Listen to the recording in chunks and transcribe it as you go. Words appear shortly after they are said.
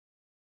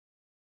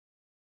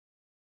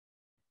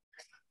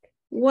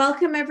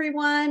Welcome,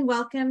 everyone.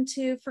 Welcome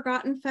to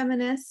Forgotten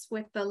Feminists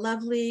with the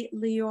lovely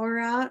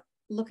Leorah.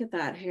 Look at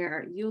that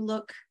hair. You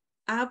look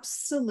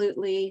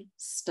absolutely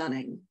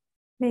stunning.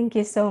 Thank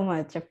you so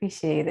much.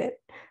 Appreciate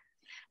it.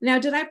 Now,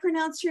 did I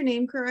pronounce your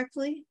name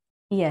correctly?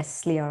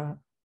 Yes, Leorah.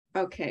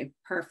 Okay,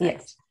 perfect.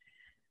 Yes.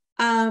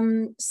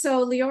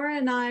 So Leorah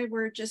and I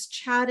were just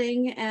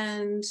chatting,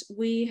 and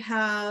we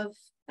have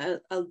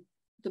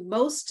the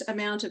most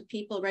amount of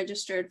people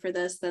registered for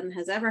this than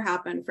has ever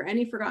happened for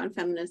any Forgotten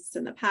Feminists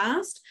in the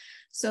past.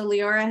 So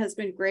Leorah has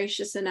been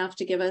gracious enough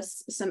to give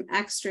us some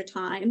extra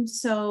time.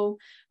 So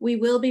we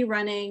will be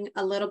running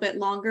a little bit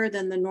longer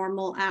than the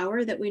normal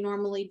hour that we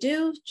normally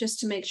do, just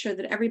to make sure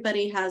that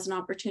everybody has an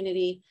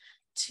opportunity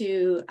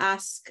to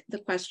ask the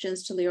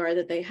questions to Leorah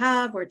that they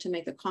have, or to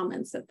make the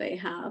comments that they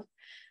have.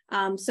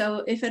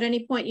 So if at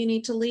any point you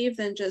need to leave,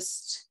 then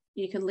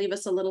you can leave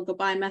us a little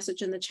goodbye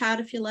message in the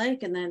chat if you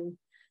like, and then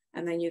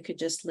you could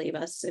just leave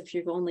us if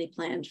you've only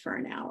planned for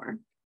an hour.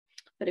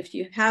 But if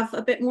you have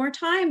a bit more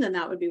time, then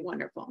that would be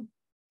wonderful.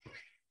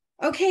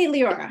 Okay,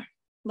 Leorah,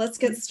 let's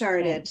get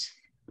started.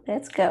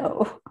 Let's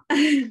go.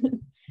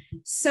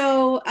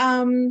 So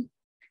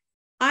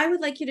I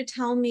would like you to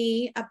tell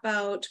me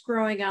about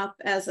growing up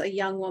as a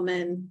young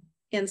woman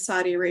in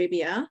Saudi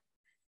Arabia.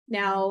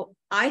 Now,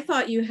 I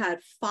thought you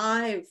had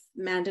 5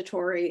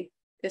 mandatory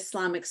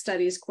Islamic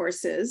Studies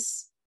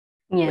courses,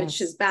 Yes.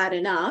 which is bad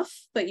enough,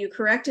 but you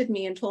corrected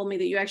me and told me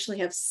that you actually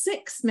have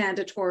 6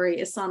 mandatory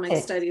Islamic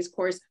Studies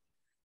courses.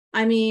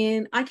 I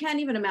mean, I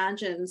can't even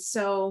imagine.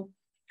 So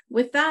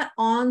with that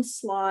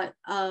onslaught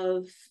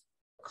of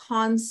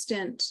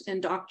constant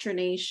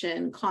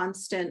indoctrination,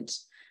 constant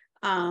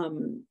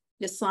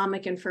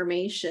Islamic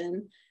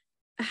information,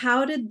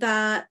 how did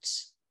that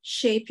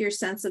shape your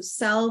sense of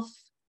self,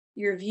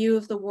 your view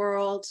of the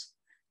world,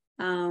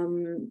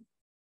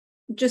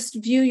 just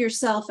view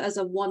yourself as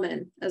a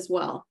woman as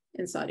well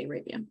in Saudi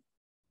Arabia?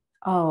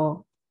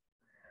 Oh,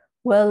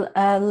 well,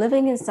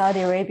 living in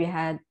Saudi Arabia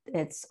had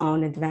its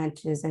own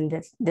advantages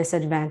and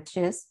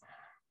disadvantages.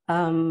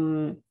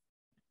 As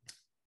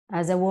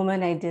a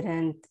woman, I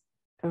didn't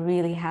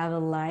really have a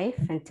life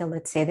until,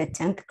 let's say, the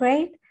 10th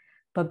grade.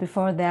 But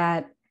before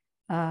that,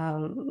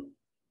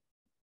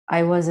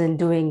 I wasn't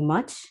doing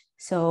much.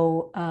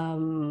 So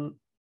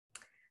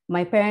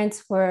my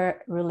parents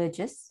were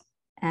religious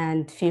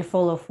and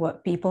fearful of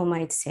what people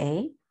might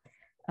say.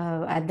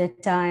 At the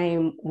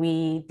time,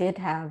 we did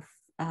have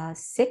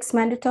 6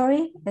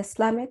 mandatory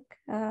Islamic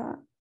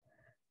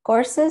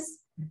courses.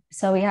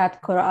 So we had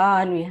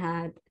Quran, we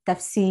had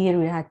tafsir,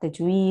 we had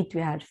tajweed,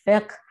 we had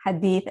fiqh,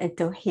 hadith, and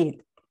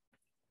tawheed.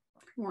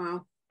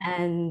 Wow.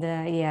 And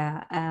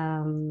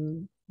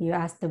you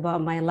asked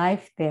about my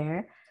life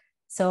there.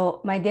 So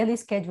my daily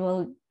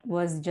schedule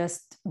was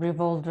just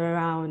revolved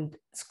around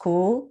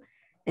school,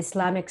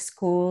 Islamic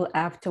school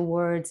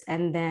afterwards,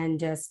 and then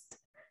just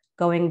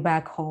going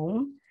back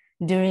home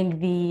during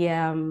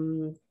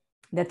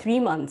the 3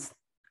 months,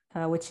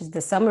 which is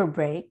the summer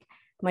break.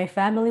 My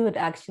family would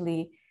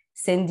actually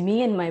send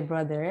me and my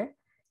brother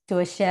to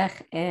a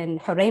sheikh in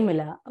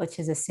Huraymila, which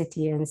is a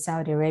city in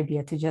Saudi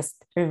Arabia, to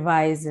just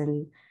revise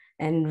and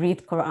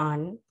read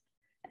Quran.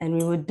 And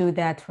we would do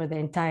that for the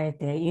entire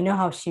day. You know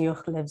how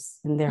shiukh lives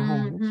in their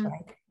homes,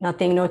 right?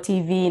 Nothing, no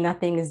TV,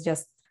 nothing, is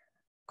just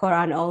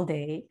Quran all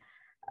day.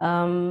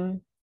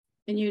 And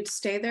you'd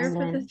stay there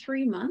for the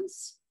 3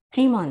 months?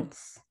 3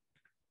 months.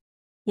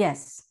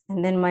 Yes.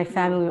 And then my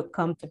family would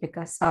come to pick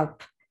us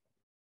up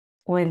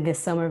when the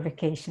summer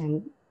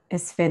vacation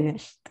is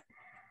finished.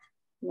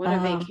 What a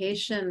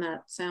vacation.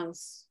 That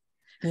sounds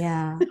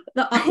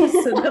the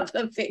opposite of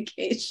a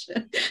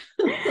vacation.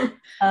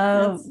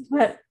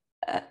 But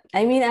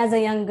I mean, as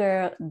a young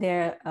girl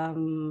there,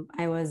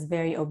 I was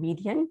very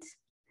obedient.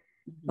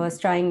 I was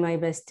trying my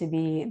best to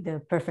be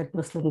the perfect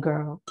Muslim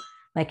girl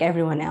like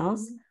everyone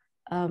else.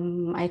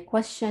 I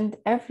questioned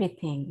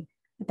everything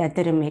that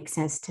didn't make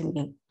sense to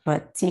me,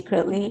 but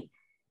secretly,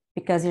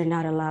 because you're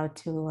not allowed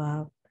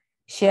to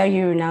share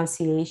your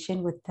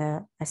renunciation with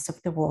the rest of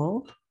the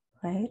world,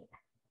 right?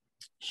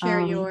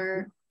 Share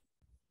your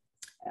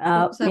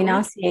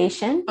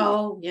renunciation.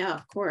 Oh, yeah,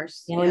 of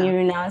course. Yeah, when you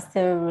renounce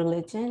the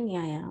religion.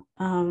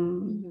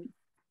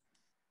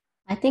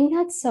 I think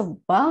that's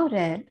about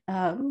it.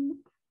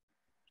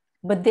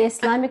 But the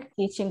Islamic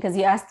teaching, because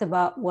you asked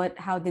about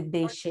how did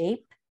they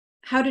shape?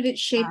 How did it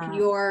shape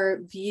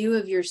your view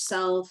of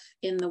yourself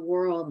in the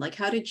world? Like,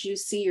 how did you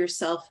see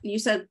yourself? You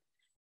said,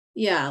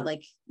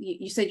 like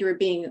you said you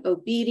were being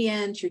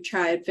obedient. You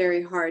tried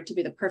very hard to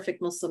be the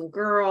perfect Muslim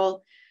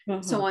girl.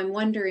 So I'm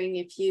wondering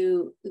if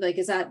you, like,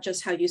 is that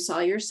just how you saw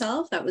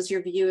yourself? That was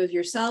your view of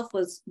yourself,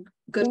 was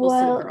good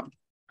Muslim girl?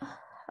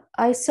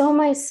 I saw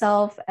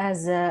myself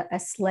as a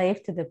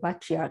slave to the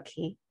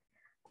patriarchy,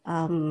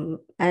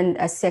 and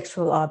a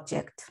sexual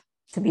object,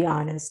 to be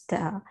honest.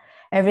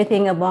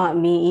 Everything about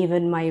me,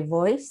 even my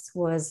voice,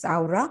 was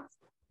awra.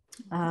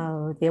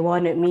 They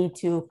wanted me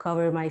to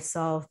cover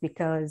myself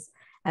because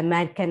a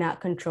man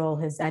cannot control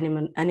his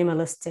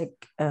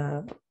animalistic,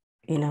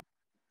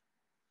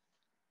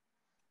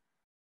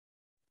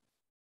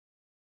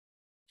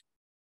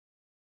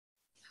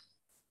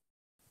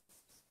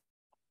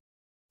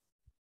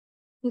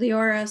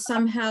 Leorah,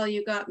 somehow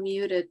you got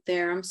muted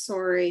there. I'm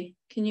sorry.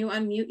 Can you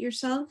unmute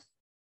yourself?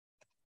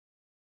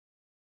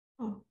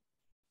 Oh,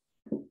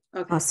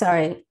 Okay. oh,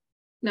 sorry.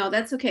 No,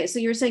 that's okay. So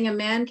you're saying a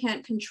man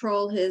can't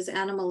control his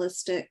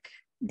animalistic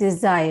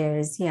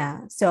Desires, yeah.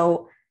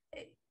 So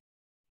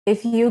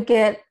if you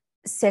get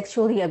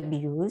sexually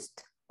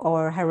abused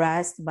or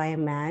harassed by a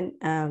man,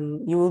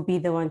 you will be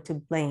the one to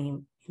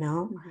blame, you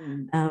know?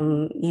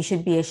 You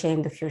should be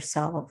ashamed of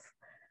yourself.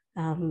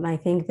 I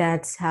think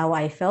that's how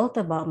I felt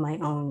about my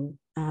own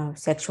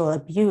sexual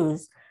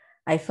abuse.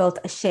 I felt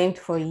ashamed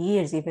for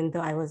years, even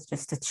though I was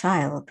just a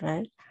child,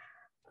 right?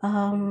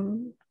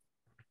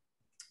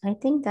 I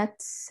think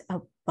that's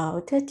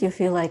about it. You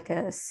feel like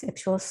a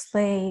sexual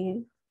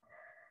slave.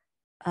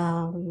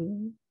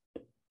 Um,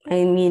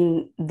 I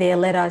mean, they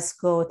let us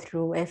go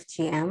through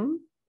FGM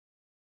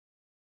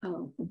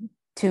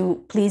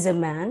to please a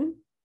man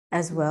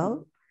as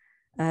well,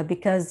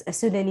 because a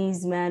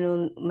Sudanese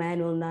man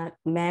will not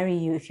marry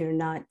you if you're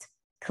not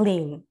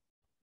clean.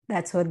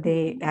 That's what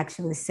they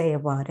actually say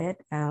about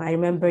it. I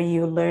remember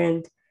you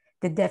learned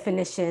the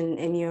definition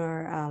in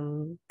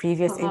your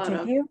previous Tahara.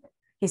 interview.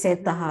 He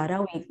said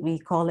tahara. We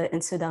call it in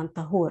Sudan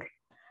tahur.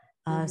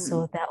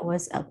 So that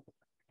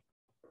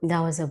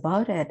was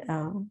about it.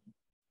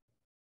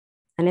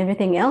 And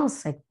everything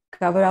else, like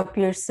cover up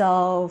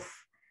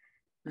yourself.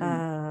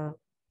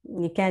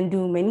 You can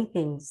do many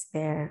things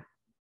there.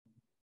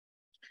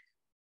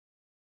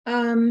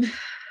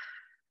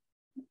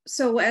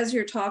 So as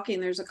you're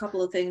talking, there's a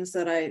couple of things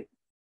that I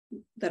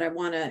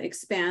want to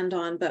expand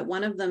on, but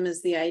one of them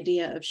is the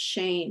idea of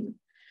shame,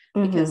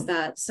 because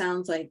that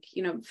sounds like,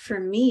 you know, for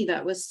me,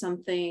 that was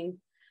something.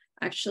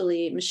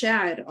 Actually,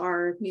 Mashad,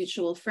 our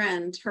mutual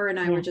friend, her and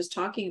I were just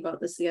talking about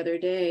this the other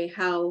day,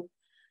 how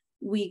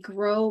we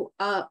grow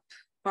up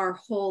our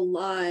whole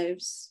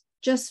lives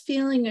just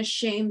feeling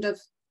ashamed of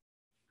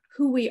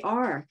who we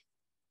are,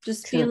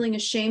 just feeling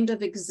ashamed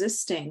of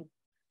existing.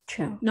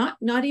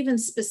 Not even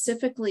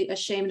specifically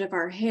ashamed of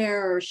our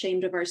hair or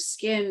ashamed of our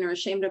skin or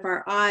ashamed of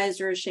our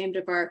eyes or ashamed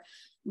of our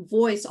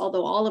voice,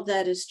 although all of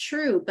that is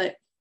true, but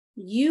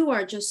you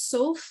are just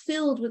so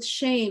filled with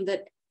shame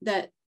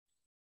that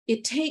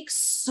it takes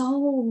so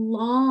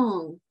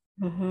long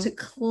to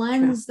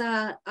cleanse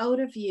that out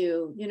of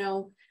you. You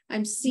know,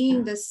 I'm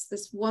seeing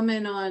this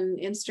woman on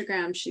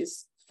Instagram.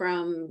 She's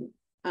from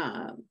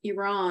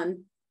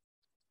Iran,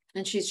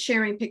 and she's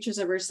sharing pictures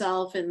of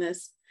herself in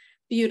this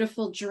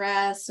beautiful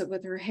dress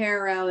with her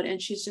hair out,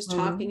 and she's just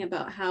talking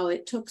about how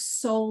it took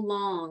so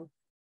long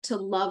to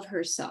love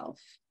herself.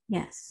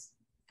 Yes.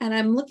 And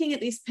I'm looking at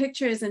these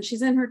pictures, and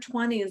she's in her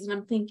 20s, and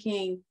I'm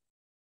thinking,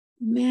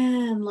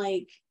 man,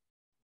 like,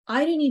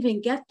 I didn't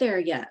even get there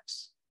yet.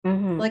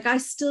 Like, I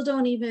still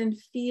don't even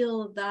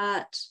feel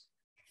that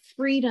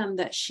freedom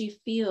that she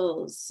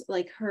feels,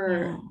 like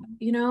her,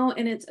 you know,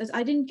 and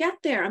I didn't get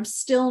there. I'm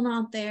still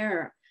not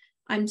there.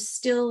 I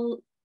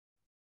still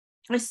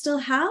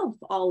have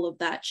all of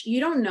that. You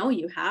don't know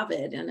you have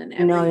it in an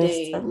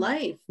everyday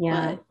life,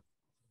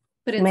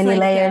 but it's many like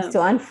layers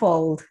to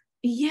unfold.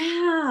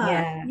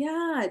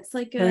 It's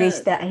like to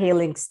reach that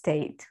healing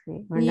state.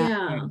 We're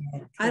not there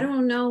yet. I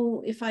don't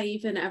know if I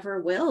even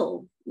ever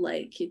will.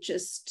 Like, it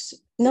just,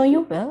 no,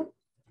 you will.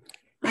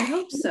 I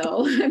hope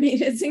so. I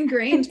mean, it's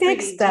ingrained. It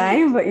takes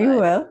time, deep, but you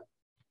will.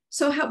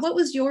 So what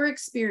was your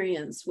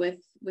experience with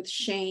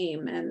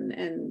shame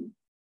and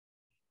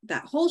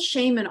that whole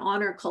shame and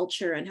honor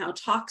culture and how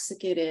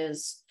toxic it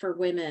is for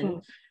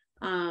women?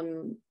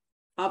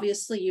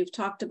 Obviously, you've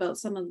talked about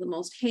some of the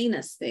most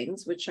heinous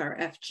things, which are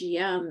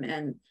FGM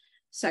and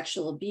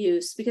sexual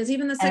abuse, because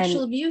even the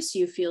sexual abuse,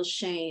 you feel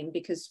shame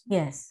because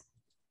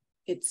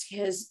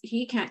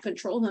he can't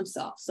control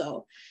himself.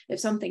 So if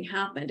something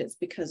happened, it's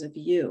because of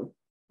you.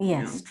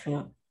 Yes,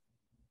 true.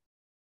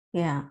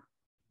 Yeah.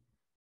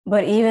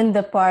 But even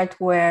the part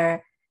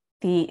where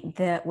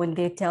when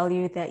they tell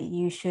you that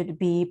you should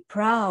be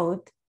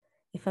proud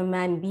if a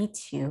man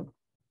beats you,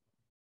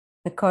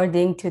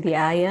 according to the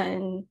ayah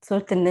in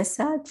Surah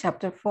An-Nisa,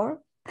 chapter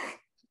 4,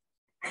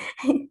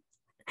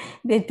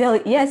 they tell,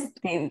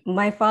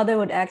 my father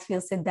would actually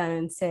sit down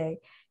and say,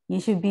 you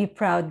should be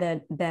proud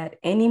that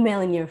any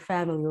male in your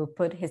family will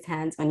put his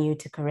hands on you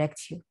to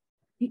correct you.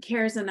 He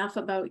cares enough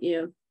about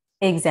you.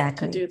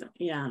 Exactly. To do that.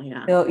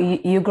 Yeah. So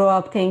you grow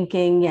up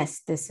thinking,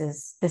 yes, this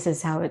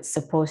is how it's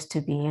supposed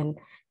to be.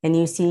 And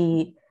you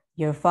see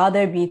your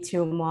father beats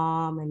your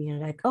mom and you're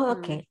like, oh,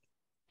 okay,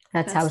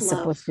 that's how it's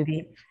supposed to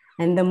be.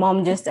 And the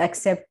mom just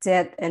accepts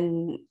it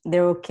and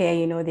they're okay,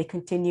 you know, they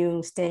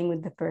continue staying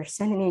with the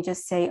person, and you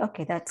just say,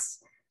 okay, that's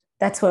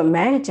what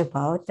marriage is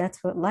about.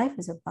 That's what life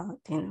is about,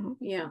 you know?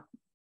 Yeah.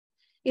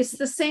 It's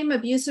the same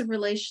abusive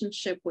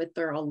relationship with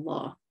their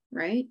Allah,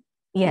 right?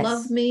 Yes.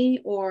 Love me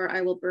or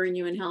I will burn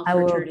you in hell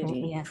for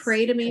eternity.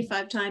 Pray to me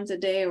 5 times a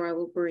day or I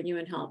will burn you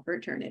in hell for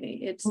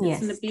eternity. It's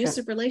an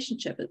abusive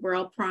relationship. We're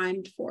all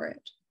primed for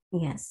it.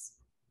 Yes.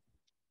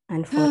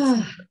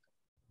 Unfortunately.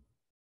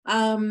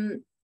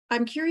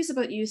 I'm curious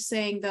about you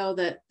saying, though,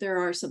 that there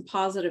are some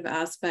positive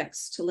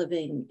aspects to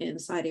living in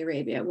Saudi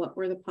Arabia. What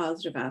were the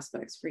positive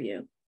aspects for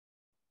you?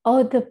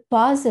 Oh, the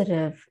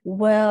positive.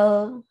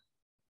 Well,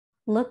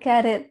 look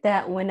at it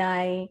that when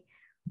I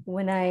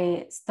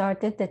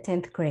started the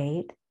 10th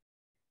grade,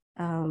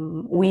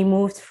 we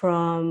moved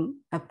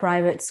from a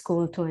private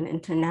school to an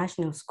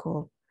international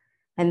school.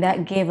 And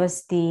that gave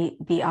us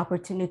the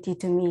opportunity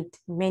to meet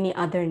many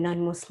other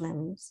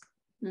non-Muslims.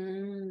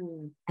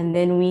 Mm. And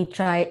then we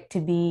tried to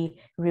be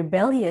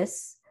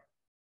rebellious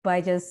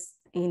by just,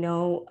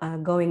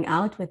 going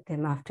out with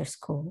them after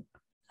school.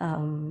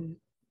 And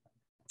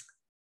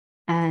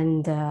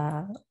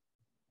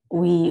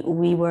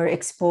we were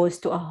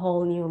exposed to a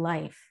whole new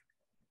life.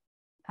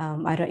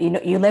 I don't,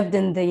 you lived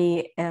in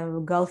the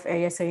Gulf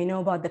area, so you know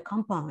about the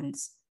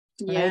compounds,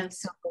 right?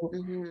 Yes. So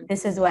Mm-hmm.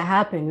 this is what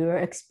happened. We were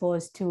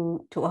exposed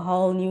to a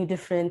whole new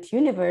different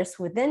universe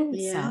within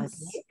Yes.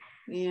 Saudi.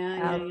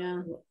 Yeah.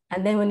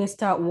 And then when you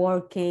start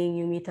working,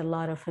 you meet a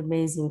lot of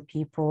amazing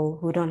people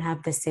who don't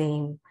have the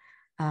same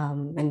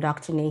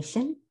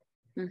indoctrination.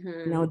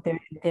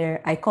 Mm-hmm.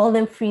 I call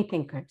them free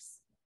thinkers.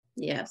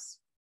 Yes.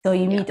 So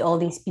you Yeah. meet all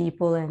these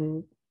people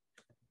and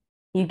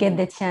you get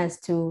the chance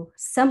to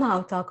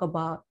somehow talk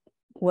about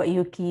what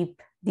you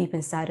keep deep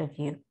inside of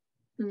you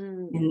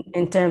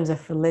in terms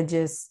of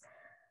religious,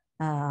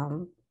 I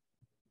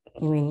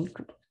mean,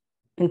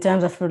 in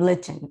terms of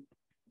religion.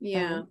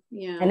 Yeah.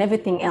 And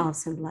everything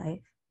else in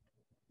life.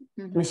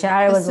 Mm-hmm.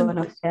 Mashari was one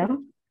of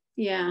them.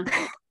 Yeah.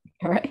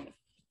 Right?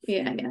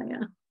 Yeah.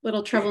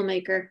 Little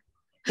troublemaker.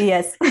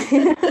 Yes.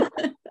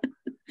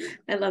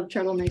 I love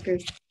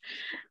troublemakers.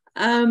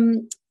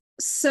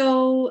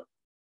 So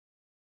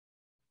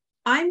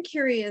I'm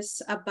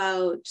curious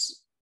about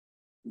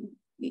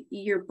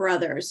your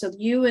brother. So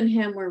you and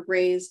him were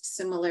raised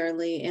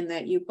similarly in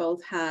that you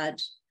both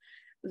had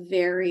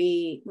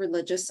very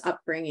religious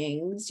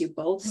upbringings. You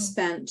both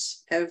spent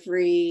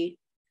every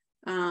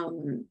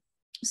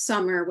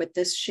summer with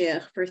this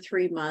sheikh for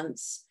 3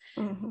 months.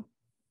 Mm-hmm.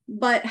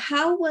 But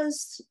how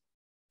was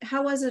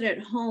it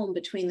at home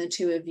between the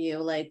two of you?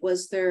 Like,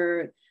 was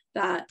there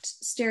that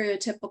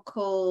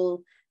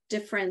stereotypical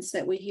difference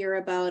that we hear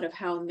about of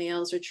how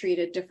males are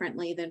treated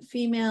differently than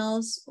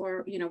females?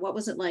 Or, what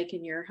was it like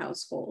in your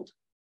household?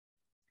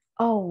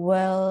 Oh,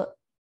 well,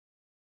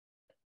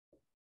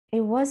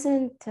 it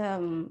wasn't,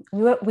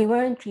 we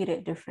weren't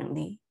treated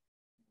differently.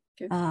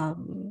 Okay.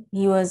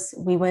 We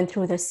went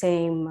through the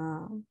same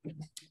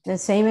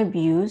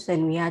abuse,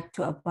 and we had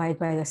to abide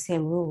by the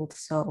same rules.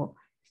 So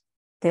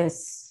there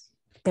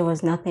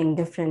was nothing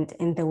different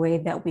in the way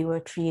that we were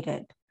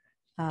treated.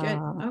 Good.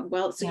 Oh,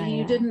 well, so you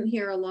yeah. didn't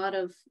hear a lot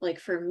of, like,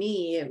 for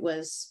me,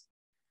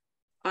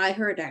 I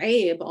heard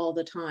Abe all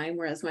the time,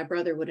 whereas my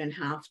brother wouldn't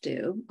have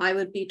to. I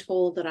would be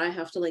told that I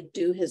have to, like,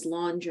 do his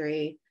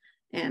laundry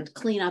and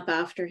clean up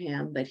after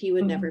him, but he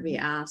would never be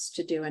asked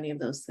to do any of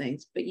those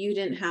things. But you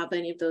didn't have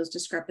any of those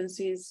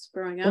discrepancies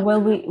growing up?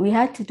 Well, we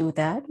had to do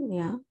that.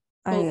 Yeah.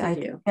 Both I of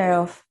you. took care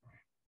of,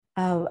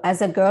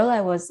 as a girl,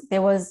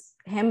 there was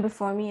him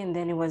before me, and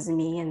then it was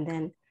me, and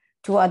then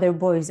 2 other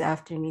boys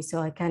after me.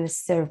 So I kind of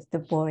served the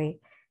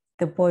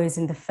boys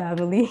in the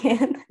family.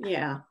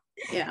 Yeah.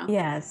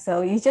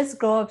 So you just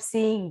grow up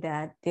seeing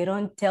that. They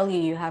don't tell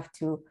you have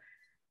to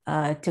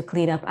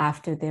clean up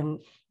after them.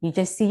 You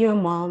just see your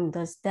mom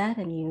does that,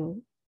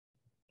 and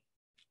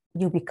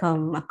you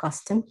become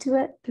accustomed to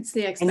it. It's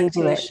the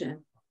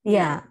expectation.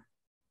 Yeah.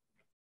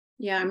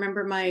 Yeah, I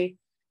remember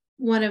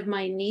one of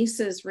my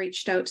nieces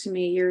reached out to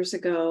me years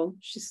ago.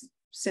 She's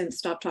since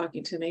stopped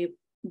talking to me,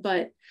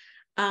 but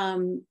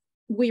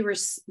we were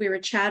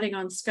chatting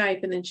on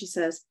Skype, and then she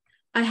says,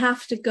 I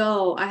have to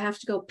go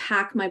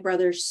pack my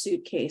brother's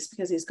suitcase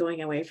because he's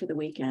going away for the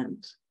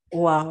weekend.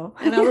 Wow.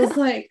 And I was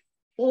like,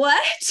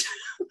 what?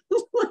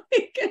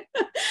 Like,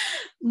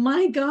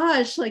 my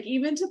gosh, like,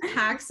 even to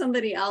pack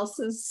somebody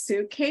else's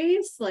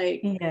suitcase,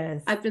 like,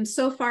 yes. I've been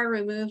so far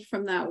removed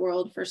from that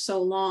world for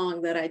so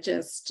long that I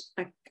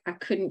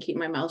couldn't keep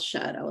my mouth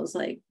shut. I was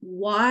like,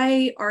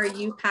 why are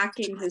you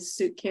packing his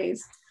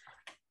suitcase?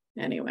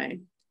 Anyway.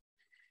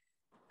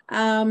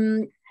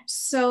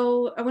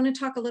 So I want to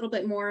talk a little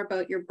bit more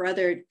about your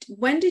brother.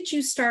 When did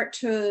you start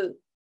to,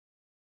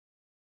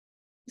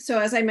 so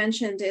as I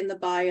mentioned in the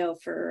bio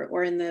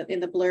in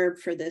the blurb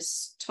for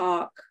this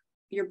talk,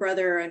 your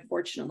brother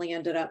unfortunately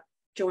ended up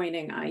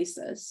joining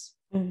ISIS.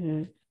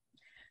 Mm-hmm.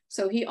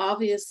 So he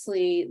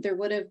obviously, there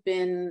would have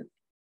been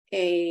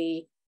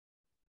a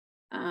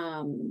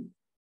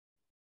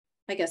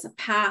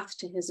path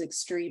to his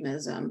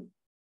extremism.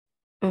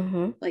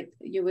 Mm-hmm. Like,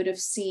 you would have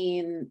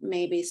seen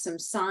maybe some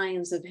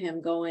signs of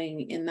him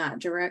going in that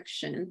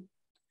direction.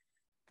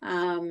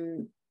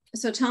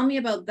 So tell me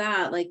about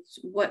that. Like,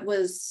 what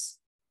was,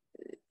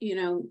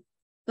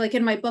 like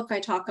in my book,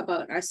 I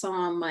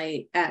saw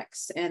my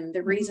ex, and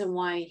the reason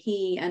why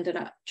he ended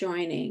up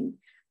joining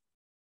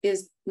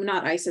is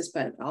not ISIS,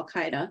 but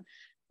Al-Qaeda,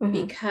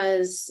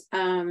 because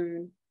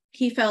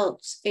he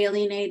felt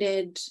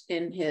alienated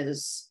in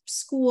his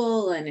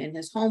school and in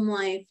his home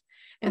life.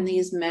 And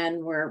these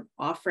men were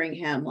offering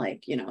him,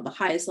 like, the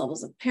highest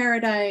levels of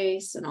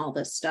paradise and all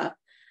this stuff.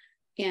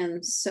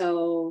 And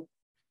so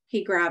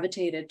he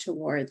gravitated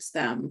towards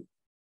them.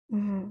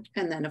 Mm-hmm.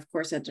 And then, of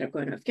course, ended up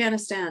going to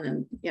Afghanistan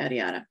and yada,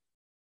 yada.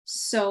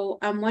 So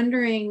I'm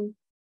wondering,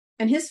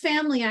 and his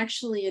family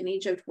actually in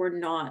Egypt were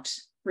not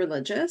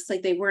religious.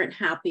 Like they weren't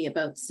happy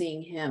about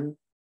seeing him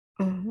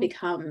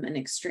become an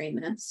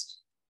extremist.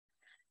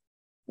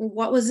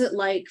 What was it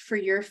like for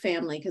your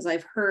family? Because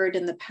I've heard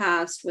in the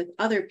past with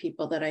other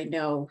people that I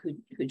know who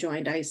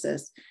joined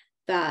ISIS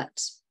that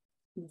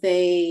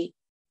they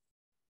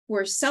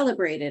were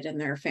celebrated in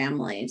their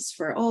families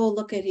for, oh,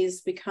 look at,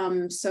 he's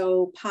become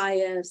so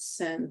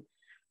pious and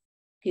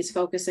he's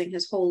focusing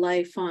his whole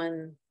life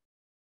on,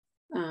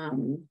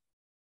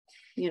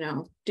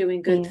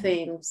 doing good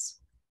things.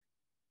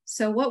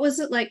 So what was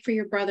it like for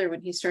your brother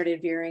when he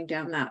started veering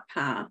down that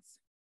path?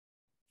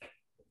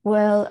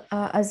 Well,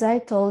 as I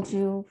told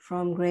you,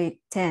 from grade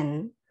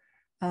 10,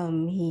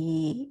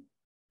 I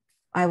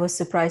was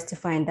surprised to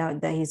find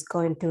out that he's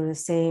going through the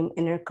same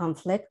inner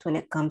conflict when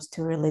it comes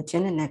to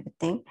religion and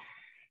everything.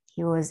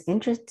 He was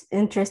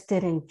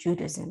interested in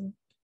Judaism.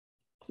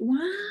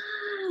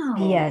 Wow.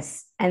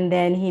 Yes. And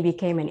then he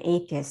became an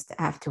atheist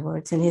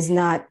afterwards. And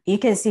you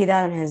can see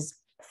that on his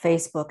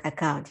Facebook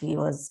account. He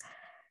was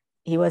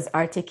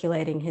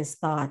articulating his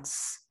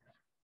thoughts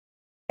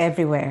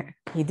everywhere.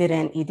 He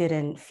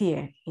didn't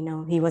fear,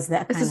 he was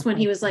that this kind is of when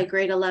he person. was like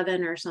grade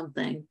 11 or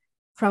something.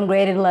 From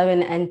grade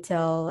 11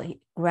 until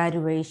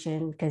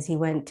graduation, because he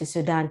went to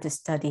Sudan to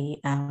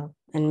study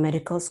in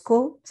medical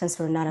school, since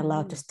we're not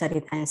allowed to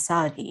study in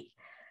Saudi.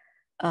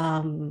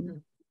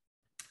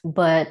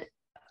 But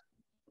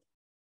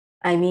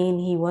I mean,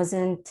 he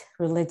wasn't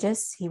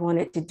religious. He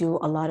wanted to do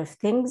a lot of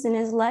things in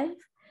his life.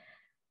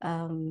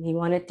 He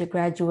wanted to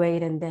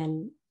graduate, and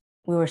then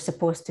we were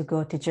supposed to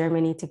go to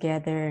Germany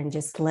together and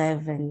just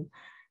live and,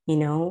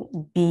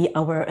 be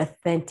our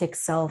authentic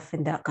self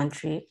in that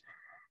country.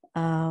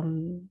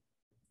 And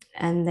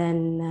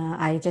then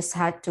I just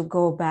had to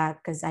go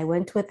back because I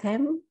went with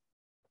him.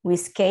 We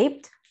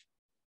escaped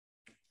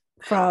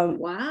from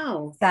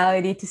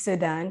Saudi to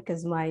Sudan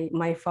because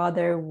my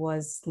father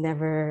was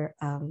never,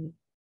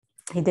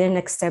 he didn't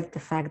accept the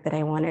fact that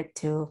I wanted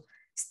to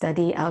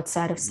study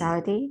outside of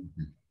Saudi.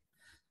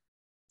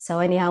 So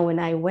anyhow, when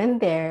I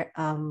went there,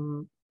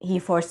 he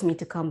forced me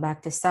to come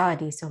back to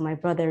Saudi. So my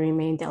brother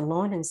remained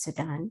alone in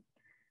Sudan.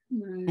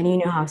 And you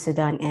know how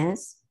Sudan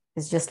is.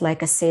 It's just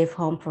like a safe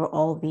home for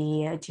all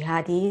the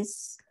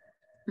jihadis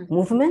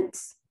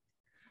movements.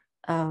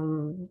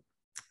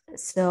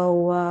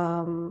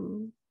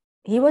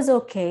 He was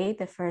okay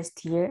the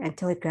first year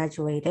until he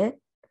graduated.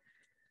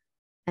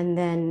 And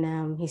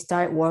then he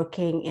started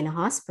working in a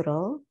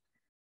hospital,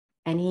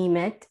 and he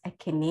met a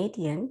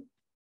Canadian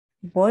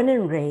born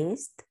and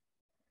raised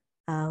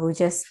who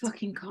just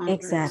fucking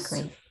converts.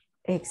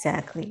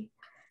 Exactly.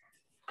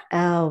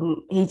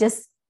 He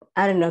just,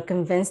 I don't know,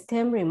 convinced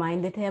him,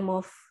 reminded him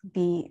of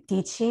the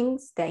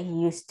teachings that he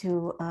used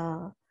to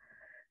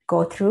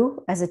go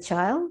through as a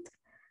child.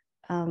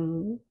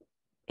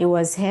 It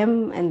was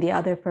him and the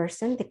other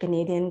person, the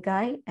Canadian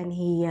guy, and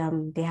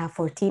they have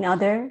 14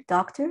 other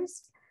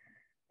doctors,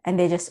 and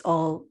they just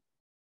all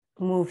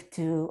moved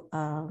to,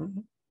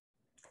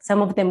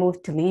 some of them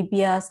moved to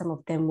Libya, some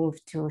of them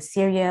moved to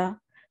Syria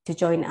to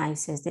join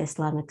ISIS, the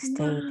Islamic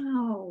State.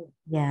 Wow.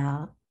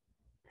 Yeah.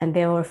 And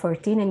they were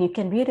 14, and you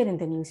can read it in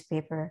the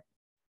newspaper.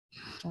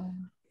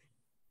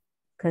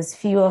 Because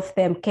few of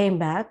them came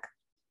back.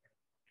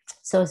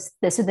 So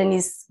the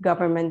Sudanese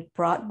government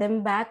brought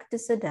them back to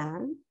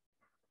Sudan.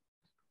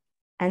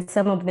 And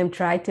some of them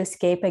tried to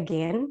escape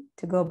again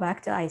to go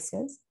back to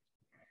ISIS.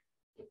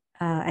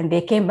 And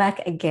they came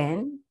back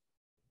again.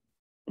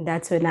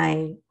 That's when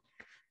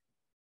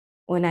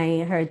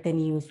I heard the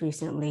news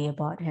recently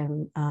about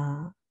him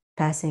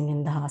passing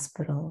in the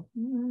hospital.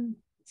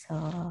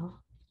 So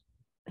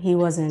he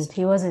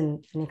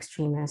wasn't an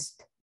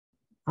extremist,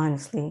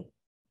 honestly.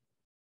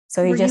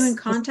 So were you in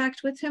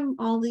contact with him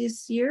all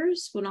these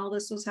years when all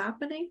this was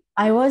happening?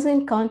 I was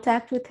in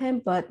contact with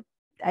him, but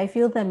I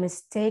feel the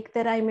mistake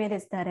that I made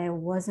is that I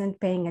wasn't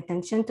paying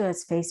attention to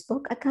his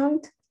Facebook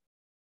account,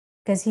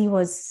 because he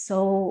was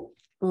so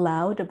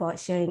loud about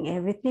sharing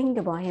everything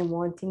about him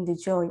wanting to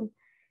join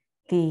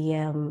the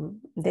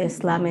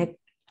Islamic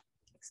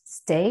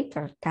State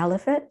or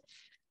Caliphate.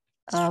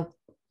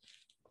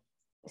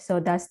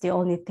 So that's the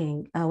only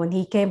thing. When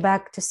he came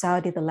back to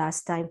Saudi the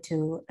last time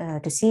to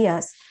see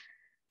us,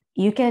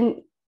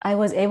 I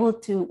was able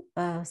to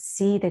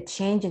see the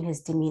change in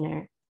his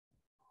demeanor.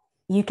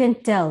 You can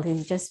tell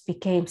he just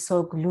became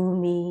so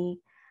gloomy,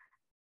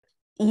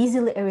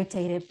 easily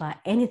irritated by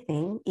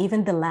anything,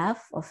 even the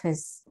laugh of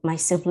my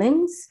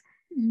siblings.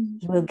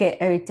 He would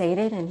get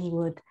irritated, and he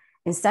would,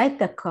 inside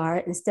the car,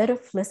 instead of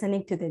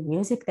listening to the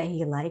music that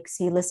he likes,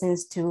 he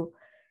listens to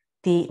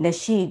the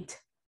nasheed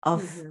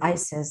of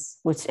ISIS,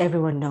 which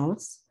everyone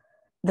knows,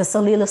 the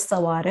Salil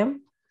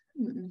al-Sawarim.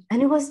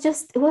 And it was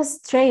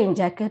strange.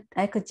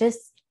 I could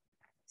just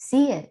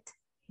see it,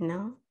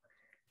 And,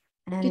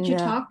 did you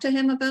talk to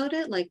him about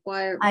it? Like,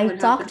 why? I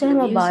talked to him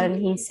about it,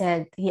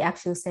 and he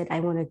actually said, I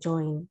want to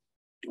join.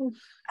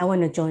 I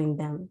want to join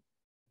them.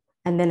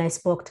 And then I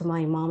spoke to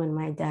my mom and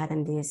my dad,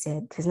 and they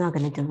said, he's not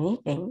going to do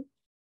anything.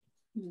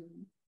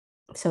 Mm.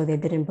 So they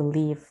didn't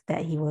believe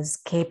that he was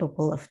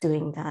capable of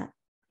doing that.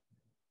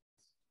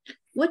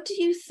 What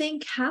do you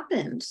think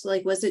happened?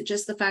 Like, was it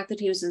just the fact that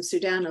he was in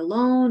Sudan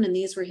alone and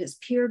these were his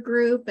peer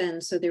group?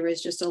 And so there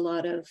was just a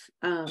lot of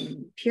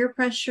peer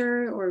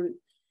pressure, or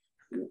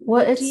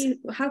Well,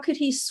 how could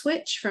he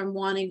switch from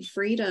wanting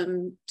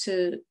freedom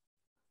to,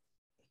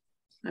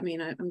 I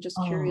mean, I'm just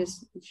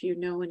curious if you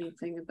know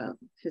anything about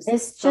his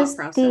it's thought just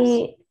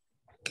process.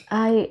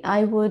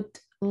 I would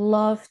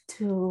love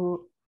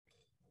to,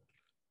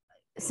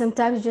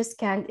 sometimes just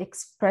can't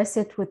express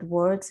it with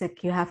words,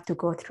 like you have to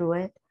go through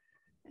it.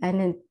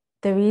 And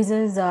the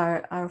reasons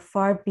are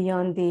far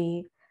beyond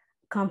the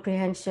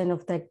comprehension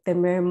of the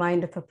mere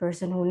mind of a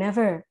person who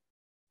never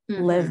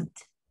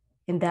lived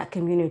in that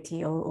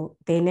community, or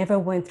they never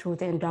went through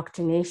the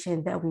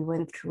indoctrination that we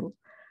went through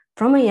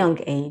from a young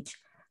age.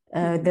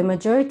 The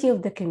majority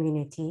of the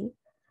community,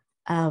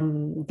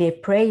 they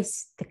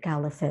praise the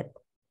caliphate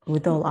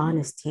with all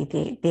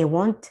honesty. They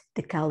want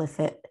the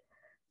caliphate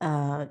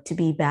to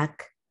be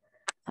back.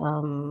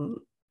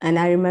 And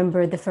I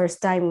remember the first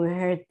time we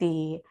heard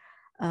the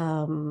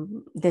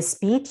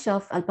speech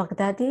of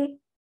al-Baghdadi,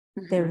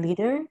 their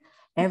leader,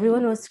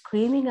 everyone was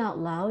screaming out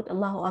loud,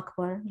 Allahu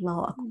Akbar,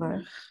 Allahu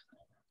Akbar.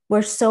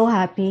 We're so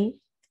happy.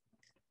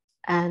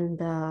 And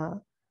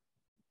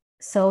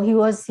so he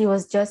was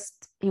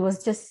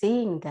just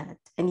seeing that.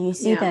 And you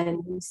see that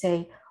and you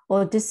say,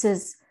 oh, this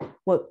is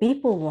what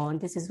people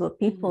want. This is what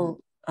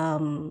people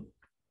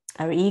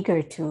are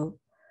eager to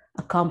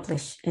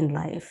accomplish in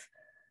life.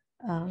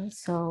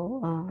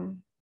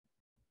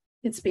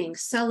 It's being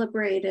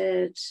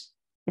celebrated.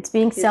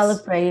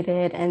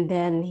 And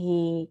then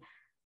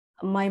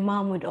my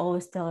mom would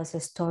always tell us a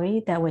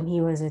story that when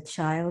he was a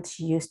child,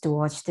 she used to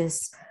watch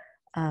this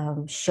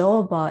show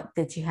about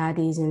the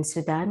jihadis in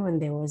Sudan when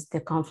there was the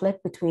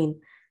conflict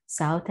between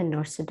South and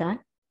North Sudan.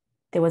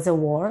 There was a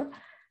war.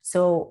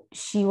 So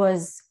she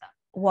was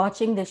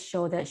watching this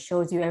show that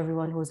shows you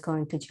everyone who's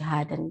going to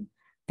jihad and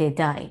they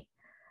die.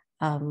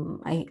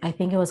 I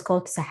think it was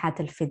called Sahat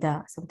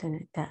al-Fida, something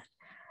like that.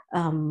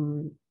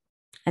 And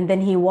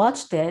then he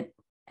watched it.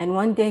 And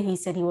one day he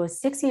said he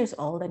was 6 years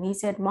old. And he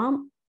said,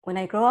 Mom, when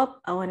I grow up,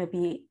 I want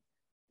to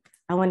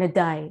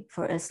die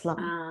for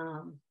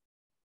Islam.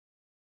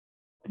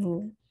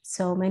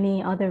 So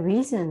many other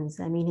reasons.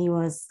 I mean, he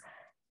was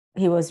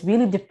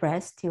really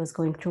depressed. He was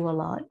going through a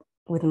lot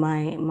with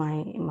my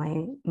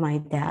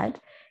dad.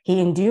 He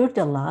endured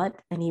a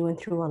lot, and he went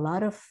through a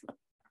lot of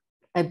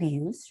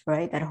abuse,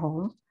 right, at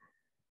home.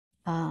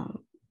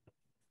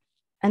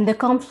 And the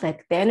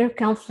inner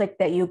conflict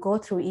that you go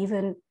through,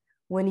 even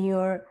when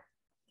you're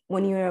a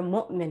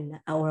mu'min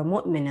or a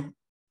mu'mina,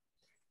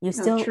 you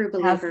still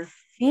have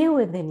fear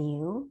within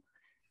you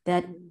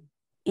that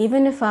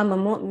even if I'm a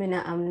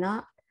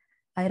mu'mina,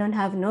 I don't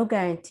have no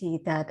guarantee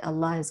that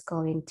Allah is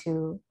going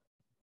to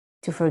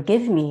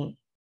forgive me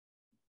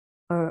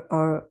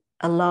or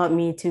allow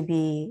me to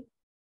be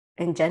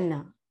in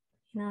Jannah.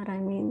 You know what I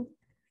mean?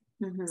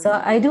 So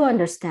I do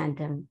understand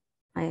him.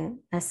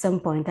 At some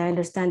point, I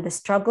understand the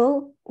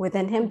struggle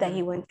within him that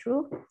he went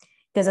through,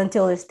 because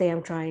until this day,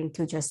 I'm trying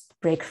to just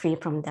break free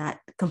from that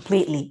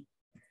completely.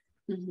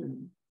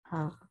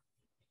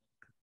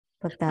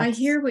 But I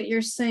hear what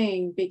you're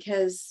saying,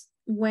 because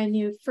when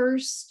you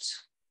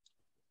first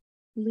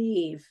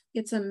leave,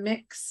 it's a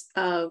mix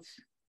of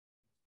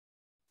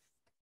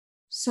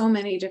so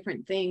many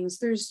different things.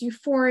 There's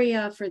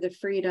euphoria for the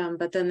freedom,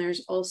 but then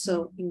there's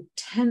also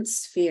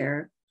intense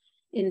fear,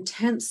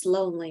 intense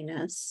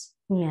loneliness,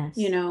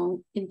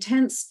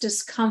 intense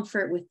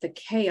discomfort with the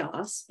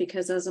chaos,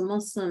 because as a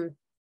Muslim,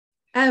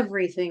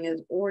 everything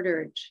is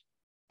ordered,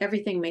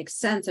 everything makes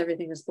sense,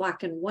 everything is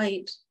black and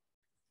white,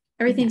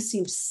 everything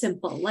seems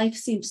simple, life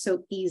seems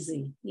so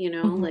easy,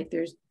 like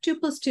there's 2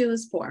 + 2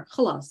 is 4,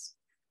 khalas.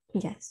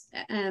 Yes.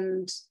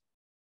 And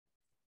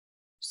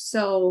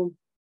so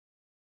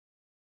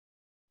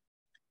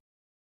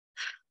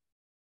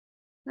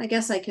I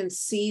guess I can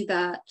see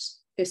that,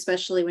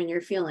 especially when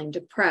you're feeling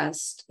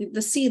depressed.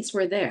 The seeds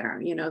were there,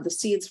 the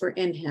seeds were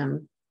in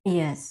him.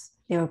 Yes,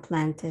 they were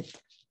planted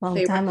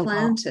long time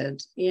ago.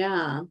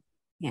 Yeah.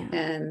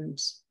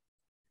 And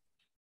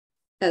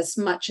as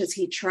much as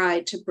he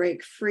tried to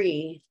break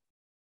free,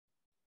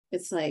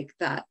 it's like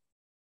that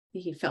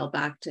he fell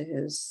back to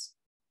his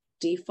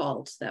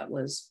default that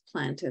was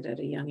planted at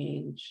a young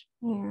age.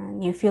 Yeah,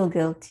 and you feel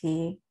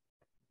guilty.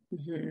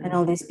 And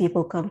all these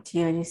people come to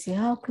you and you say,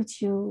 how could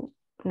you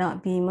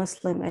not be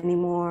Muslim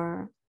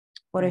anymore?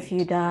 What if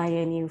you die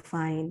and you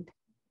find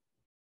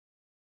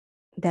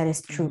that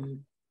is true?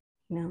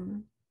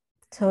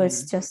 So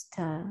it's just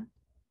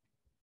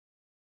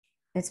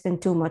it's been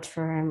too much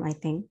for him, I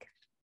think.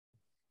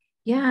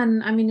 Yeah,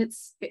 and I mean,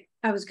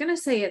 I was gonna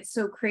say it's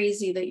so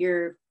crazy that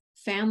your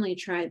family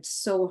tried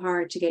so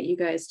hard to get you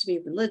guys to be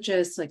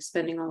religious, like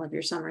spending all of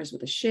your summers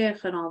with a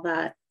sheikh and all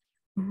that.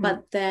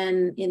 But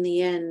then in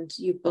the end,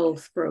 you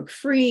both broke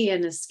free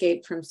and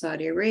escaped from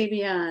Saudi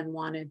Arabia and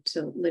wanted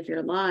to live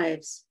your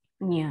lives.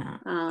 Yeah.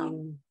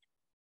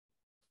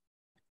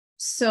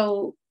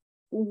 So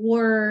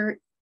were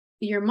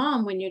your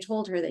mom, when you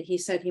told her that he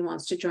said he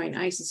wants to join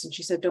ISIS and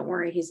she said, don't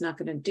worry, he's not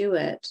going to do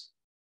it.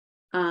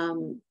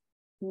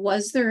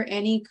 Was there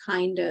any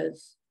kind of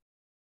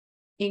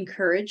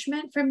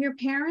encouragement from your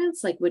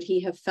parents? Like, would he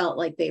have felt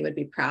like they would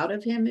be proud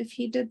of him if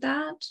he did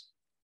that?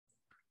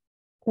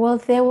 Well,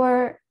 they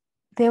were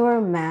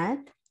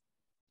mad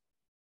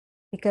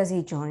because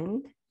he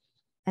joined,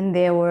 and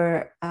they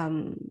wanted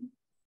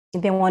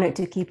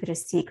to keep it a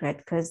secret,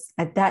 because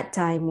at that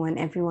time when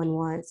everyone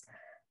was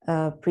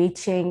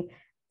preaching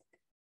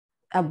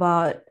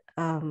about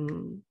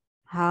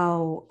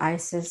how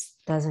ISIS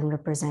doesn't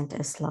represent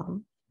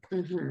Islam,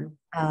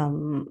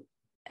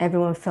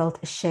 everyone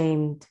felt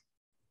ashamed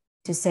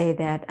to say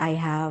that I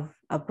have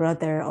a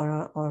brother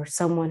or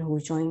someone who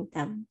joined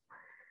them,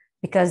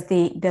 because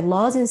the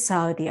laws in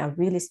Saudi are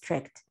really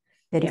strict,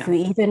 that if you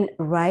even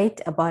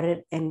write about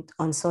it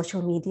on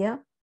social media,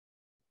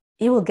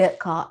 you will get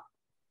caught.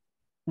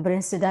 But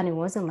in Sudan, it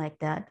wasn't like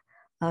that.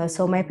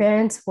 So my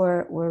parents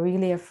were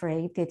really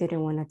afraid. They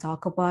didn't want to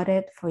talk about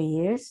it for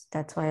years.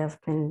 That's why I've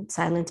been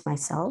silent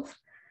myself.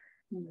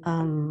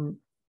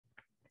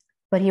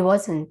 But he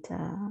wasn't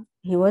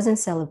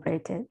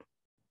celebrated.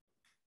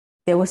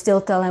 They would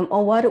still tell him,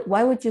 oh,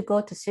 why would you go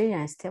to Syria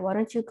instead? Why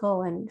don't you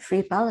go and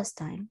free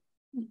Palestine?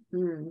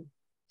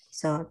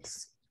 So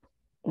it's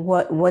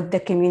what the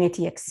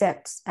community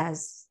accepts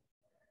as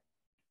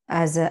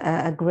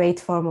a great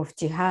form of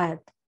jihad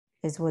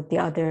is what the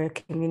other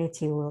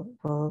community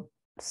will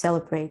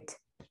celebrate.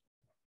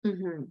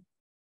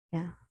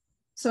 Yeah.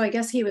 So I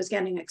guess he was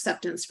getting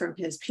acceptance from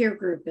his peer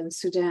group in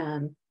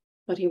Sudan,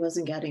 but he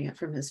wasn't getting it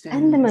from his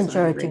family. And the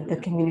majority of the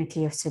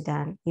community of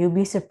Sudan. You'll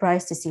be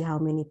surprised to see how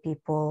many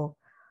people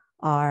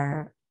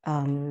are they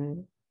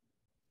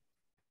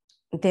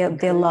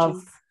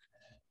love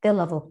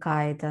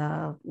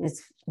Al-Qaeda.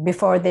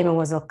 Before them it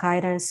was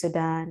Al-Qaeda in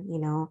Sudan,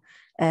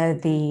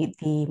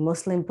 the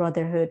Muslim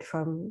Brotherhood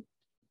from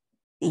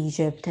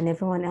Egypt and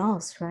everyone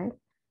else, right?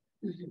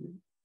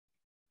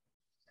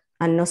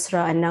 And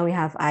Nusra, and now we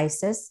have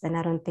ISIS, and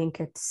I don't think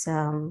it's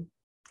going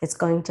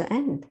to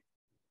end.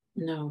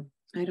 No,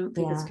 I don't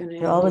think it's going to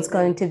end. There's always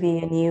going to be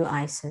a new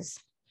ISIS.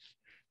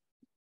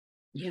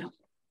 Yeah.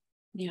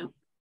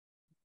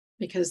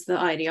 Because the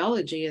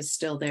ideology is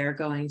still there,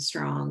 going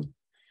strong.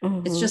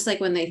 It's just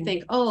like when they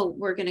think, oh,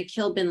 we're going to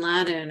kill bin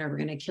Laden or we're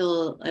going to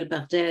kill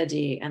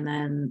al-Baghdadi and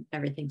then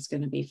everything's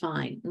going to be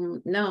fine.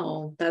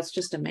 No, that's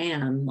just a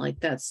man. Like,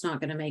 that's not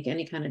going to make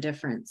any kind of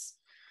difference.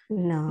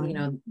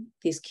 No.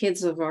 These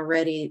kids have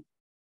already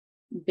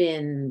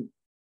been,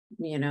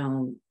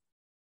 they've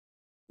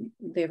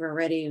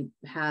already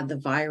had the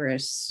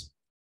virus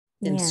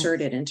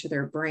inserted into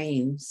their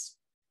brains.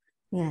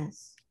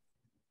 Yes.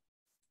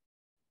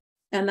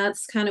 And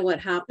that's kind of what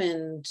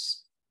happened.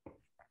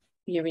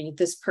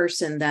 This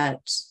person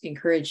that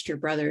encouraged your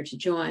brother to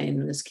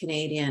join was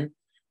Canadian.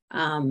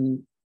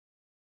 I'm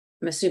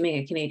assuming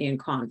a Canadian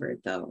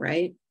convert, though,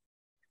 right?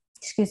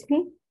 Excuse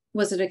me?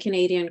 Was it a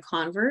Canadian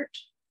convert?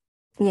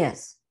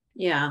 Yes.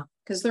 Yeah,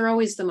 because they're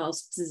always the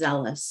most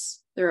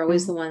zealous. They're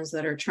always the ones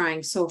that are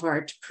trying so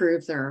hard to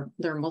prove their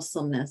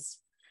Muslimness.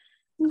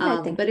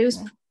 But it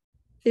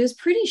was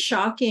pretty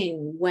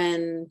shocking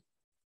when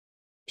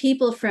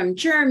people from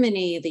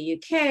Germany, the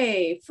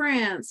UK,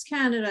 France,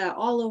 Canada,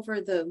 all over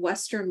the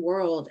Western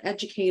world,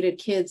 educated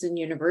kids in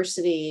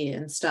university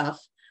and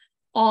stuff,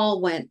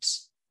 all went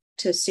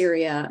to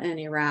Syria and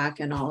Iraq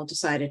and all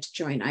decided to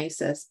join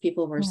ISIS.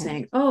 People were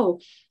saying,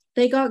 oh,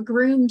 they got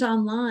groomed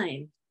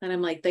online. And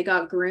I'm like, they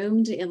got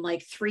groomed in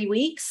like 3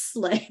 weeks?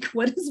 Like,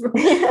 what is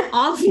wrong?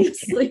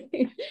 Obviously.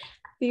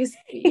 These,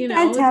 it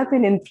can't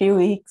happen in 3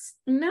 weeks.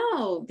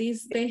 No,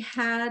 they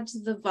had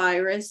the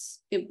virus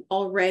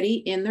already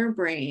in their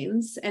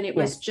brains, and it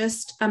was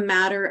just a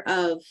matter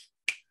of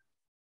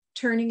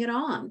turning it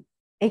on.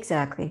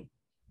 Exactly.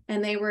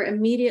 And they were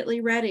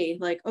immediately ready,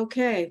 like,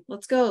 okay,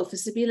 let's go.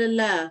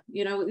 Fisabilillah.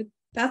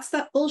 That's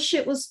that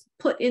bullshit was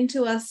put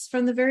into us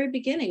from the very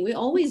beginning. We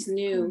always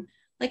knew,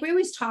 like, we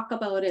always talk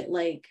about it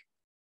like,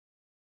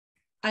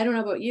 I don't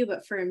know about you,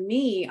 but for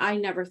me, I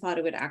never thought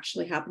it would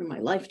actually happen in my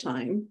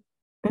lifetime.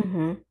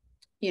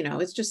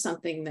 It's just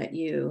something that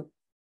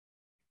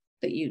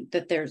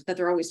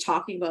they're always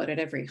talking about at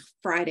every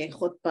Friday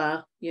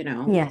khutbah.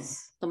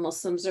 Yes, the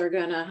Muslims are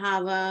gonna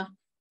have a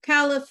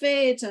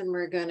caliphate, and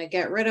we're gonna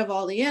get rid of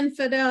all the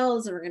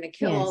infidels, and we're gonna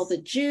kill all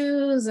the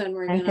Jews, and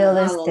we're until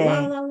gonna this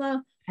day.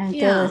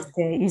 Until this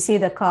day, you see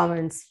the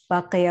comments,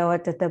 baqiya wa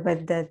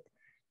tatabaddad,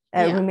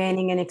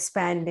 remaining and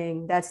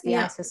expanding. That's the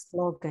ISIS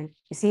slogan.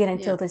 You see it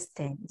until this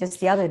day. Just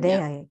the other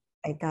day,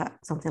 I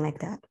got something like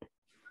that.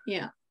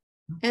 Yeah.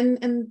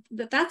 And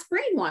that's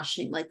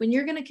brainwashing. Like, when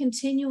you're going to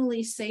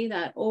continually say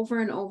that over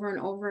and over and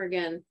over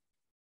again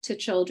to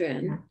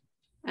children,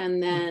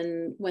 and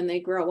then when they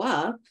grow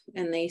up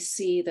and they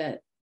see that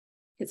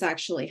it's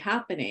actually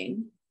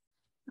happening,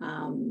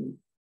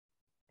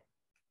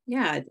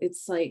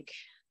 it's like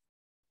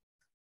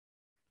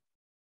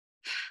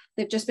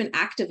they've just been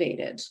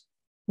activated.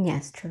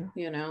 Yes, true.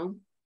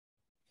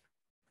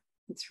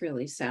 It's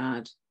really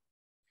sad.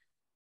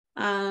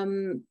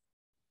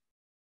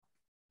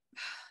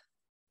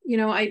 You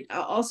know, I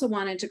also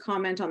wanted to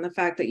comment on the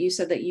fact that you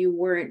said that you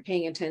weren't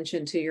paying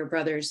attention to your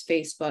brother's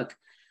Facebook.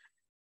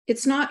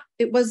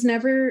 It was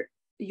never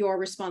your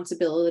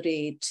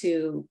responsibility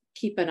to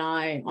keep an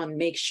eye on,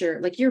 make sure,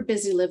 like, you're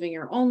busy living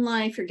your own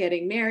life, you're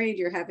getting married,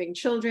 you're having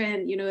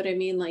children, you know what I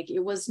mean? Like,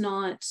 it was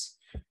not,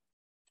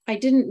 I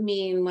didn't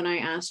mean, when I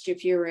asked you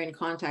if you were in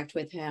contact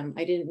with him,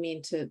 I didn't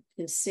mean to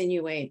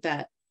insinuate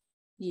that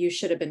you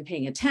should have been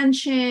paying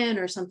attention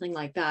or something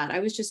like that. I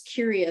was just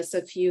curious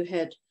if you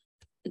had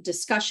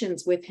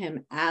discussions with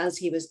him as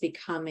he was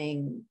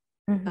becoming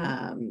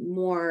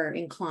more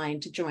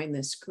inclined to join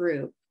this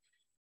group.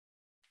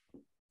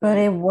 But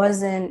it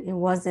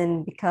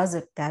wasn't because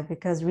of that,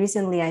 because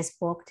recently I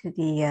spoke to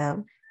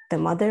the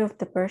mother of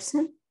the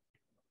person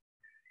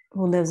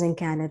who lives in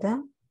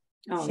Canada.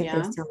 Oh, she yeah.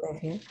 They still live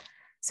here.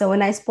 So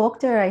when I spoke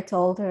to her, I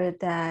told her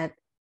that,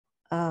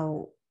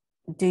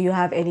 do you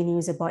have any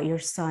news about your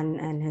son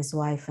and his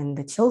wife and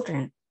the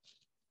children?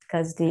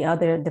 Because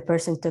the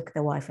person took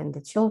the wife and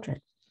the children.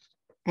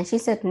 And she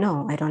said,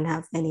 no, I don't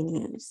have any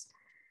news.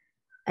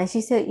 And she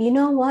said, you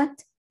know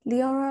what,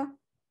 Leorah,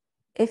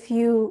 if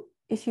you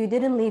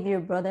didn't leave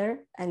your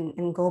brother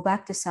and go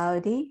back to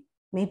Saudi,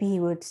 maybe he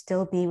would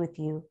still be with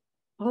you.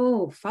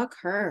 Oh, fuck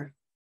her.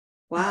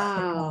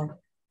 Wow. Oh,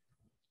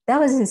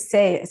 that was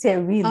insane.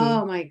 Really.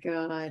 Oh my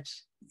God.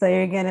 So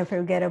you're gonna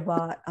forget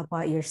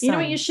about your son. You know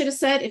what you should have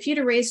said? If you'd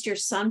have raised your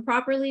son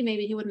properly,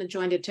 maybe he wouldn't have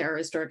joined a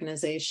terrorist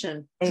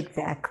organization.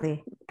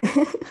 Exactly.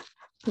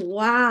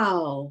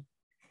 Wow.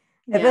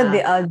 I've had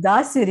the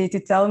audacity to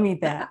tell me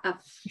that.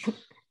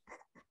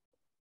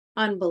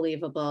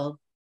 Unbelievable.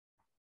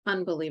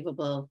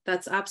 Unbelievable.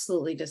 That's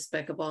absolutely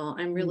despicable.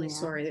 I'm really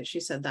sorry that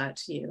she said that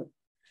to you.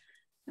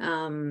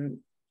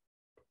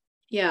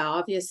 Yeah,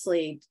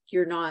 obviously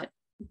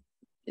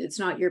it's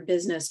not your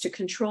business to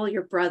control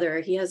your brother.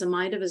 He has a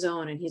mind of his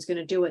own and he's going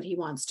to do what he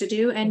wants to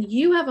do. And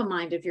you have a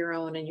mind of your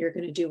own and you're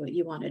going to do what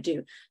you want to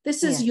do.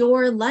 This is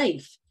your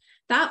life.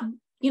 That,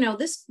 you know,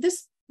 this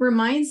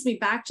reminds me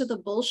back to the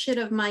bullshit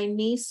of my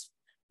niece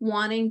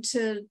wanting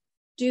to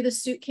do the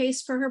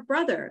suitcase for her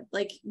brother.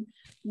 Like,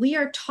 we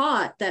are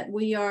taught that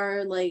we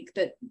are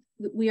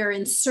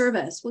in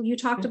service. Well, you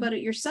talked about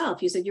it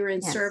yourself. You said you were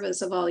in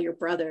service of all your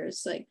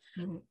brothers. Like,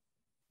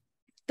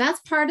 that's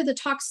part of the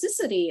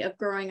toxicity of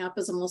growing up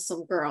as a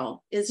Muslim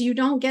girl, is you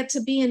don't get to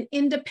be an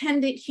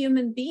independent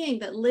human being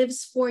that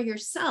lives for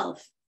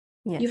yourself.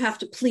 You have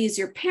to please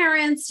your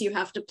parents, you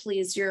have to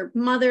please your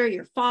mother,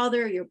 your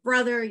father, your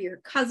brother, your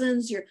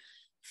cousins, your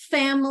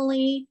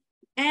family,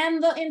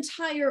 and the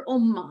entire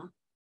ummah.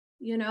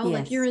 You know,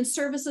 like, you're in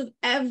service of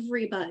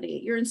everybody.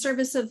 You're in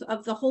service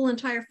of the whole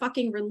entire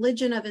fucking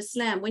religion of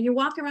Islam. When you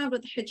walk around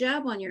with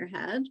hijab on your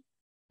head,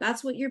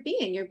 that's what you're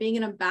being. You're being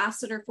an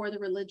ambassador for the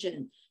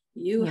religion.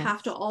 You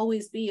have to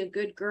always be a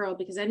good girl,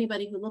 because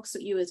anybody who looks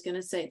at you is going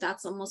to say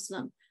that's a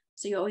Muslim.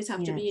 So you always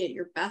have to be at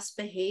your best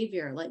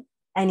behavior. Like,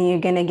 and you're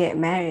going to get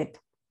married.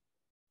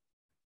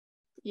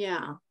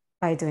 Yeah.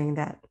 By doing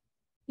that.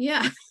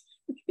 Yeah.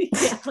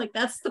 Yeah. Like,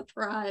 that's the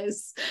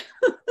prize.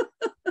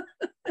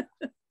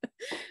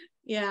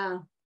 Yeah.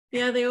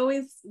 Yeah. They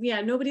always,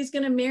 nobody's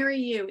going to marry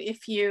you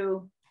if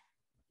you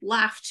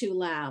laugh too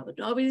loud.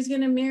 Nobody's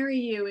going to marry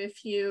you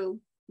if you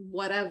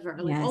whatever.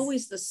 Like,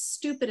 always the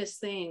stupidest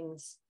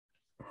things.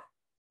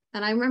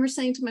 And I remember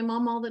saying to my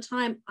mom all the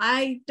time,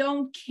 I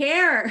don't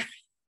care.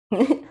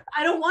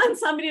 I don't want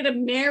somebody to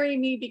marry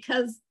me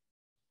because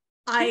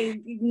I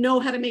know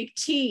how to make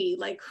tea.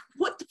 Like,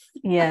 what the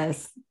fuck?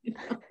 Yes. You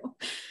know?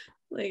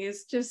 Like,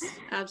 it's just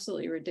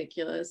absolutely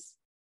ridiculous.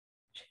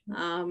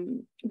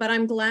 But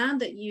I'm glad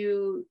that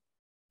you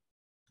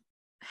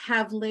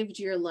have lived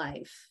your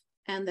life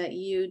and that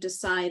you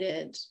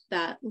decided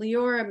that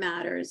Leorah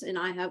matters and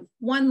I have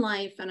one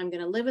life and I'm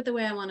going to live it the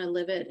way I want to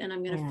live it and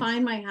I'm going to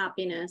find my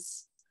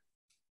happiness.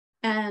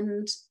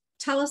 And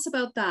tell us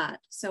about that.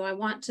 So I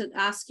want to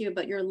ask you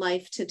about your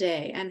life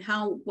today and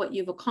what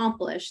you've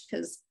accomplished,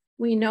 because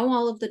we know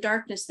all of the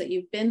darkness that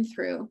you've been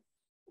through.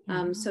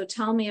 So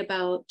tell me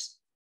about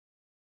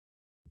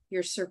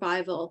your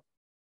survival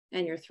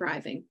and your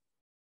thriving.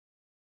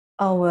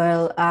 Oh,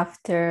 well,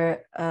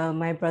 after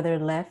my brother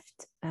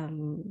left, I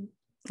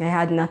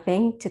had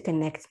nothing to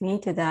connect me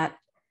to that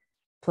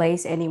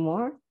place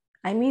anymore.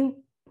 I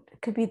mean,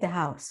 it could be the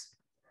house,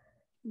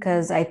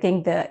 because I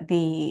think that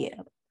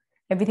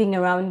everything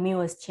around me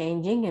was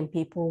changing and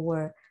people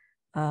were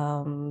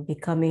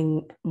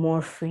becoming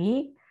more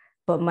free.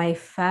 But my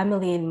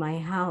family in my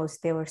house,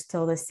 they were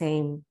still the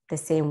same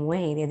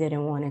way. They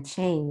didn't want to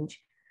change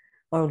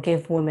or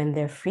give women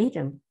their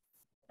freedom.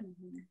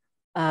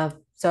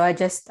 So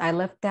I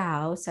left the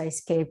house. I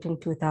escaped in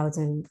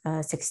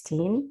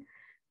 2016,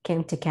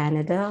 came to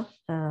Canada,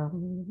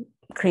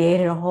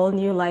 created a whole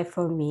new life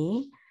for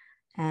me,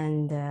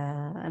 and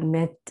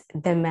met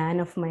the man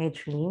of my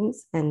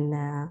dreams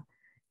and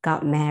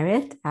got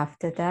married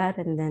after that.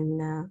 And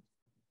then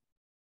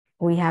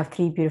we have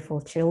 3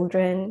 beautiful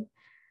children.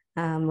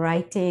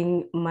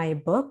 Writing my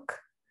book.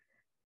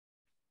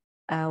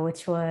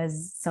 which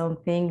was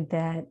something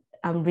that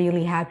I'm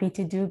really happy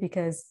to do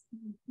because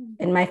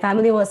in my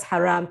family it was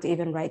haram to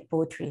even write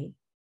poetry.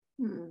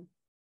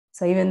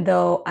 So even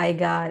though I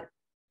got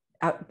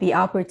the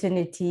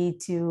opportunity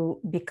to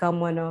become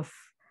one of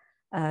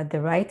the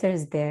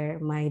writers there,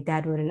 my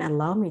dad wouldn't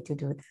allow me to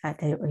do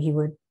that. He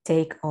would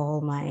take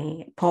all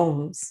my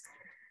poems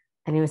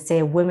and he would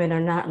say, women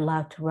are not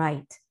allowed to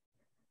write,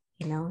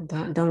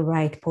 don't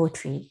write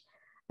poetry.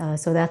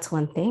 So that's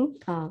one thing.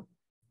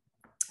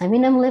 I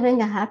mean, I'm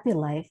living a happy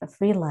life, a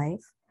free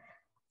life,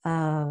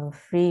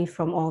 free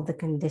from all the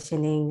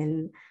conditioning.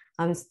 And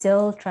I'm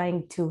still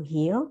trying to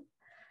heal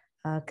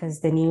because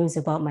the news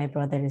about my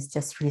brother is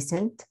just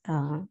recent.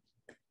 The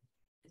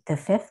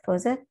 5th,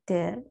 was it?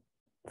 The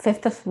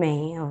 5th of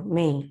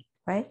May,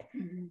 right?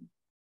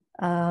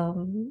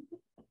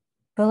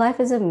 But life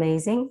is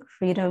amazing.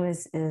 Freedom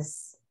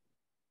is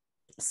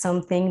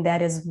something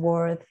that is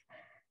worth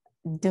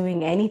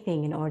doing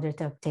anything in order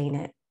to obtain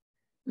it.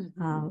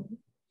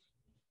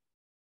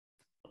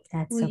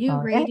 That's well, you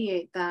about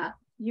radiate that.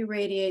 You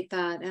radiate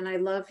that. And I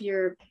love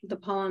the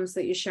poems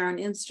that you share on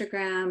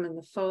Instagram and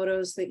the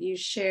photos that you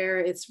share.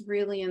 It's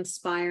really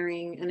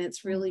inspiring and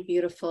it's really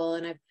beautiful.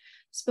 And I've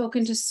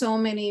spoken to so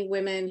many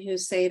women who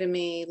say to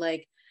me,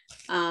 like,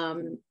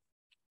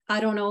 I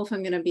don't know if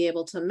I'm going to be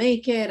able to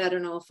make it. I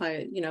don't know if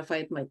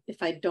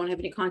I don't have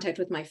any contact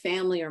with my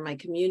family or my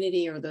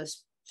community or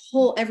this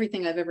whole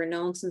everything I've ever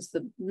known since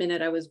the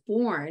minute I was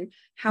born.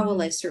 How will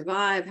I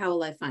survive? How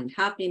will I find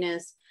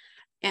happiness?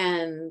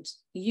 And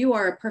you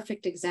are a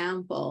perfect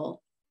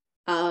example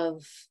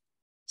of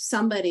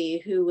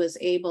somebody who was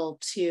able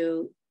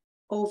to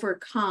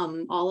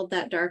overcome all of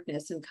that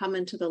darkness and come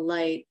into the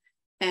light.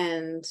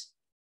 And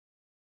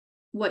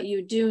what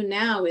you do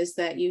now is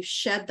that you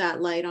shed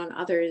that light on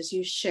others,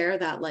 you share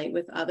that light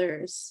with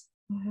others.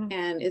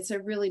 And it's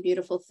a really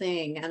beautiful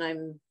thing.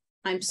 And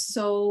I'm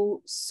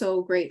so,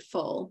 so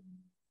grateful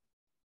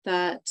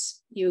that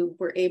you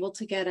were able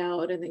to get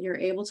out and that you're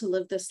able to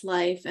live this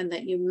life and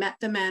that you met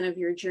the man of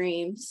your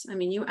dreams. I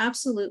mean, you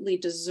absolutely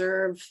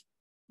deserve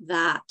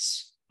that.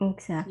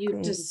 Exactly.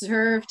 You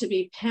deserve to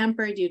be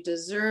pampered. You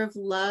deserve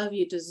love.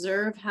 You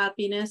deserve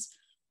happiness.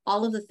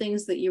 All of the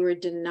things that you were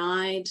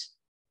denied,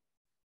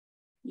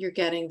 you're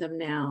getting them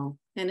now.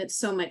 And it's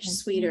so much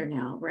sweeter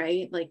now,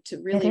 right? Like to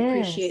really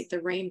appreciate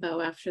the rainbow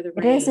after the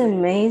rain. It is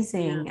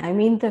amazing. Yeah. I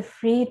mean, the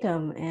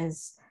freedom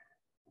is,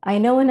 I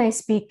know when I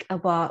say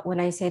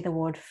the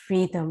word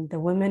freedom, the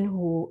women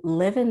who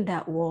live in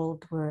that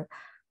world will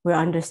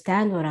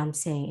understand what I'm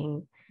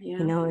saying.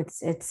 Yeah.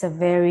 It's a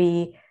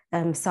very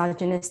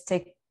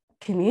misogynistic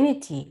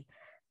community,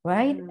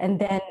 right? And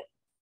then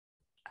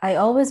I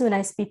always, when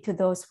I speak to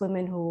those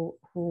women who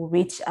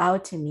reach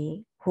out to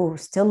me, who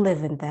still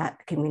live in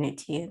that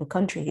community and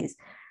countries,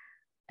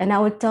 and I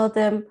would tell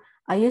them,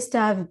 I used to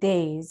have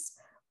days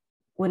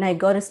when I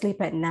go to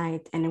sleep at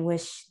night and I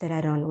wish that I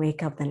don't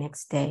wake up the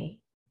next day.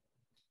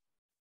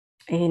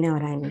 You know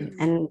what I mean?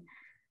 And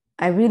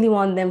I really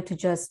want them to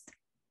just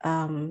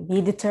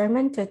be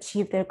determined to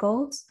achieve their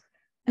goals.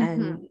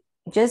 And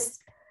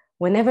just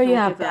whenever you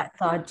have that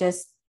thought,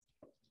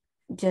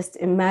 just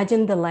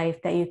imagine the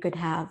life that you could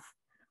have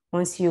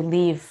once you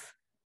leave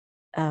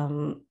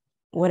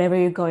whatever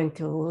you're going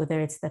through, whether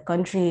it's the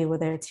country,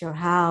 whether it's your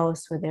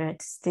house, whether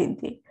it's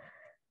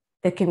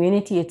the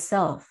community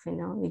itself.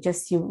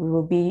 You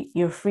will be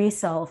your free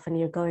self and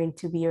you're going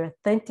to be your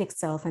authentic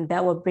self. And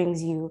that what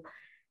brings you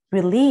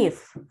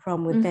relief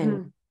from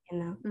within.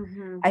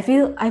 I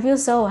feel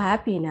so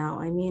happy now.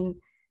 I mean,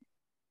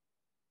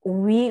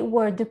 we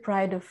were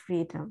deprived of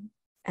freedom,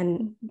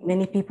 and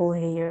many people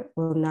here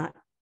will not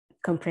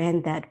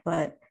comprehend that,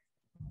 but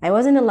I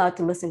wasn't allowed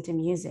to listen to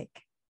music.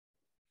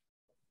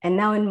 And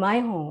now in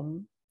my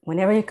home,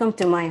 whenever you come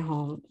to my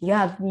home, you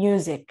have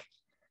music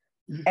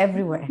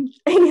everywhere.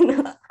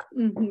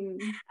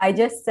 I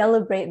just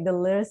celebrate the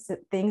little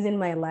things in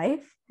my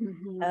life.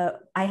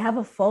 I have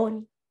a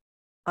phone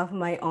of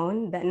my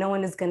own that no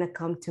one is going to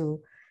come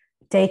to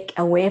take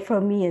away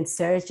from me and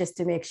search just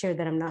to make sure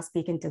that I'm not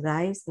speaking to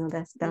guys,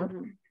 that stuff.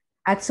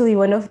 Actually,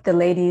 one of the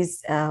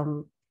ladies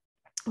who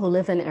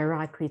live in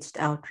Iraq reached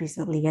out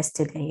recently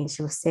yesterday, and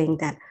she was saying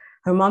that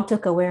her mom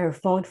took away her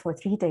phone for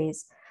 3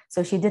 days.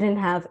 So she didn't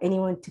have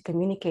anyone to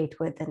communicate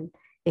with and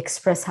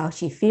express how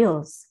she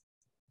feels.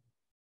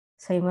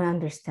 So you might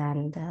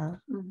understand.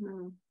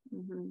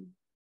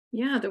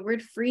 Yeah, the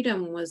word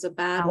freedom was a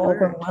bad how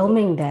word.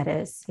 Overwhelming that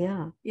is.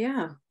 Yeah.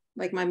 Yeah.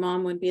 Like my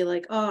mom would be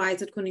like, oh,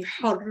 عايزة تكوني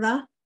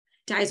حرة.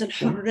 عايزة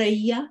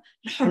الحرية.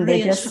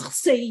 الحرية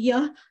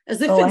الشخصية.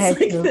 As if it's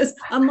like this.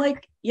 I'm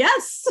like,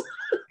 yes,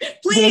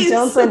 please. They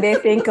jump when they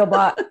think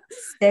about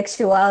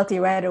sexuality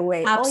right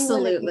away.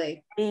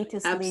 Absolutely. Oh, you want to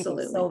be free to sleep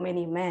with so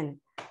many men.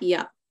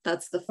 Yeah,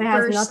 that's the it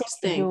first has nothing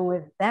thing. to do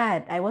with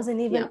that. I wasn't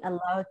even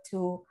allowed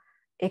to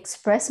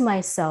express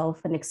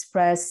myself and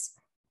express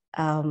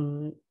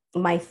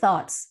my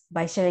thoughts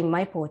by sharing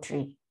my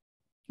poetry.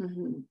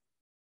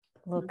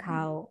 Look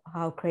how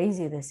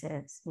crazy this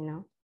is,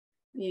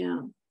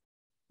 Yeah,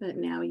 but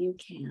now you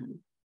can.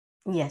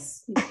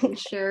 Yes. You can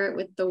share it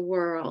with the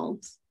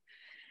world.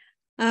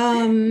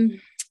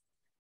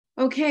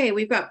 Okay,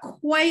 we've got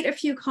quite a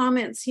few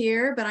comments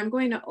here, but I'm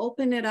going to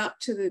open it up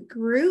to the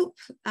group.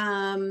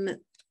 And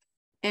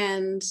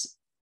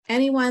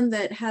anyone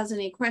that has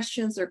any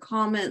questions or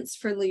comments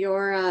for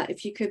Leorah,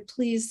 if you could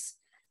please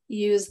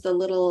use the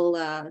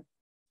little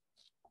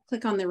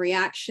click on the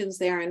reactions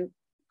there and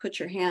put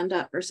your hand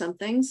up or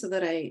something so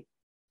that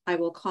I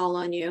will call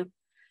on you.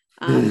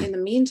 In the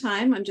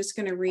meantime, I'm just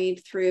going to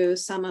read through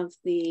some of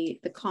the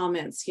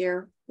comments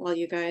here while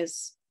you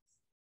guys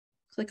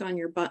click on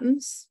your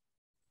buttons.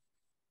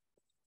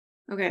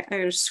 Okay, I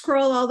gotta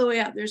scroll all the way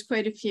up. There's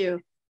quite a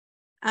few.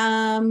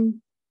 So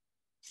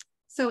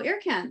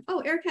Erkan,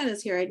 Erkan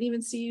is here. I didn't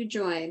even see you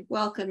join.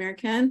 Welcome,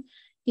 Erkan.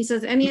 He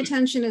says, any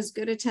attention is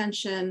good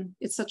attention.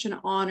 It's such an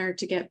honor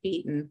to get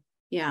beaten.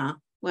 Yeah,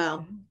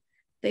 well,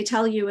 they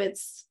tell you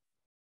it's,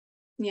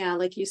 yeah,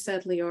 like you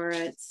said,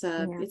 Leorah,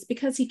 it's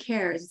because he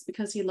cares. It's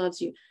because he loves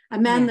you. A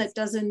man that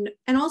doesn't,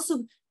 and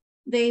also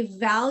they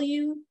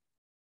value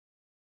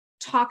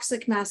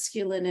toxic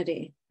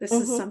masculinity. This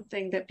is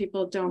something that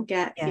people don't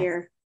get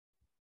here.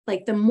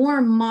 Like the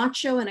more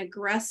macho and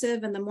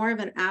aggressive and the more of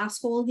an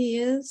asshole he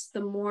is,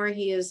 the more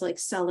he is like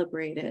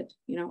celebrated.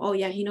 You know, oh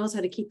yeah, he knows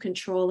how to keep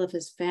control of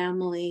his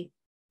family.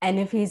 And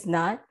if he's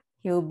not,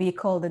 he'll be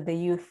called the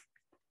youth.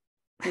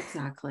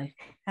 Exactly.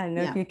 I don't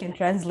know if you can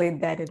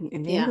translate that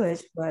in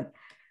English, but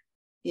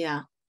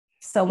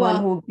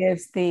someone who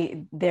gives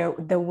the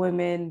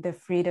women the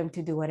freedom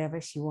to do whatever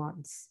she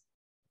wants.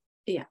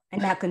 Yeah.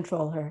 And not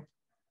control her.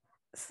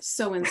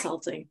 So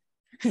insulting.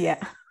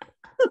 Yeah.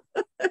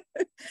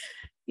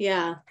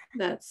 Yeah,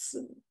 that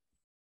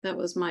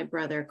was my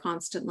brother,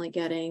 constantly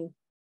getting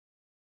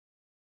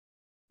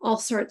all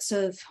sorts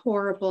of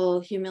horrible,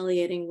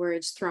 humiliating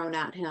words thrown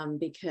at him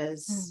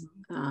because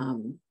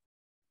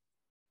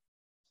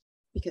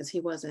he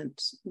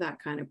wasn't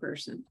that kind of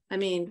person. I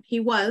mean, he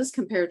was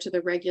compared to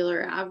the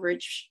regular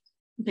average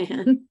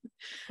man,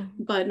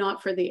 but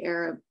not for the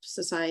Arab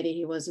society.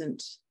 He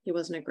wasn't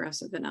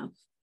aggressive enough.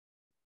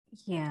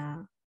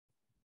 Yeah.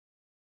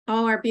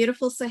 Oh, our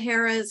beautiful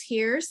Sahara is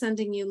here,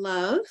 sending you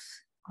love.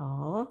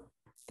 Oh,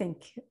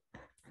 thank you.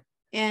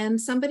 And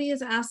somebody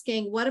is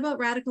asking, what about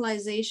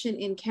radicalization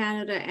in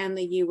Canada and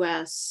the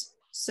US?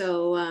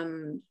 So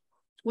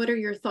what are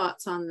your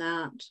thoughts on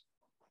that?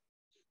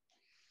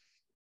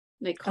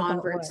 Like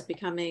converts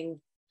becoming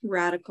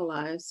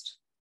radicalized.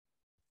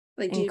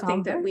 Like, do you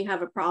think that we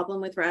have a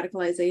problem with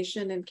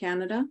radicalization in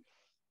Canada?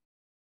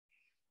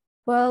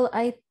 Well,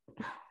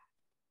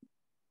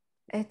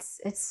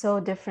 it's so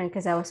different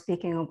because I was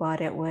speaking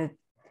about it with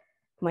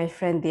my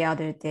friend the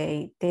other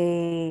day.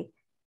 They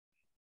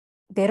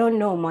don't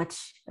know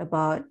much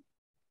about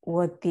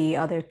what the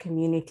other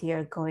community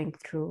are going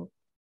through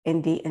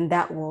in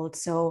that world.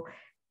 So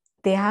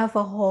they have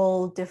a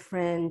whole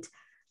different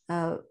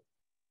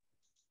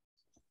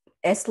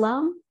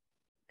Islam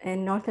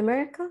in North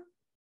America.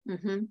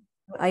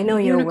 I know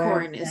you're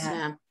aware of that.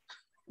 Islam.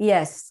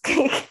 Yes.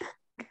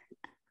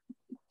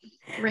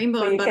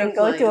 Rainbow and you can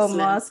go to a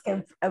mosque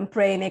and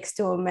pray next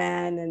to a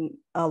man and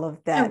all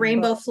of that. A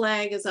rainbow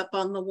flag is up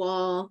on the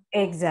wall.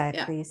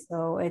 Exactly. Yeah.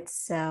 So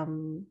it's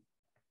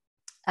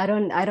I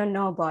don't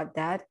know about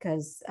that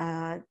because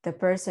the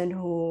person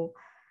who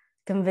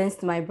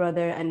convinced my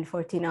brother and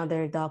 14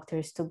 other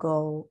doctors to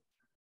go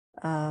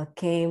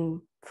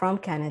came from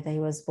Canada. He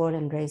was born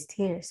and raised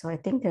here. So I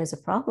think there's a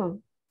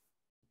problem.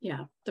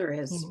 Yeah, there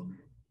is.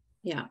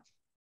 Yeah.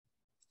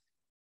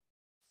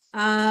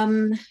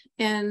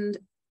 And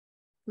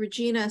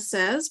Regina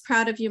says,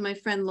 proud of you, my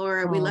friend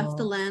Leorah. We left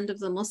the land of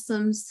the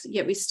Muslims,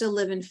 yet we still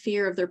live in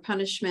fear of their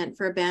punishment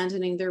for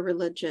abandoning their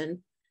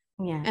religion.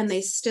 Yes. And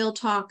they still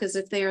talk as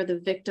if they are the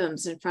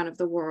victims in front of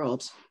the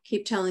world.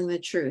 Keep telling the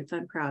truth.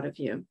 I'm proud of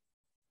you.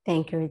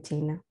 Thank you,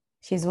 Regina.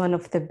 She's one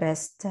of the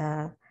best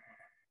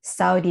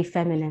Saudi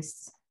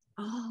feminists.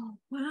 Oh,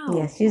 wow.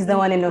 Yes, she's the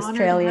one in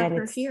Australia.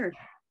 And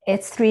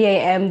it's 3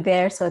 a.m.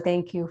 there, so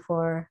thank you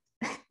for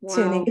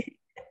tuning in.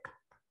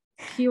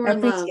 Pure I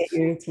appreciate love.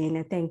 you,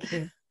 Regina. Thank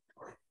you.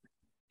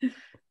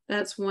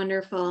 That's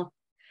wonderful.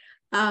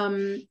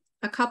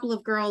 A couple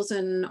of girls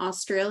in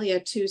Australia,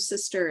 two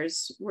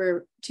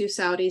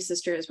Saudi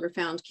sisters were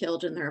found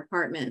killed in their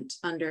apartment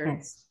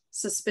under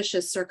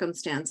suspicious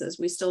circumstances.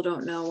 We still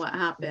don't know what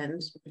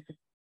happened,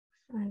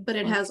 but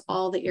it has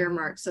all the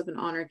earmarks of an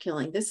honor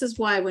killing. This is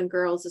why when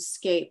girls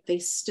escape, they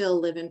still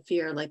live in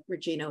fear, like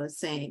Regina was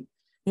saying.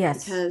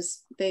 Yes.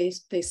 Because they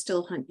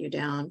still hunt you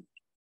down.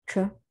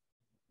 True.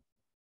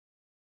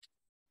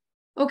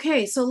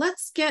 Okay, so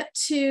let's get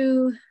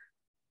to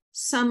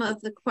some of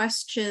the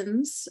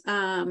questions.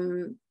 Let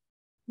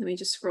me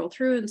just scroll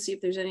through and see if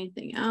there's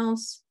anything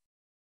else.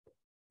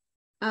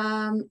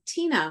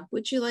 Tina,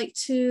 would you like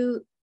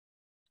to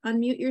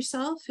unmute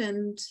yourself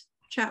and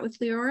chat with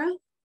Leorah?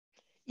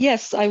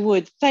 Yes, I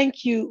would.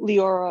 Thank you,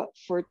 Leorah,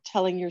 for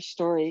telling your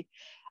story.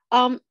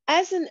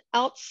 As an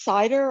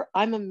outsider,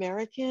 I'm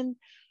American.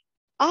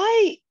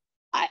 I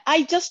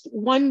just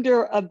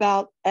wonder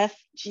about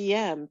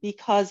FGM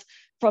because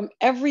from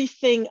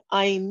everything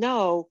I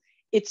know,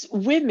 it's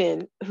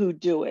women who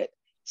do it.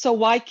 So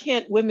why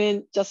can't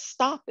women just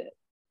stop it?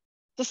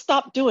 Just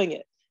stop doing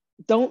it.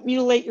 Don't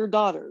mutilate your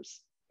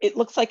daughters. It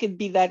looks like it'd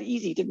be that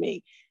easy to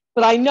me,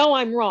 but I know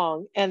I'm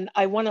wrong, and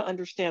I want to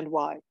understand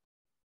why.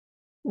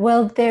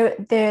 Well,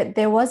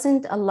 there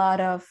wasn't a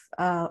lot of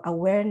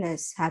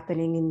awareness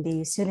happening in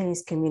the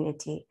Sudanese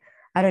community.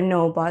 I don't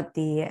know about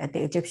the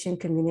Egyptian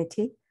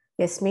community,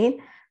 Yasmine,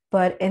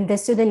 but in the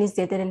Sudanese,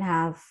 they didn't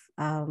have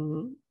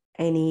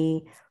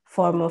any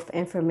form of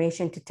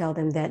information to tell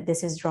them that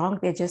this is wrong.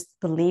 They just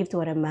believed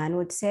what a man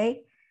would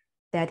say,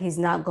 that he's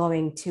not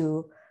going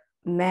to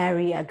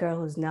marry a girl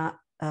who's not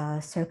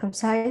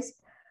circumcised.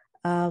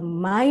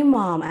 My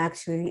mom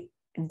actually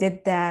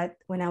did that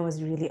when I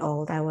was really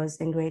old. I was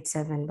in grade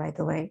 7, by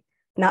the way,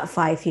 not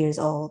 5 years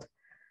old.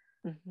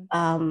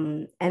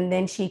 And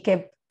then she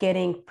kept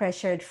getting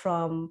pressured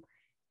from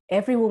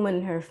every woman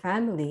in her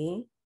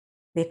family.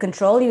 They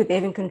control you. They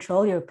even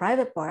control your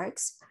private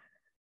parts,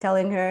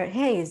 telling her,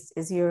 hey,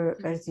 is your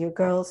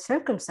girl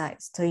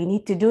circumcised? So you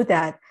need to do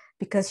that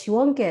because she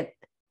won't get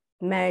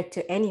married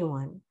to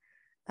anyone.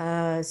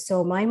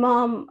 So my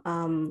mom,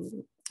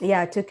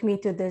 took me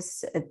to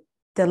this,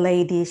 the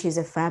lady, she's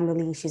a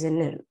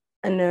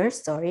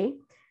nurse,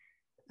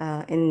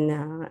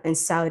 in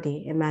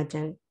Saudi,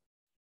 imagine.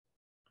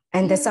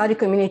 And the Saudi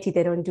community,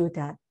 they don't do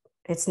that.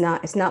 It's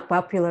not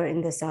popular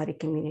in the Saudi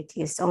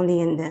community. It's only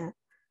in the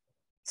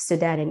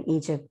Sudan and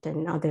Egypt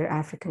and other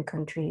African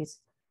countries.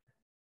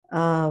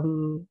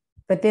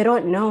 But they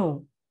don't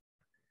know.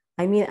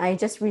 I mean, I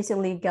just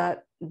recently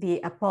got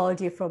the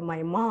apology from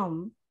my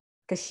mom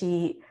because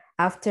she,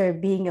 after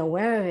being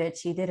aware of it,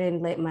 she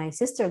didn't let my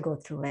sister go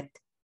through it,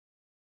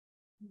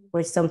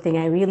 which is something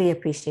I really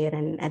appreciate.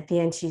 And at the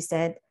end, she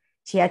said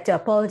she had to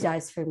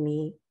apologize for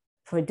me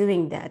for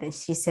doing that. And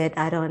she said,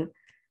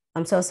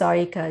 I'm so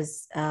sorry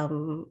because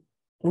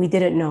we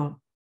didn't know.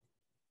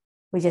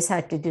 We just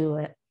had to do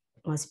what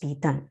must be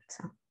done.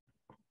 So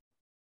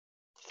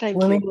Thank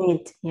women you.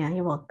 need, yeah,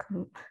 you're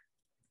welcome.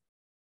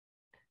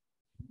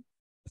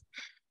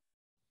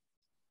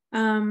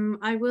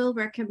 I will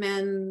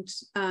recommend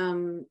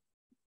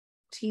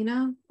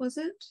Tina, was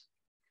it?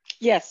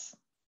 Yes.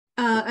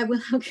 I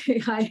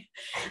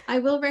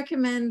will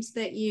recommend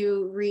that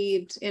you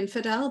read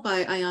Infidel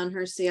by Ayaan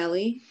Hirsi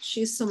Ali.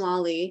 She's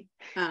Somali,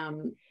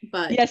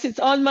 but yes, it's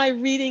on my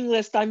reading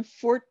list. I'm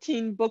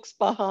 14 books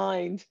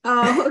behind.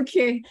 Oh,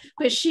 okay.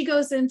 But she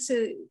goes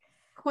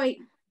quite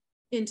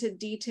into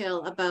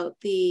detail about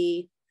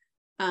the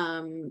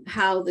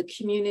how the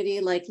community,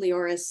 like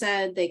Leorah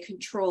said, they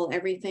control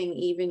everything,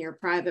 even your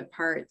private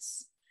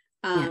parts.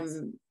 Yes.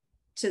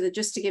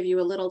 Just to give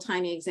you a little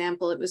tiny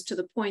example, it was to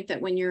the point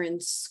that when you're in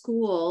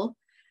school,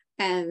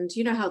 and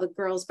you know how the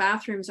girls'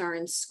 bathrooms are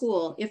in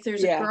school, if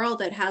there's a girl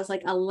that has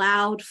like a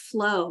loud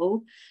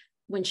flow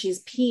when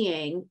she's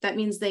peeing, that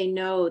means they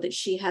know that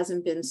she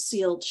hasn't been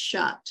sealed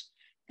shut.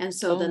 And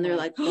so then they're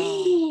like,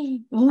 oh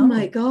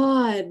my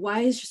God, why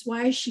is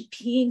she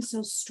peeing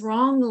so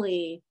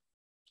strongly?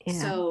 Yeah.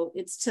 So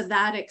it's to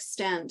that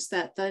extent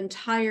that the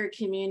entire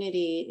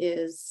community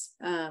is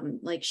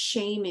like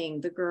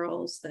shaming the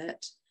girls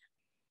that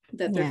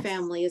their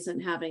family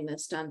isn't having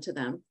this done to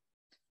them.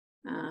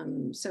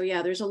 So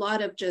yeah, there's a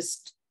lot of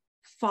just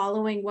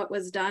following what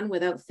was done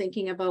without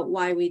thinking about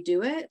why we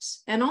do it.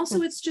 And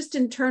also it's just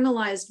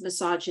internalized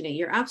misogyny.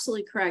 You're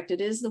absolutely correct.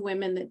 It is the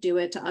women that do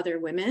it to other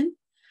women.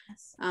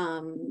 Yes.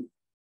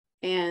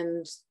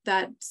 And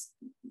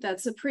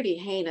that's a pretty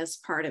heinous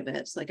part of it.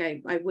 It's like,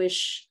 I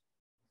wish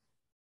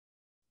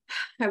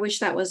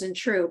that wasn't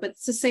true, but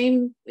it's the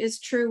same is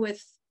true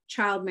with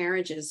child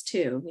marriages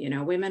too. You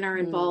know, women are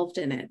involved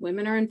in it.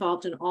 Women are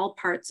involved in all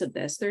parts of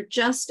this. They're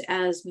just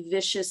as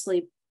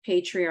viciously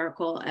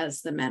patriarchal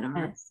as the men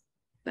are. Yes.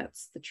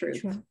 That's the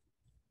truth. True.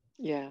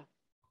 Yeah.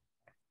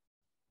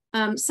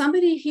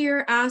 Somebody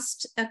here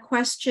asked a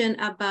question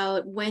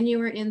about when you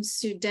were in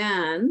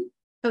Sudan.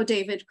 Oh,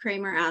 David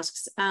Kramer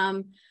asks,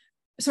 when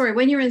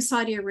you were in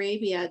Saudi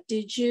Arabia,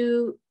 did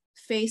you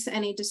face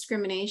any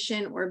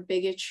discrimination or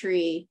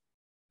bigotry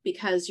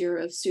because you're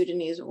of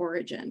Sudanese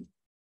origin?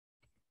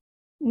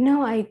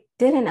 No, I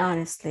didn't,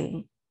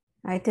 honestly.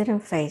 I didn't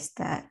face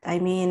that. I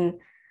mean,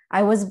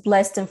 I was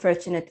blessed and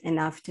fortunate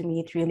enough to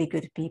meet really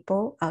good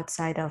people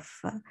outside of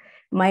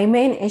my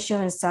main issue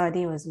in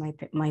Saudi was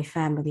my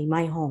family,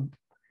 my home.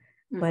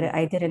 Mm-hmm. But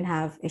I didn't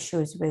have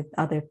issues with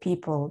other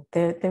people.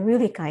 They're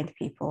really kind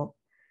people.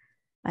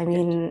 I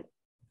mean,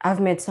 I've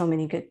met so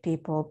many good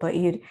people, but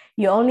you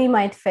only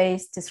might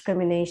face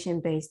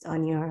discrimination based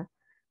on your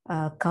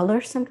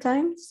color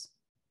sometimes,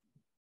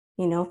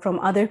 you know, from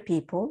other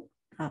people.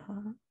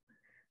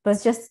 But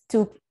it's just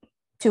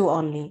two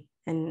only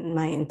in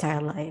my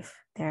entire life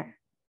there.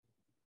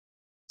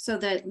 So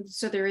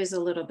there is a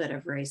little bit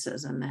of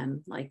racism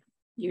then, like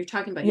you're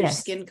talking about your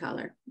skin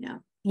color. Yeah.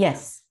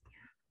 Yes.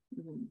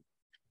 Mm-hmm.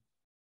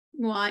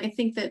 Well, I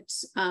think that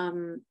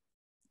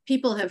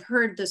people have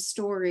heard the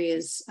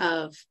stories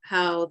of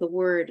how the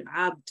word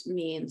abd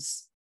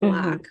means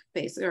black,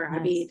 basically, or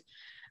abid.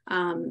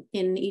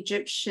 In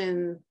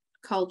Egyptian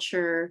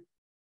culture,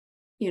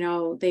 you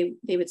know, they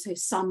would say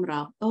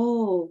samra,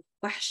 oh,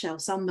 wahsha,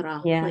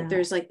 samra. Yeah. Like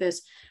there's like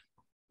this,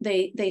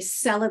 they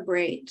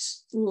celebrate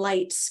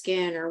light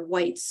skin or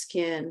white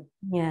skin.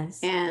 Yes.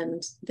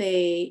 And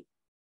they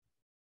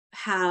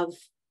have,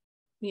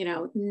 you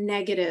know,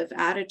 negative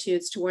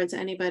attitudes towards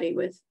anybody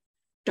with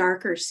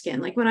darker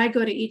skin. Like when I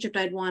go to Egypt,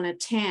 I'd want a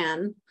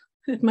tan.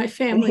 My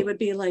family would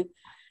be like,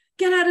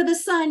 get out of the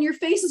sun, your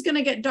face is going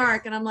to get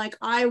dark. And I'm like,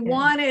 I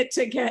want it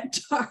to get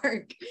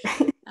dark.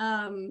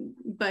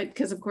 But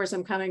because of course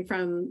I'm coming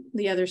from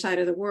the other side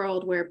of the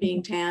world where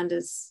being tanned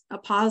is a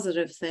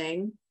positive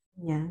thing.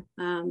 Yeah.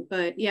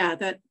 But yeah,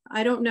 that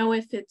I don't know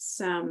if it's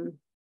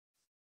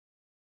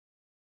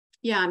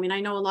yeah, I mean, I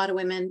know a lot of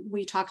women,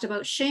 we talked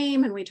about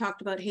shame and we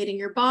talked about hating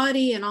your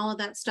body and all of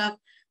that stuff.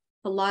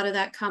 A lot of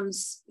that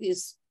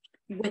is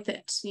with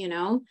it, you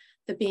know,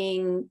 the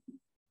being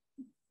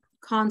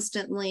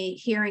constantly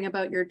hearing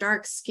about your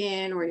dark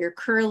skin or your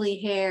curly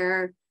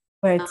hair.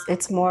 But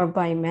it's more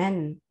by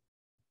men.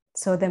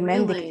 So the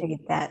men Really?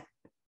 dictate that.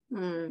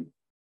 Mm.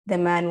 The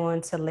man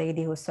wants a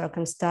lady who's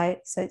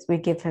circumcised, so we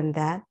give him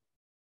that.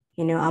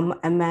 You know,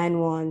 a man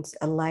wants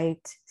a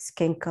light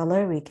skin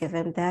color, we give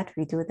him that.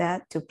 We do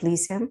that to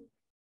please him.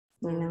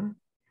 You know,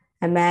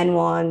 a man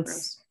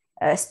wants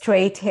a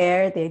straight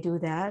hair, they do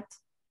that.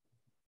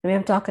 I mean,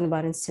 I'm talking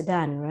about in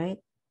Sudan, right?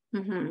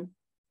 Mm-hmm.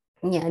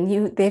 Yeah,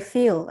 and they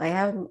feel.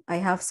 I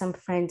have some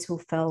friends who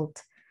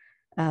felt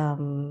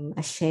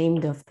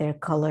ashamed of their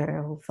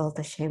color, who felt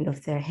ashamed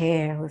of their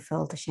hair, who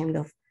felt ashamed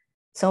of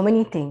so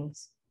many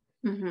things.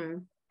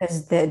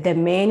 Because the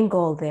main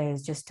goal there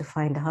is just to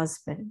find a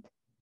husband.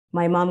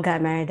 My mom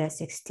got married at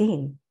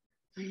 16,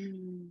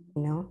 you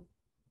know?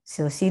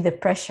 So see the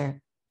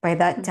pressure. By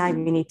that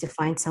time, you need to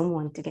find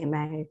someone to get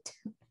married to.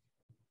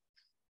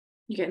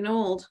 You're getting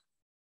old.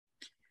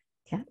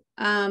 Yeah.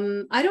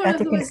 I don't know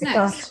who was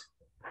next.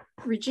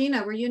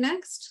 Regina, were you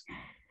next?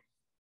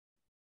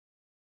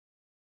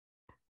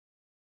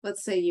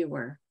 Let's say you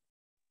were.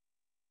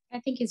 I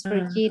think it's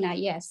Regina,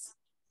 yes.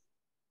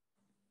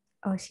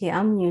 Oh, she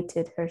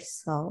unmuted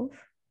herself.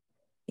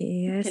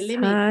 Yes,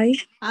 hi.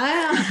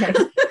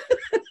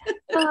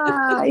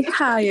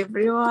 Hi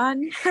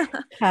everyone.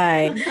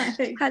 Hi.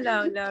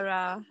 Hello,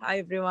 Leorah. Hi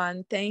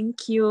everyone.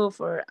 Thank you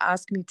for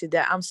asking me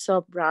today. I'm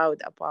so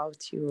proud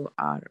about you,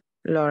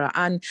 Leorah.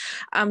 And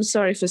I'm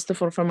sorry, first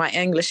of all, for my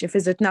English. If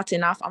it not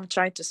enough, I'm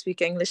trying to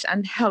speak English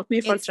and help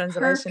me for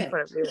translation for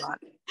everyone.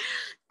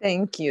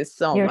 Thank you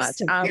so much.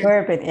 You're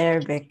superb in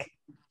Arabic.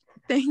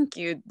 Thank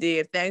you,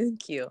 dear.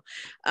 Thank you.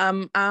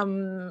 I'm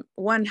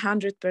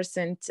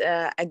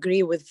 100%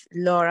 agree with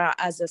Leorah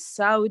as a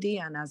Saudi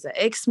and as an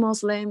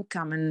ex-Muslim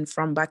coming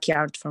from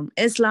backyard from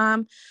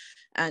Islam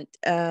and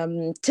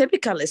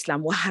typical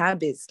Islam,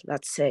 Wahhabis,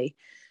 let's say.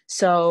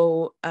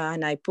 So,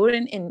 and I put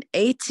in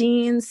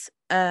 18s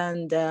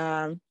and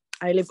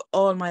I live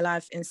all my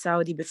life in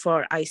Saudi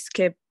before I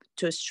skip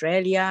to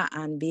Australia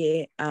and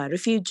be a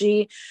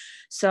refugee.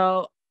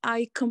 So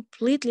I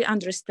completely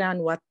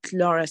understand what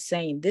Leorah is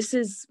saying. This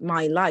is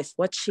my life,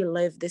 what she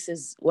lived, this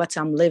is what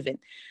I'm living.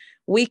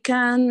 We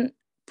can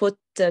put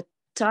the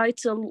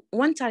title,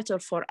 one title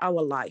for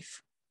our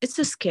life. It's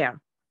a scare.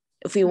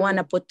 If we want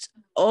to put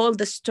all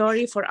the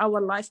story for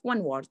our life,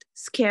 one word,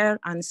 scare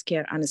and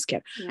scare and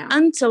scare. Yeah.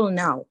 Until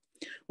now,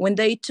 when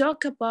they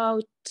talk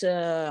about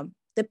the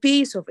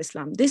peace of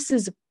Islam, this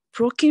is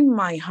broken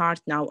my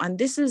heart now. And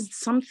this is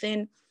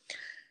something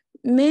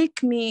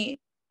make me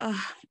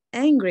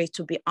angry,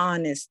 to be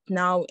honest,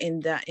 now in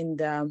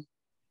the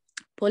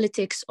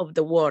politics of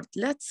the world.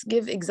 Let's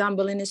give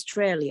example in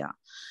Australia.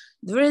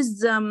 There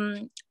is a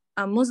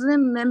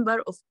Muslim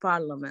member of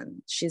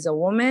parliament. She's a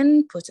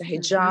woman, put a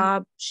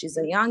hijab. She's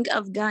a young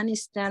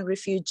Afghanistan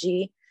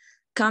refugee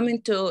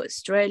coming to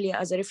Australia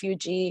as a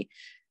refugee.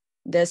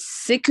 The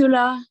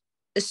secular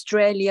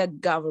Australia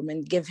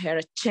government give her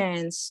a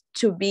chance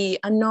to be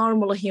a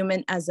normal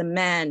human as a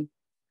man.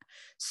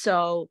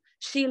 So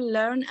she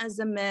learned as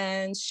a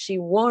man, she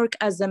work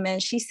as a man,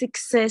 she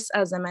success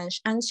as a man,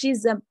 and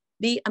she's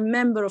be a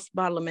member of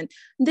parliament.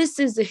 This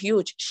is a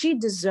huge, she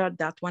deserved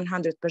that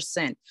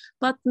 100%,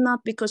 but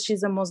not because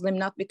she's a Muslim,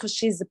 not because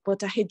she's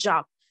put a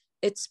hijab.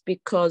 It's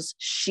because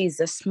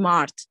she's a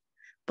smart.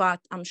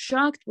 But I'm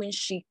shocked when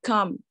she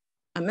come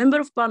a member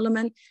of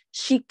parliament,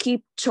 she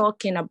keep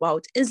talking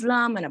about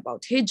Islam and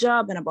about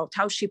hijab and about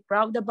how she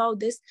proud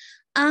about this.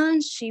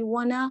 And she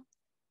wanna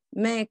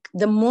make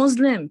the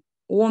Muslim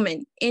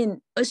woman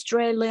in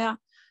Australia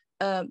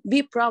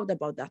be proud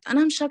about that. And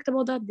I'm shocked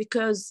about that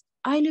because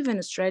I live in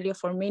Australia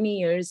for many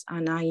years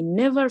and I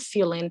never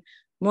feeling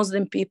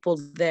Muslim people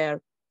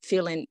there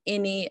feeling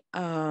any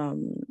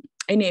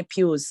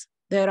abuse.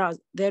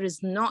 There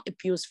is no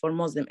abuse for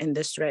Muslim in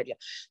Australia.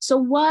 So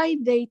why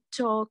they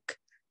talk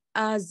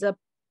as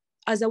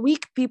a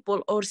weak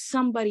people or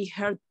somebody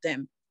hurt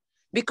them?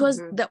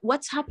 Because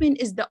what's happened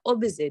is the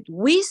opposite.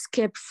 We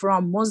escape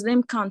from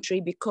Muslim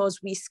country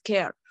because we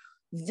scared.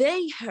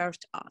 They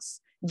hurt us.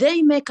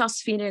 They make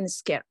us feeling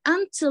scared.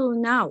 Until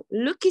now,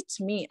 look at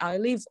me. I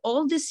live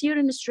all this year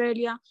in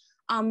Australia.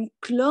 I'm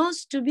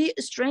close to be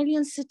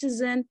Australian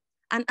citizen.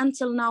 And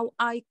until now,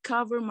 I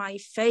cover my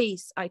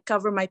face, I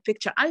cover my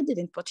picture. I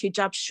didn't put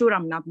hijab, sure,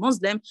 I'm not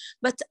Muslim,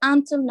 but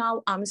until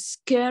now, I'm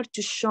scared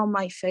to show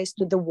my face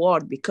to the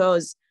world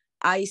because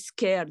I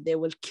scared they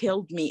will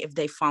kill me if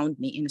they found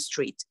me in the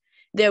street.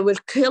 They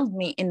will kill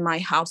me in my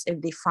house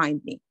if they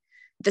find me.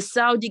 The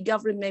Saudi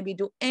government maybe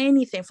do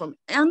anything from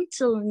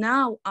until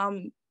now,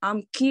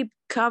 I'm keep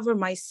cover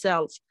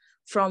myself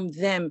from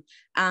them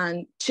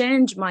and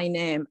change my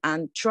name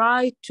and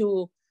try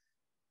to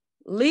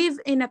live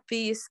in a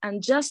peace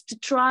and just to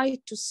try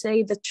to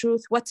say the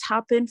truth, what's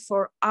happened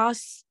for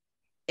us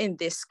in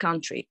this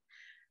country.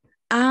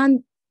 And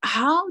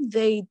how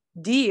they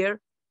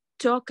dare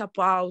talk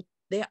about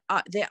they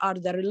are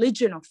the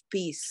religion of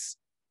peace.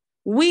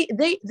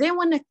 They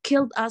want to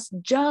kill us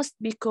just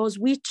because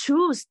we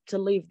choose to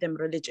leave them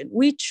religion.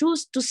 We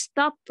choose to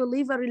stop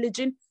believe a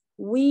religion.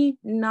 We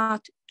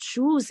not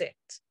choose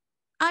it.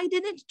 I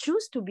didn't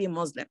choose to be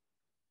Muslim.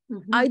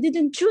 Mm-hmm. I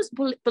didn't choose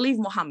believe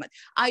Muhammad.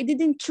 I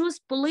didn't choose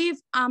believe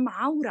I'm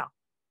Aura.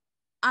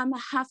 I'm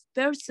a half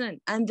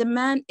person and the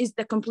man is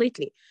the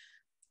completely.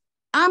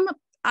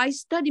 I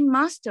study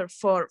master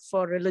for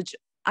religion.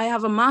 I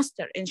have a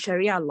master in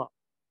Sharia law.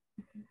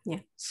 Yeah.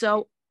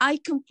 So I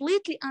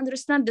completely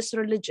understand this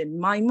religion.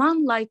 My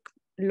mom, like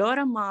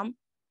Leorah mom,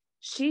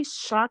 she's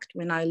shocked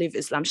when I leave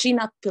Islam. She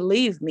not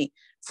believe me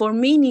for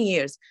many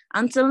years.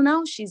 Until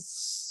now, she's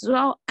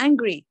so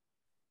angry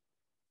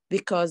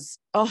because,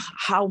 oh,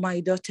 how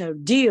my daughter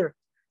dare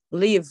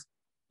leave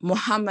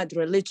Muhammad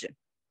religion.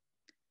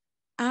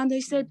 And I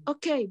said,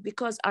 okay,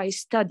 because I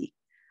study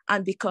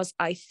and because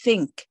I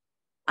think.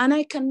 And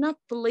I cannot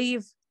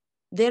believe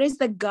there is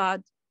the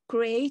God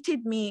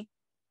created me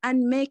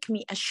and make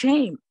me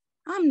ashamed.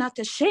 I'm not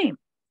ashamed.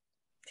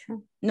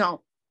 Sure.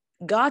 No,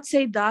 God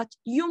said that,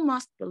 you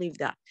must believe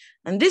that.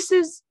 And this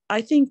is,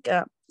 I think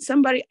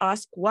somebody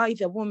asked why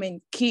the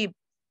woman keep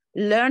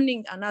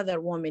learning another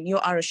woman. You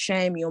are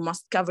ashamed, you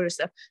must cover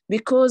yourself.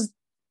 Because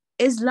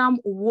Islam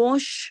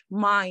wash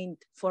mind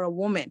for a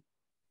woman.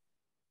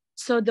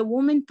 So the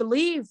woman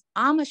believe,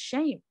 I'm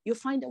ashamed. You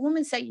find a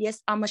woman say,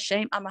 yes, I'm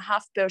ashamed, I'm a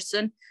half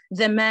person.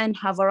 The man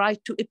have a right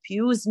to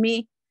abuse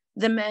me.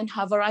 The man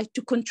have a right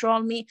to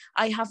control me.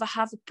 I have a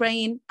half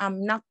brain.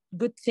 I'm not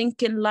good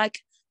thinking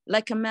like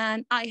a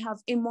man. I have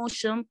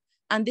emotion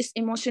and this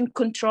emotion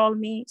control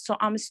me. So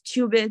I'm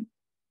stupid.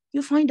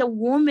 You find a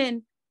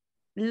woman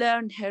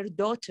learn her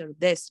daughter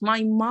this.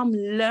 My mom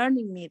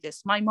learning me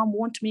this. My mom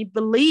want me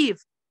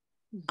believe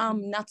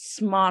I'm not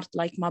smart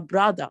like my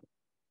brother.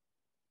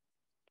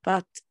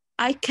 But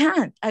I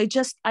can't.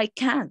 I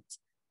can't.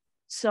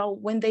 So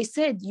when they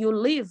said you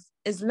leave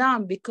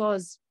Islam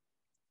because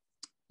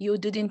you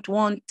didn't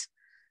want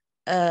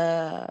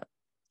a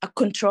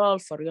control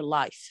for your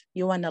life,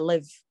 you want to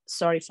live,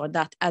 sorry for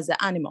that, as an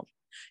animal.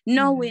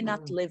 No, we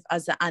not live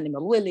as an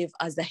animal. We live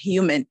as a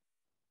human.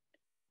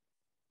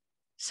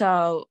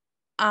 So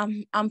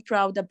I'm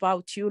proud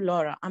about you,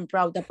 Leorah. I'm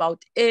proud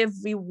about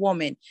every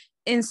woman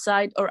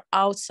inside or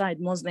outside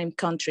Muslim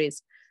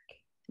countries.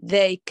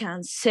 They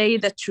can say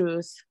the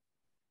truth.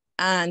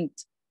 And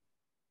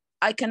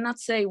I cannot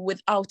say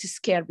without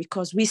scare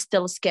because we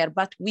still scared,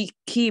 but we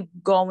keep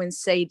going,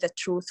 say the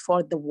truth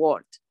for the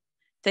world.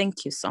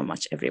 Thank you so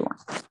much, everyone.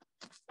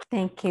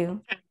 Thank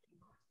you.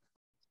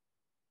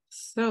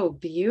 So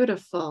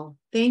beautiful.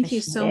 Thank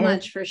you so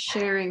much for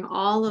sharing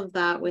all of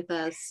that with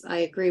us. I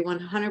agree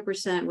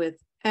 100% with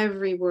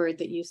every word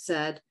that you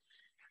said.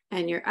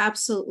 And you're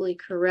absolutely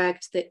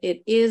correct that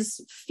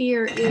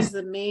fear is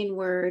the main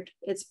word.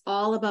 It's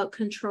all about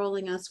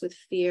controlling us with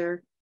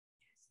fear.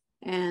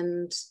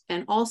 And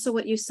also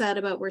what you said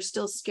about we're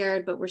still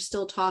scared, but we're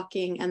still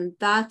talking. And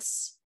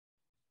that's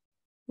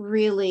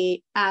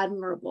really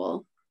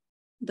admirable,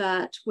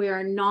 that we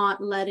are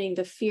not letting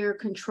the fear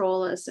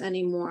control us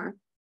anymore,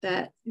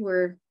 that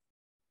we're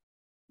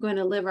going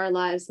to live our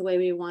lives the way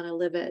we want to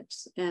live it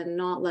and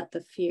not let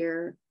the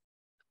fear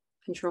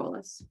control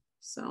us.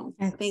 So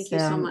thank you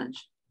so much.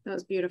 That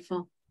was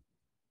beautiful.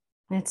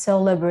 It's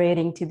so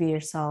liberating to be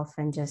yourself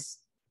and just,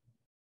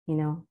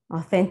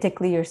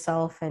 authentically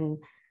yourself and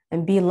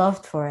be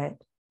loved for it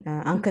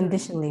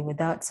unconditionally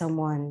without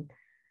someone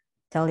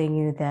telling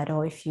you that,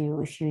 oh, if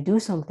you do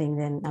something,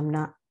 then I'm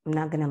not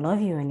going to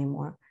love you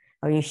anymore,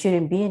 or you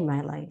shouldn't be in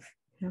my life.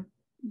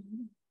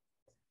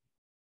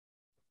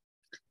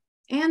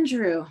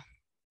 Andrew.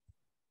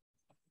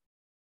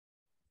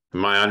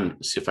 Am I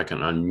on? See if I can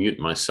unmute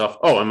myself.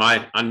 Oh, am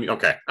I unmute?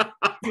 Okay.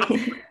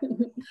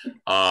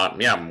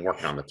 Yeah, I'm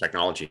working on the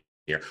technology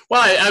here.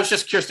 Well, I was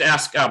just curious to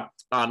ask,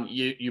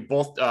 you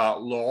both,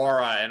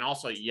 Leorah and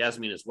also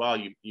Yasmine as well,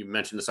 you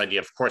mentioned this idea,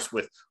 of course,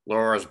 with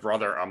Leorah's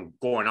brother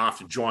going off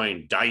to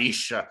join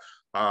Daesh,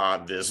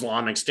 the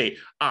Islamic State.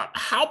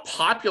 How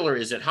popular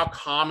is it? How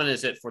common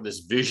is it for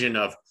this vision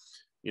of,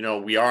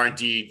 we are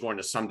indeed going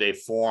to someday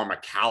form a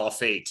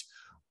caliphate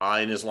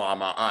in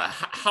Islam?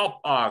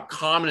 How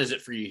common is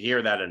it for you to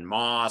hear that in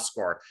mosque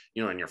or,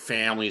 in your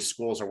family,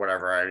 schools or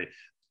whatever?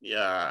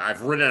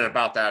 I've written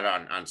about that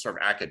on sort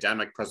of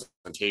academic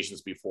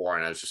presentations before,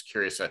 and I was just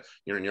curious,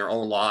 in your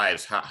own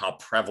lives, how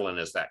prevalent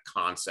is that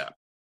concept?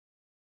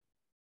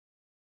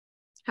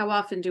 How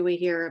often do we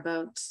hear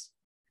about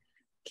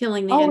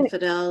killing the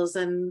infidels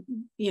and,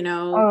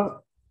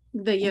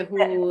 the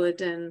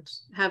Yahud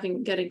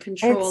and getting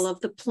control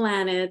of the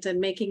planet and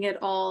making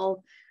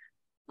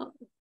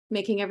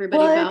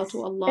everybody bow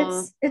to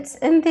Allah? It's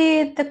in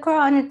the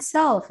Quran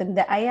itself, in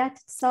the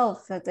ayat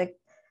itself. It's like,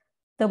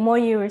 the more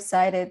you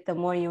recite it, the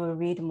more you will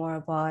read more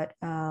about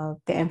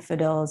the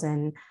infidels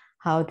and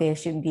how they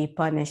should be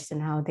punished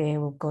and how they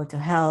will go to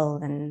hell.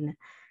 And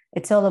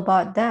it's all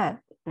about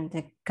that. And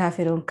the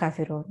kafirun,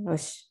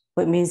 which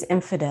means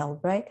infidel,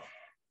 right?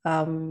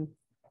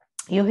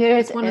 You hear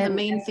it's one of the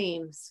main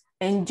themes.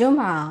 In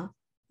Jum'ah,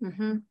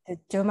 the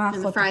Jum'ah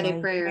and the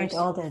Friday prayers,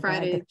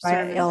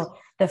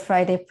 the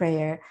Friday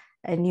prayer.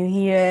 And you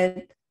hear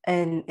it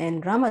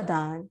in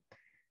Ramadan.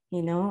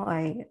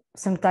 I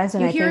sometimes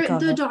when I think of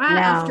the dua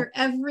after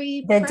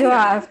every prayer. Dua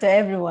after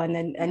everyone,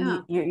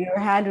 and your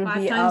hand will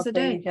 5 be times up, a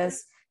day. and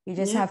you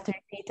just have to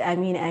repeat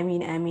Ameen,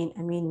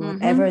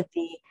 whatever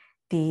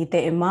the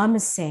Imam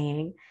is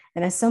saying.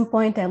 And at some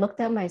point, I looked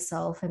at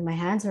myself, and my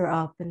hands were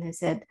up, and I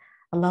said,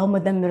 Allahumma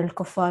dammir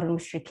al-kuffar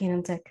al-mushrikeen.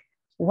 I'm like,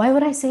 why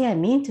would I say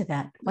Ameen to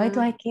that? Why do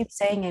I keep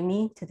saying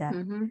Ameen to that?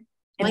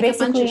 Like a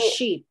bunch of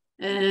sheep.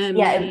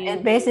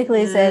 It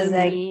basically says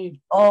like,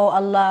 oh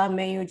Allah,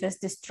 may you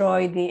just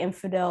destroy the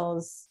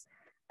infidels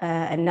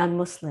and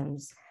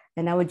non-Muslims.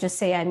 And I would just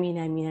say Ameen.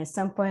 At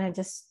some point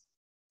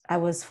I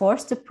was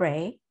forced to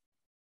pray,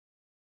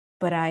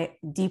 but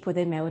deep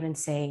within me I wouldn't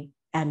say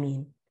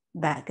Ameen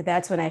back.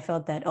 That's when I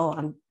felt that,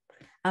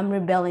 I'm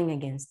rebelling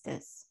against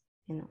this,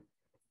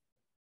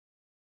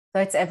 So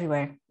it's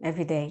everywhere,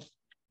 every day.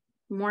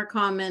 More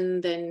common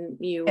than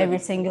you every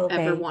single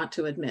ever day. Want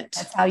to admit.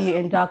 That's how you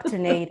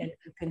indoctrinate and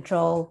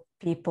control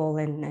people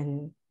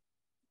and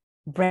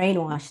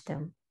brainwash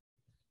them.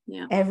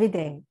 Yeah. Every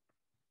day.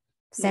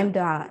 Same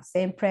dua,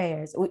 same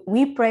prayers.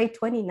 We pray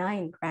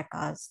 29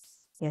 rak'ahs,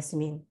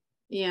 Yasmine.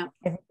 Yeah.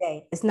 Every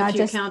day. It's not if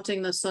you're just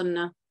counting the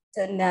sunnah.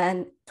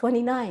 And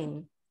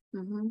 29.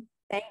 Saying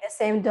the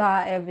same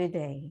dua every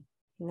day.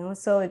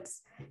 So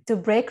it's to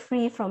break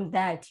free from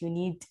that, you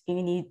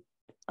need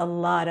a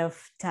lot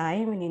of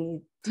time, and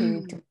you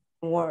need to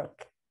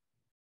work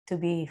to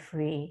be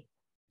free.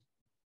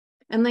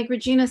 And like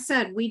Regina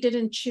said, we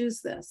didn't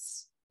choose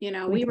this.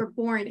 We were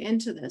born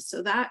into this.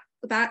 So that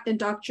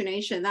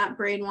indoctrination, that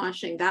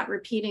brainwashing, that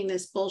repeating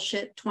this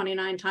bullshit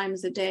 29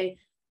 times a day,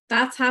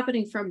 that's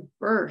happening from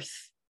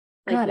birth.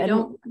 Like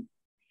God,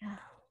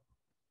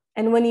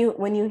 and when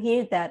you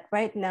hear that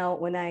right now,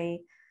 when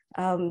I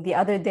the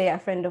other day a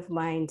friend of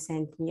mine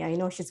sent me, I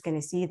know she's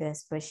gonna see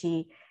this, but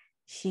she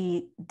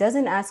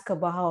doesn't ask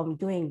about how I'm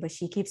doing, but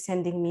she keeps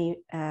sending me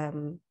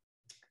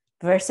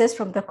verses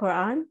from the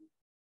Quran.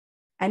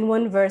 And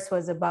one verse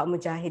was about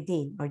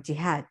mujahideen or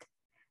jihad.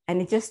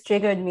 And it just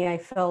triggered me. I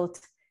felt,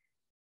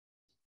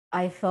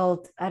 I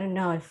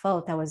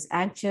was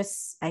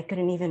anxious. I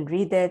couldn't even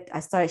read it.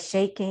 I started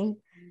shaking.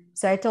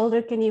 So I told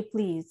her, can you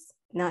please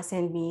not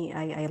send me,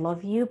 I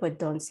love you, but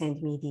don't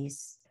send me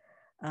these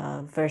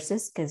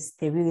verses because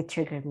they really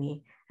triggered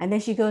me. And then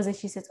she goes and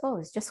she says, oh,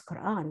 it's just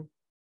Quran.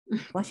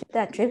 Why should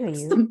that trigger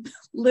you?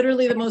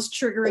 Literally the most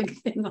triggering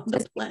thing on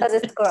the planet. Because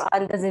it's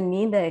Quran doesn't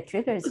mean that it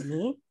triggers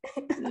me.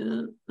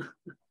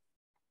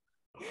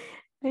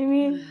 I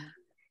mean,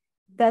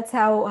 that's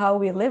how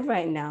we live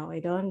right now. I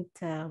don't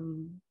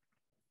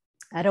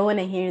want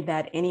to hear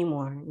that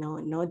anymore.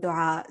 No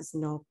du'as,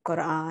 no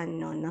Quran,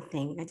 no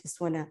nothing. I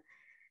just want to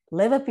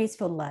live a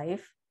peaceful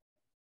life.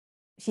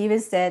 She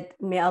even said,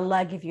 may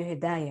Allah give you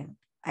hidayah.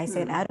 I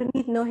said, I don't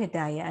need no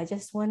hidayah. I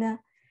just want to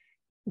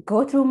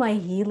go through my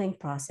healing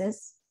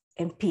process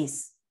in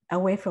peace,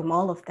 away from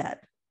all of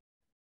that.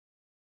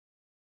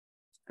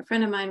 A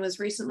friend of mine was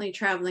recently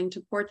traveling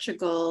to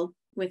Portugal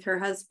with her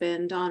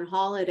husband on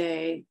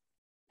holiday,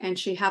 and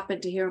she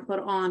happened to hear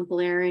Quran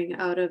blaring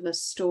out of a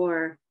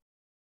store,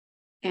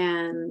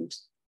 and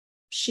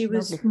she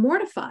was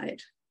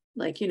mortified.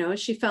 Like,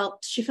 she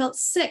felt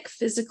sick,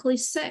 physically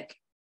sick.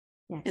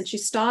 Yes. And she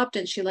stopped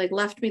and she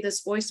left me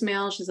this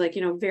voicemail. She's like,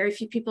 very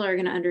few people are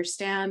going to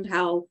understand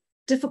how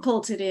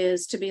difficult it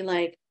is to be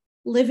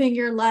living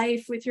your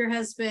life with your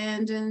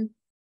husband and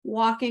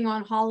walking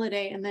on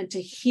holiday, and then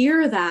to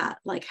hear that,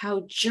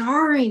 how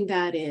jarring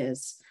that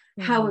is,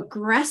 how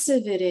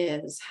aggressive it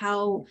is,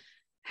 how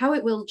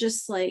it will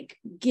just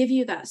give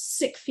you that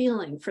sick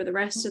feeling for the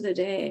rest of the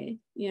day,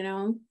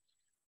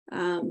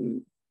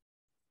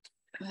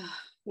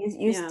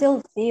 You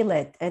still feel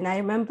it. And I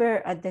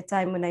remember at the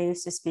time when I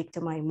used to speak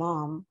to my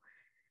mom,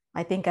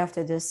 I think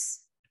after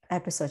this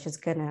episode, she's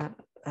gonna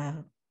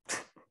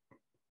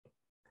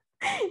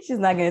she's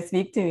not gonna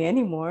speak to me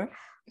anymore.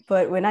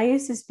 But when I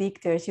used to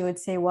speak to her, she would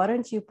say, why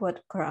don't you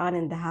put Quran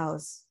in the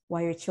house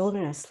while your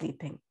children are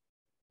sleeping?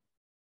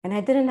 And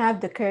I didn't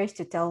have the courage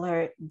to tell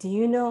her, do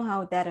you know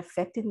how that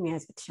affected me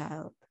as a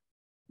child?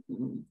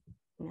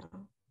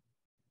 No,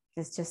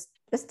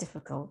 it's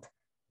difficult.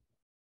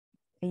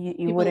 You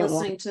People wouldn't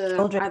listening want to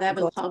children Are They to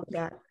Having go Pub through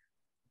that.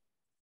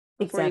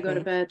 before you go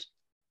to Exactly. bed.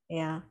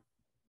 Yeah.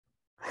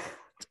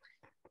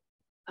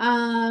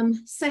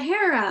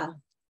 Sahara.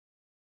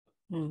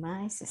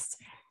 My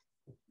sister.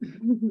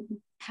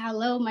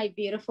 Hello, my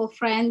beautiful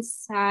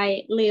friends.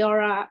 Hi,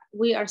 Leorah.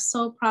 We are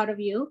so proud of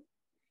you.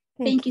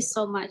 Thank you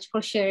so much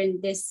for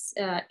sharing this,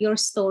 your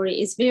story.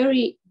 It's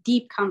very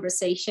deep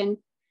conversation,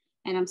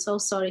 and I'm so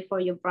sorry for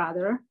your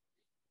brother.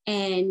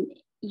 And,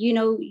 you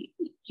know,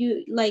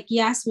 you, like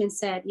Yasmine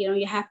said, you know,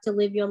 you have to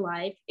live your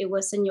life. It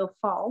wasn't your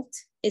fault.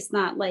 It's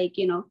not like,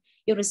 you know,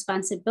 your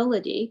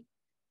responsibility.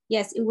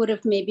 Yes, it would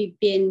have maybe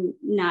been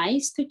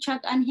nice to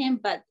check on him,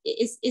 but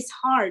it's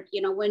hard,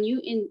 you know, when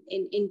you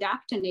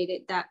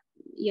indoctrinated that,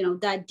 you know,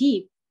 that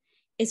deep,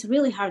 it's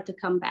really hard to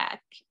come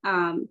back.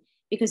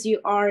 Because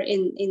you are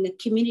in the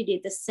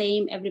community the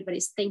same,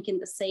 everybody's thinking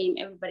the same,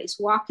 everybody's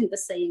walking the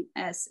same,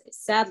 as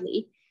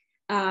sadly.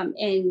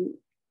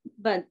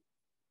 But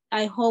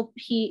I hope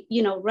he,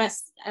 you know,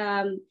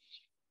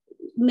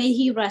 may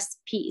he rest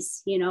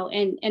peace, you know,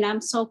 and I'm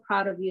so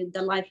proud of you,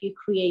 the life you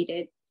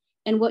created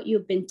and what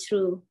you've been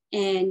through.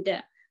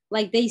 And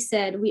like they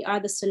said, we are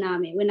the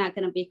tsunami. We're not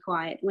going to be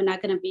quiet. We're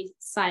not going to be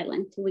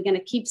silent. We're going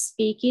to keep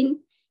speaking.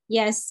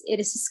 Yes, it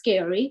is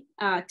scary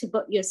to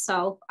put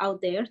yourself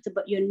out there, to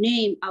put your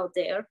name out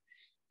there.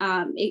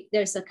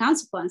 There's a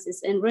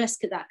consequences and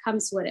risk that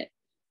comes with it.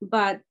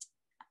 But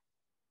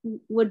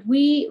would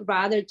we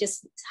rather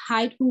just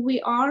hide who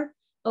we are,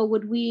 or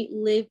would we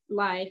live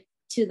life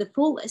to the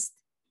fullest?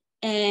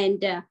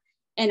 And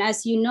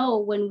as you know,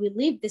 when we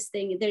live this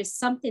thing, there's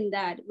something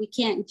that we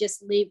can't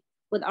just live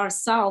with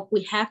ourselves.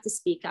 We have to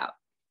speak out,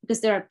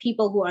 because there are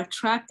people who are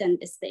trapped in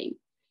this thing.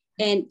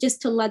 And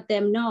just to let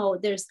them know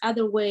there's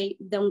other way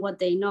than what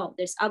they know.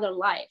 There's other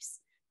lives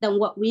than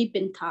what we've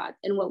been taught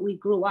and what we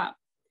grew up.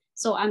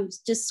 So I'm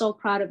just so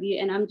proud of you.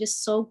 And I'm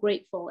just so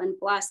grateful and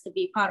blessed to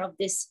be part of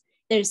this.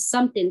 There's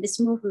something, this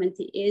movement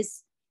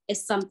is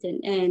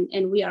something,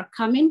 and we are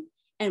coming,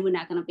 and we're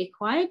not going to be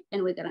quiet,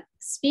 and we're going to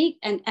speak,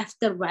 and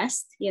after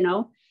rest, you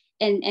know,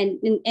 and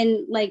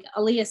like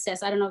Aliyah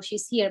says, I don't know if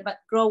she's here, but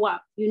grow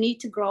up. You need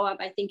to grow up.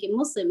 I think in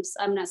Muslims,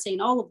 I'm not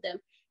saying all of them,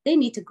 they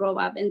need to grow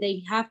up, and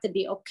they have to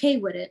be okay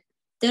with it.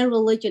 Their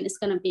religion is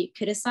going to be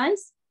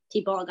criticized.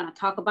 People are going to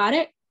talk about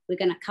it. We're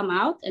going to come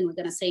out and we're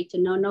going to say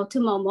no to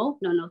Momo,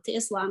 no to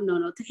Islam,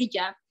 no to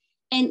hijab,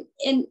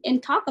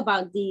 and talk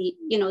about the,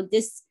 you know,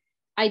 this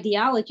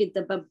ideology,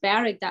 the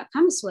barbaric that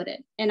comes with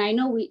it. And I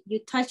know you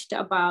touched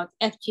about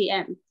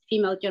FGM,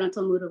 female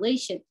genital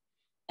mutilation.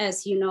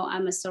 As you know,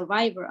 I'm a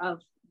survivor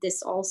of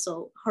this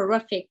also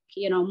horrific,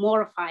 you know,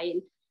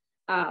 mortifying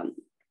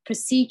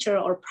procedure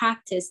or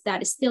practice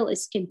that still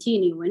is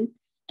continuing,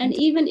 and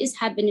even is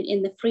happening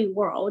in the free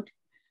world.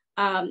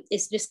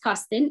 It's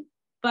disgusting.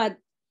 But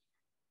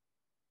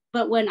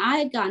when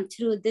I gone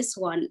through this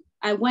one,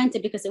 I went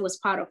it because it was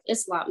part of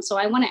Islam. So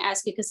I want to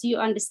ask you, because you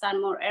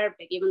understand more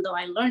Arabic, even though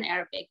I learned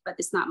Arabic, but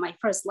it's not my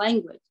first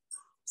language.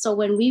 So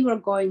when we were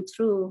going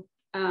through,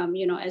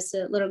 you know, as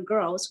little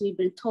girls, we've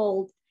been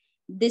told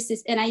this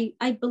is, and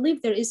I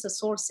believe there is a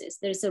sources,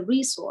 there's a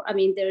resource. I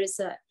mean, there is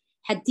a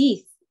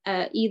hadith,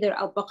 either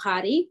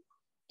al-Bukhari,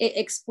 it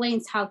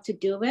explains how to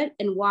do it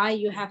and why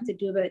you have to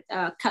do it,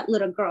 cut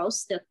little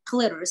girls, the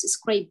clitoris is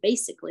scraped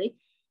basically,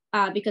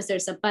 because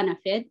there's a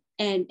benefit.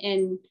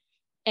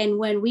 And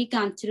when we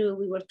gone through,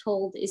 we were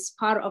told it's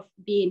part of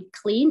being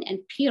clean and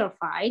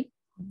purified,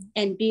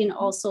 and being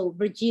also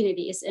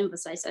virginity is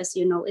emphasized, as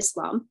you know,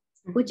 Islam,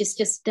 which is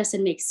just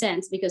doesn't make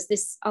sense, because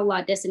this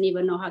Allah doesn't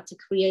even know how to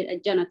create a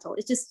genital.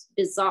 It's just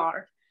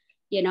bizarre,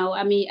 you know.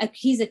 I mean,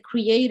 he's a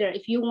creator.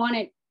 If you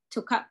wanted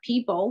to cut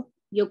people,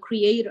 your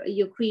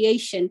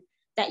creation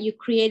that you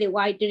created,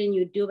 why didn't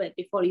you do it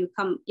before you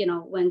come, you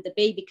know, when the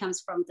baby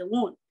comes from the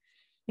womb?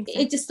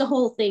 Exactly. It's just the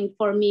whole thing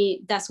for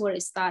me. That's where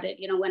it started.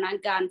 You know, when I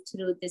got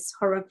through this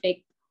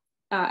horrific,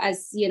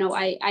 as you know,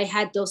 I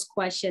had those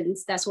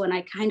questions. That's when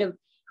I kind of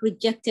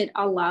rejected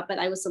Allah, but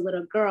I was a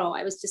little girl.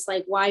 I was just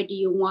like, why do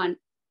you want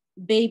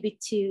baby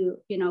to,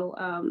 you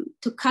know,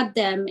 to cut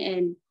them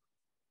and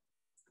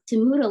to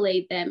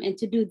mutilate them and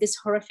to do these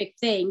horrific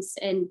things?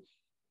 And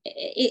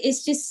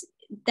it's just,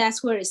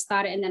 that's where it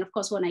started. And then of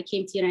course, when I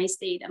came to the United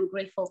States, I'm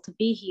grateful to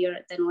be here.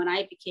 Then when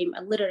I became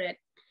illiterate,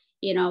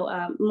 you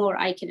know, more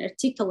I can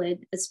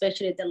articulate,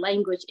 especially the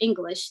language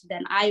English,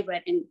 then I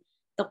read in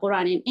the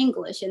Quran in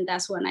English. And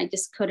that's when I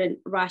just couldn't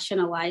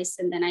rationalize.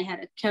 And then I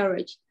had a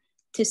courage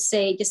to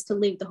say, just to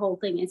leave the whole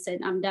thing and said,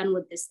 I'm done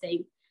with this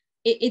thing.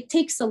 It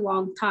takes a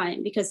long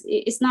time, because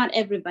it's not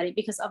everybody,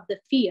 because of the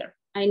fear.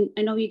 I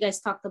know you guys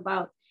talked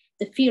about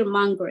the fear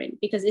mongering,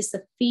 because it's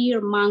the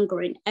fear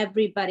mongering.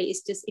 Everybody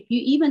is just, if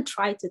you even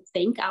try to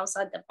think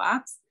outside the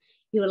box,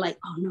 you're like,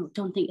 oh no,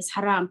 don't think it's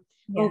haram.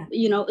 Yeah. Or,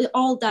 you know,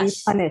 all that. Be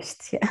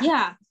punished. Yeah.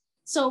 Yeah.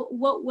 So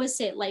what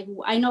was it like?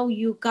 I know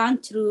you gone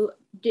through,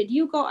 did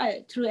you go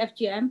through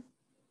FGM?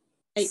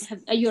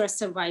 Are you a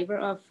survivor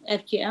of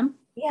FGM?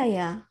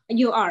 Yeah.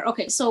 You are.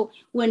 Okay. So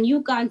when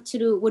you gone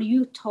through, were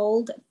you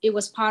told it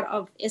was part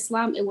of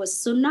Islam? It was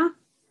Sunnah?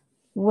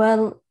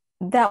 Well,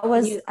 that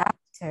was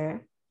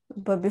after.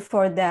 But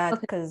before that,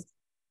 Okay. because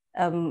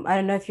I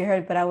don't know if you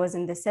heard, but I was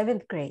in the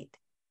 7th grade.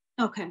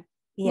 Okay.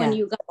 Yeah. When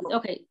you got,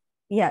 okay.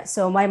 Yeah.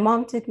 So my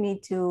mom took me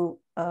to,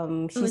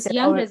 I she was said,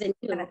 younger than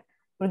you. we're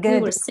We gonna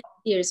were do, 6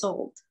 years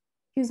old.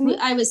 excuse me?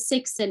 I was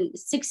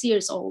 6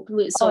 years old.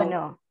 So Oh,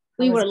 no.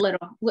 we were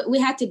little. We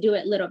had to do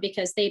it little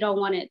because they don't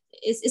want it.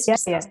 It's Yeah,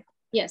 just, yeah.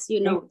 yes,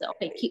 you know.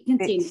 Okay,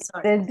 continue. She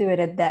Sorry. didn't do it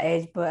at that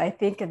age, but I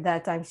think at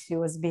that time she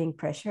was being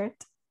pressured.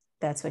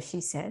 That's what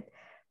she said.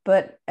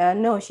 But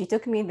no, she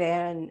took me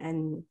there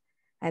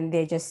and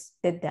they just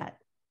did that,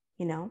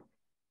 you know.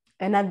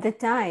 And at the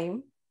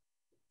time,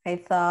 I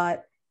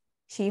thought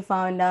she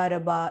found out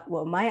about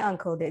what my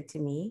uncle did to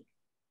me,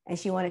 and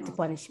she wanted to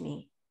punish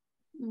me.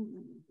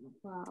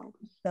 Wow.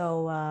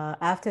 So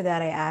after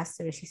that, I asked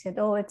her. She said,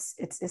 "Oh, it's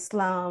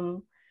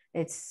Islam,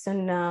 it's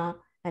Sunnah,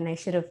 and I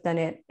should have done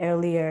it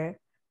earlier,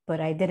 but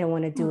I didn't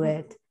want to do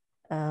it."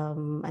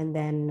 And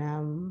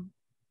then,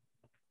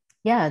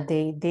 yeah,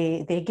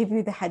 they give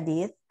you the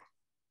hadith,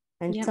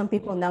 and some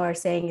people now are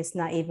saying it's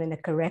not even a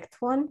correct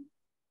one.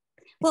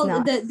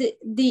 Well,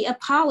 the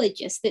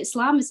apologists, the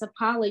Islamist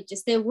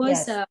apologists, there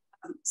was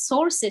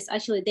sources,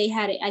 actually, they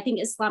had it, I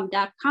think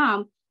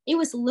Islam.com. It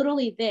was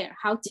literally there,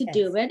 how to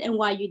do it and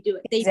why you do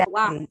it. They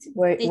blocked,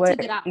 they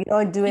took it out. You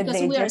don't do it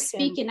because we are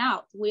speaking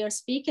out. We are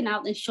speaking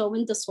out and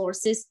showing the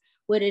sources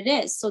what it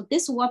is. So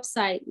this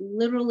website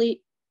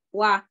literally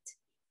blocked,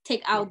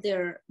 take out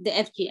the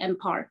FGM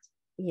part.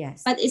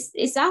 Yes. But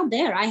it's out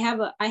there. I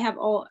have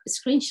all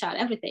screenshot,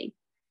 everything.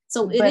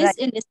 So it is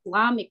in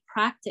Islamic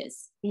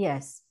practice.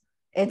 Yes.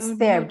 It's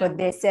there, but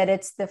they said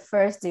it's the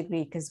 1st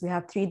degree because we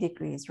have 3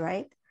 degrees,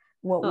 right?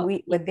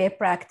 What they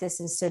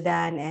practice in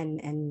Sudan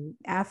and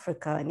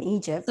Africa and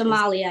Egypt.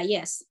 Somalia,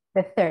 yes.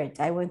 The 3rd.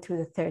 I went through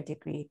the 3rd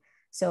degree.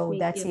 So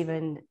that's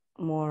even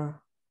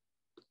more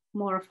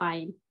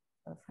horrifying.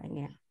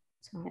 Yeah.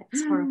 So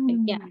it's horrific.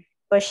 Yeah.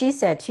 But she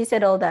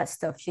said all that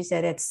stuff. She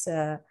said it's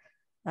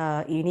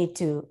you need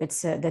to,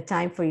 it's the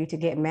time for you to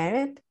get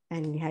married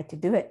and you had to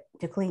do it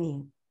to clean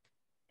you.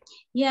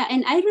 Yeah,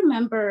 and I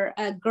remember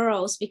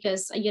girls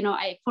because, you know,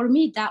 for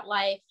me, that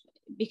life,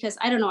 because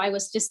I don't know, I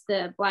was just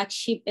the black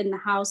sheep in the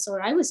house,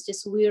 or I was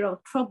just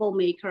weirdo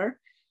troublemaker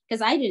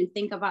because I didn't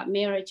think about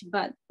marriage.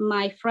 But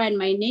my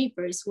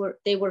neighbors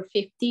they were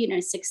 15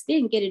 or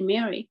 16 getting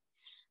married,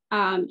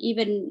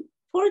 even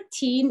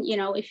 14. You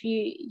know, if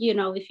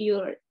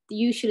you're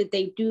usually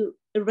they do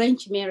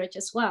arranged marriage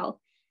as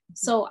well.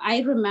 So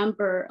I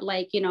remember,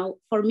 like, you know,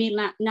 for me,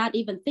 not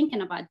even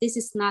thinking about this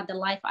is not the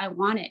life I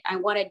wanted. I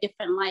wanted a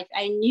different life.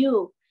 I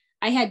knew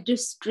I had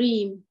this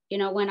dream, you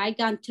know, when I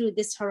gone through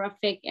this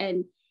horrific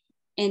and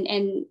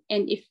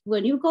if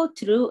when you go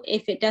through,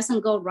 if it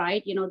doesn't go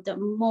right, you know, the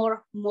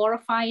more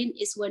mortifying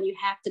is when you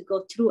have to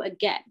go through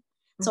again.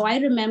 So I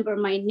remember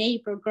my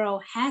neighbor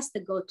girl has to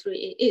go through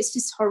it. It's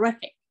just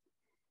horrific,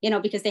 you know,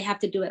 because they have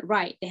to do it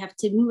right. They have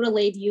to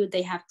mutilate you.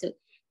 They have to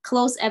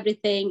close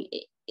everything.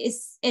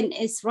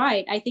 It's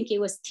right. I think it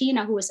was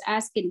Tina who was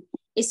asking,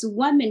 it's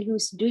women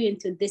who's doing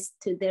this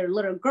to their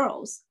little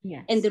girls.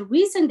 Yes. And the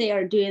reason they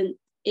are doing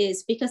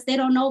is because they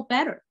don't know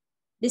better.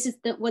 This is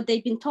what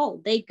they've been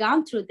told. They've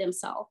gone through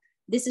themselves.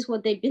 This is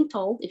what they've been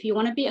told. If you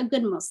want to be a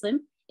good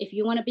Muslim, if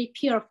you want to be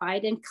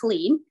purified and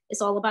clean,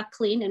 it's all about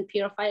clean and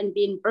purified and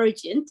being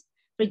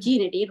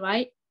virginity,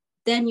 right?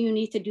 Then you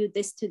need to do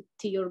this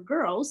to your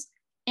girls.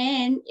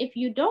 And if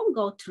you don't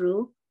go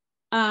through,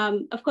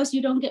 of course,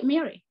 you don't get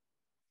married.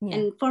 Yeah.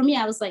 And for me,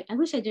 I was like, I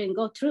wish I didn't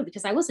go through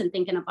because I wasn't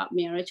thinking about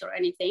marriage or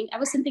anything. I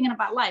wasn't thinking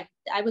about life.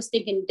 I was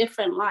thinking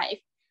different life.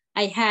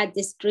 I had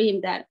this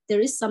dream that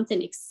there is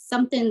something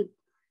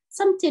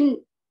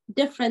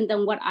different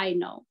than what I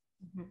know.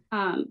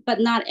 But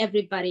not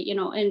everybody, you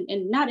know,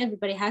 and not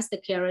everybody has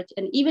the courage.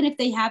 And even if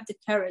they have the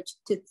courage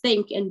to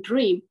think and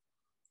dream,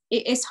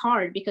 it's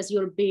hard because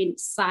you're being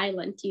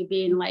silent. You're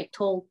being like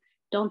told,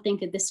 don't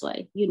think it this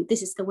way.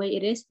 This is the way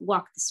it is.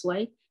 Walk this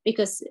way.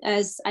 Because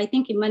as I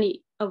think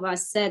many of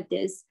us said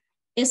this,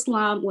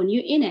 Islam, when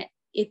you're in it,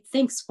 it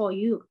thinks for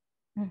you.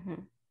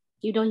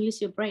 You don't use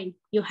your brain.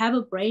 You have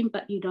a brain,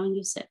 but you don't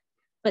use it.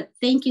 But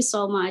thank you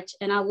so much.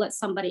 And I'll let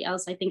somebody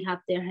else, I think, have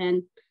their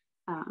hand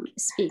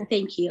speak.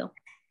 Thank you.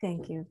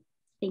 Thank you.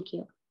 Thank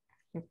you.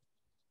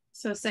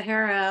 So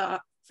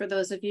Sahara, for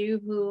those of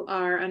you who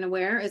are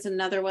unaware, is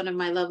another one of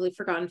my lovely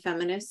Forgotten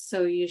Feminists.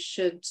 So you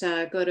should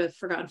go to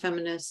Forgotten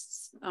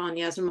Feminists on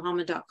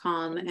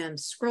YasmineMohammed.com and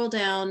scroll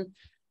down.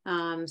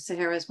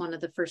 Sahara is one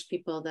of the first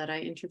people that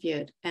I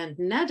interviewed. And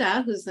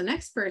Neda, who's the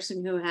next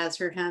person who has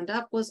her hand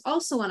up, was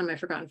also one of my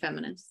Forgotten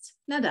Feminists.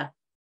 Neda.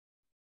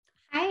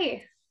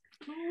 Hi.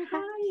 Oh,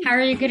 hi. How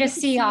are you? Good to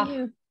see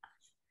y'all.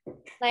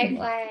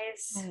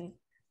 Likewise.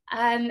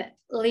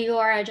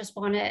 Leorah, I just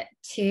wanted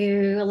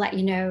to let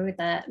you know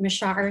that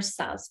Mishar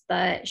says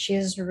that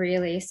she's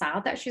really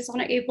sad that she's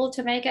not able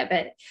to make it,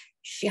 but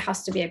she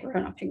has to be a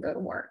grown-up and go to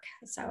work.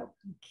 So,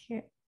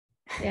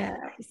 yeah.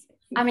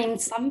 I mean,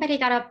 somebody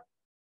gotta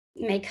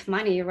make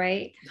money,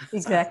 right?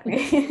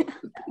 Exactly.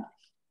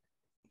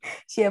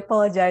 She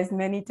apologized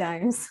many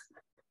times.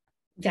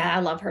 Yeah,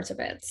 I love her to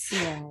bits.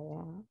 Yeah.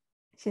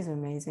 She's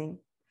amazing.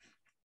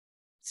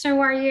 So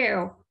are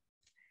you?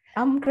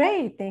 I'm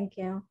great, thank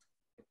you.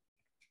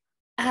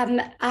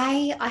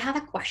 I have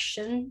a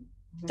question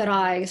that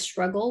I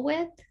struggle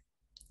with,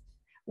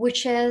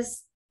 which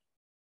is,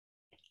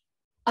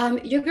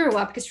 you grew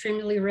up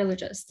extremely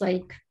religious,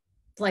 like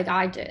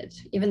I did,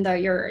 even though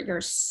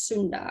you're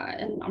Sunni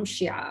and I'm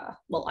Shia.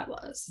 Well, I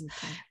was,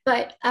 Okay.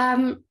 but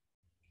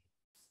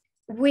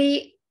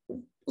we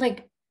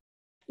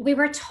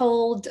were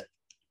told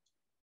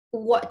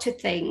what to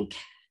think,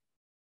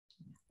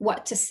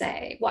 what to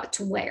say, what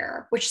to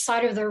wear, which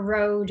side of the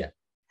road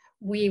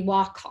we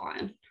walk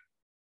on.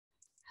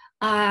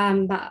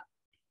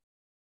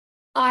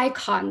 Eye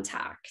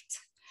contact,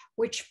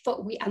 which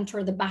foot we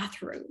enter the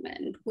bathroom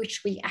and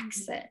which we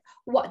exit,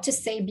 what to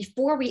say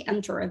before we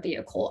enter a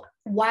vehicle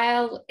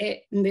while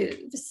it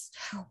moves,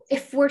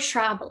 if we're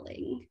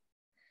traveling,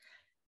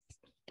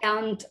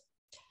 and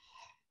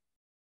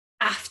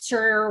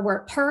after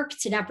we're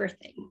parked and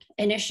everything.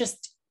 And it's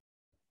just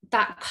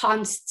that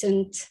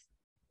constant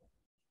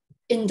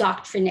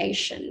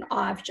indoctrination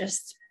of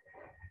just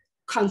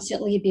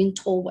constantly being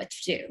told what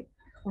to do,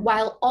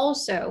 while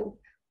also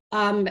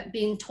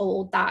being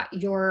told that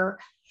you're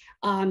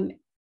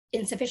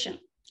insufficient,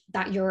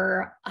 that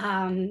you're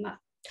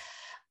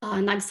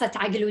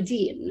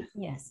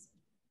Yes.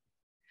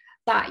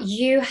 that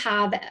you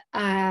have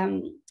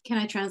can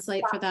I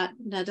translate for that,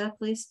 Nada,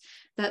 please?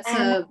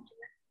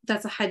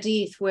 That's a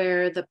hadith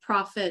where the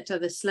Prophet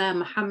of Islam,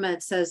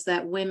 Muhammad, says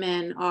that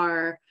women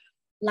are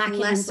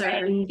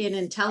lesser in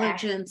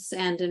intelligence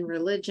and in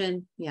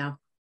religion. Yeah.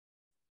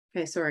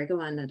 Okay, sorry, go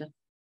on, Nada.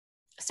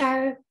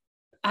 So,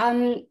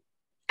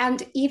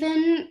 and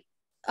even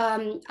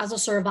as a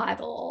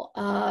survival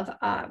of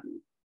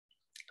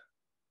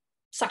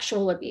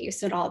sexual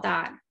abuse and all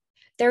that,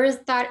 there is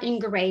that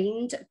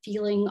ingrained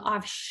feeling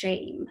of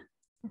shame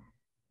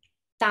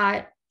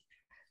that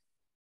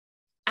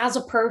as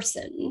a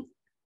person,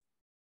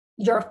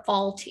 you're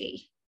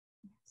faulty,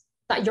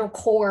 that your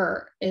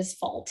core is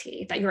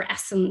faulty, that your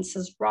essence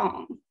is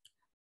wrong.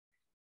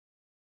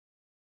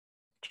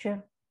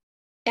 True.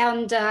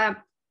 And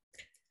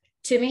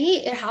to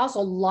me, it has a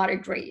lot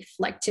of grief.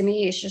 Like, to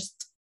me, it's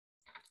just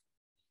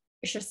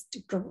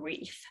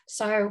grief.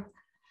 So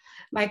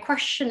my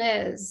question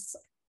is,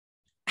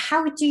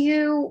 how do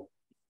you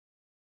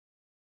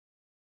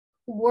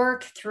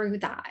work through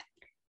that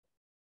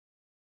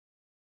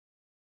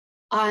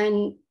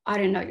on, I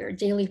don't know, your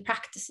daily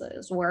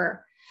practices,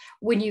 or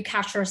when you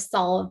catch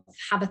yourself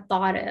have a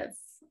thought of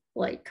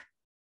like,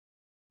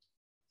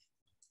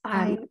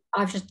 I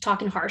was just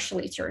talking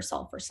harshly to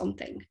yourself or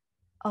something?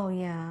 Oh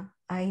yeah,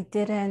 I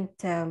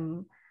didn't.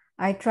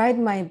 I tried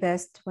my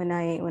best when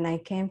I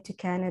came to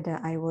Canada.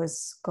 I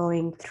was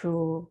going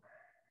through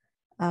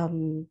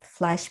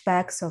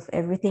flashbacks of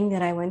everything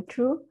that I went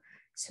through.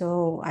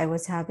 So I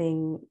was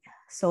having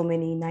so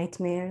many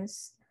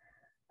nightmares.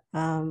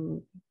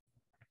 And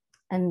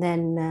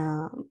then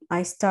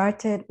I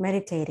started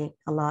meditating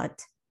a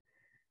lot.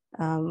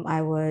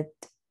 I would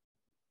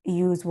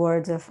use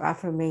words of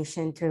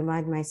affirmation to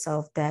remind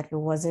myself that it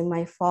wasn't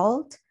my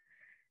fault.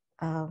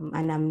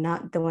 And I'm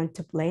not the one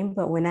to blame.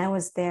 But when I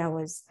was there,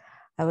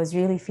 I was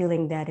really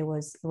feeling that it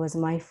was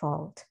my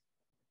fault.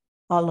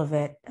 All of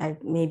it.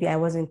 Maybe I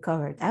wasn't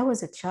covered. I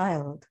was a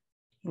child,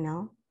 you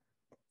know.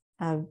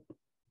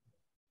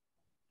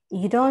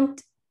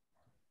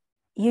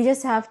 You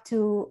just have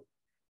to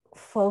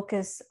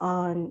focus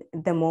on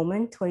the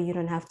moment where you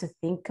don't have to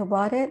think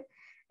about it.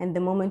 And the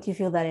moment you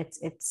feel that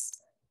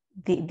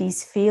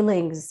these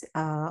feelings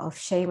of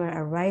shame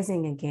are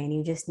arising again,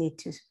 you just need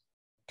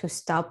to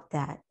stop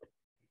that.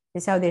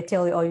 It's how they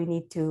tell you, oh, you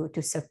need to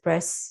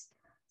suppress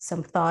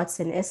some thoughts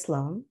in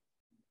Islam.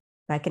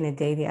 Back in the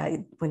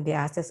day, when they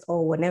asked us,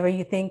 oh, whenever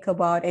you think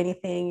about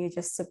anything, you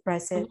just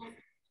suppress it.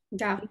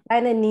 Yeah. You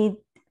kind of need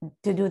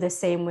to do the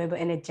same way, but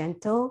in a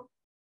gentle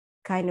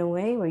kind of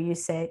way, where you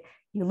say,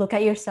 you look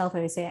at yourself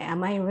and you say,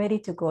 am I ready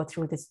to go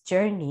through this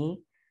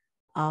journey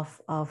of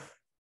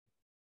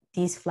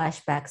these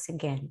flashbacks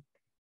again?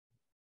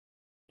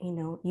 You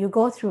know, you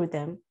go through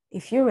them.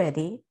 If you're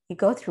ready, you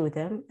go through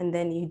them and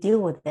then you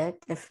deal with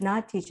it. If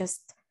not, you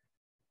just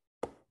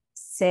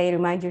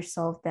remind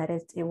yourself that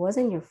it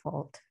wasn't your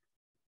fault.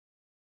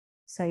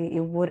 So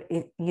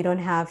you don't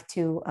have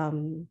to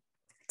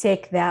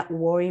take that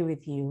worry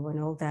with you and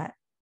all that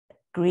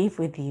grief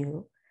with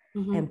you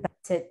and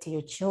pass it to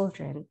your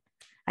children.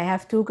 I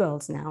have 2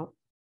 girls now,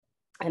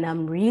 and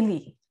I'm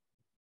really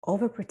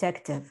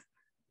overprotective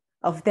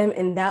of them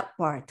in that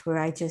part where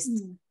I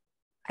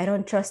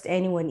don't trust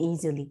anyone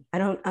easily. I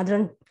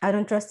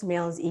don't trust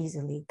males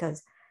easily,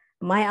 because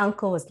my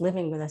uncle was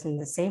living with us in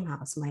the same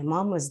house. My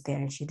mom was there,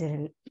 and she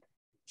didn't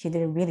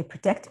really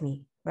protect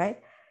me,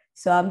 right?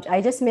 So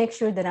I just make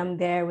sure that I'm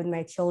there with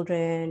my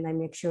children. I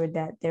make sure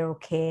that they're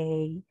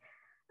okay.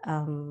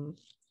 I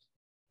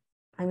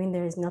mean,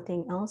 there is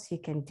nothing else you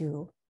can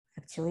do,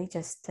 actually.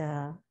 Just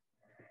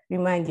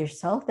remind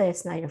yourself that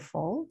it's not your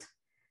fault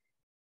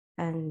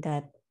and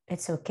that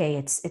it's okay.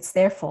 It's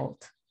their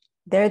fault.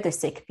 They're the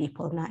sick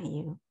people, not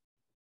you.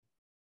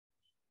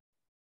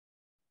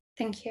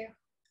 Thank you.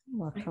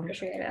 Welcome. I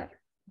appreciate it.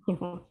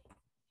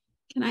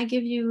 Can I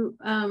give you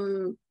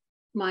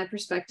my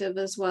perspective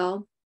as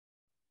well?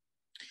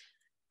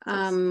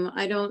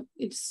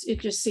 It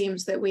just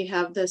seems that we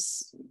have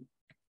this,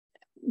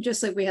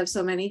 just like we have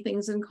so many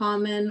things in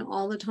common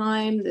all the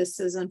time. This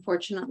is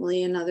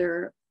unfortunately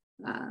another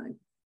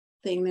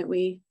thing that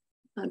we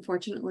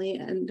unfortunately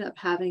end up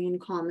having in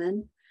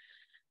common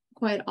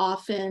quite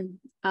often.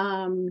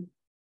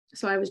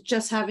 So I was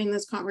just having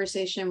this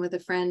conversation with a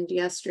friend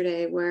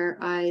yesterday where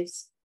I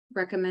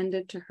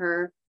recommended to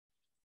her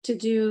to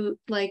do,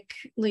 like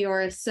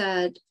Leorah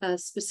said, a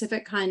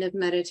specific kind of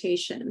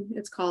meditation.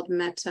 It's called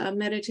metta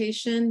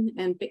meditation.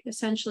 And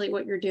essentially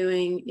what you're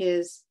doing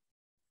is,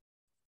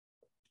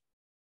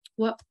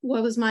 what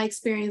was my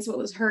experience, what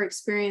was her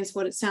experience,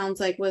 what it sounds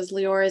like was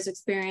Leorah's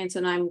experience,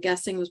 and I'm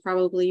guessing was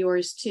probably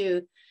yours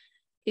too,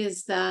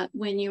 is that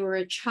when you were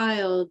a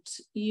child,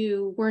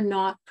 you were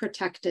not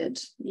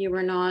protected. You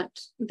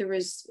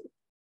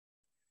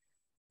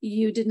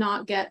did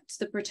not get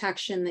the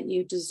protection that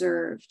you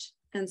deserved.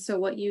 And so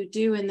what you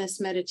do in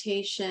this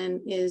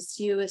meditation is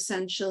you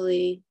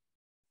essentially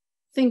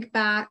think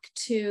back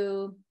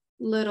to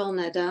little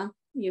Neda.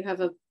 You have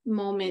a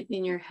moment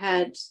in your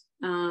head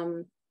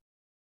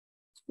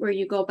where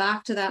you go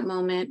back to that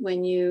moment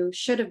when you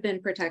should have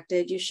been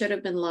protected, you should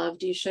have been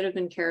loved, you should have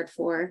been cared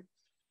for,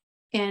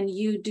 and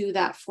you do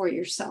that for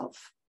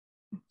yourself.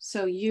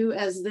 So you,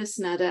 as this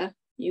Neda,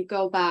 you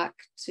go back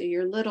to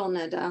your little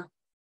Neda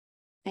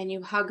and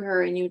you hug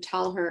her and you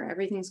tell her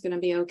everything's going to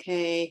be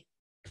okay.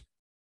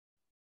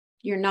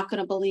 You're not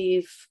going to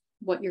believe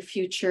what your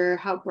future,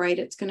 how bright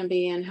it's going to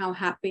be and how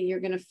happy you're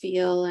going to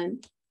feel.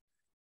 And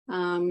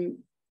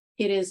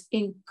it is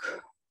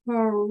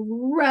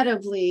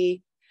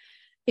incredibly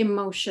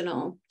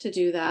emotional to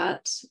do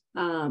that.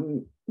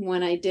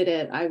 When I did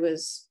it, I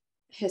was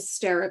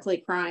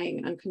hysterically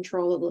crying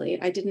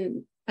uncontrollably. I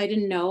didn't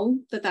know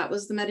that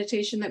was the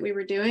meditation that we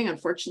were doing.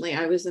 Unfortunately,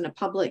 I was in a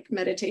public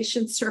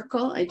meditation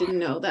circle. I didn't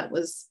know that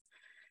was,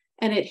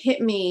 and it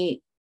hit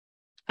me.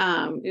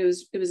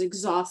 It was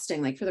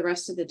exhausting. Like for the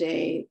rest of the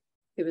day,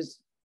 it was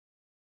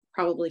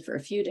probably for a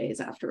few days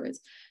afterwards.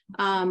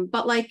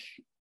 But like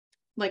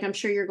I'm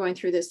sure you're going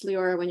through this,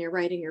 Leorah, when you're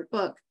writing your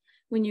book,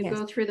 when you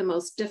go through the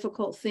most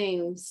difficult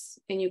things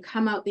and you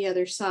come out the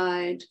other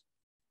side,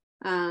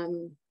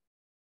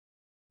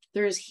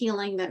 there's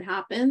healing that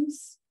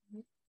happens.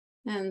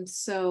 And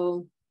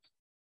so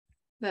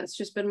that's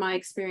just been my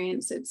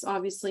experience. It's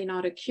obviously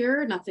not a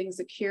cure. Nothing's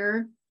a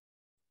cure,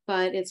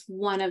 but it's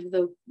one of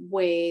the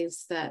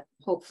ways that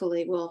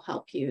hopefully will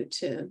help you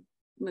to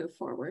move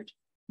forward.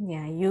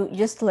 Yeah, you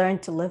just learn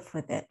to live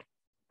with it.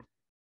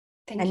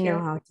 Thank and you. know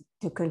how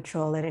to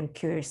control it and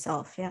cure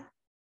yourself. Yeah.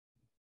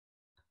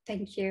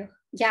 Thank you.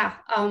 Yeah.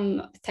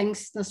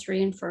 Thanks,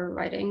 Nasreen, for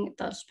writing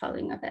the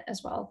spelling of it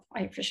as well.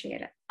 I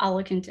appreciate it. I'll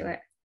look into it.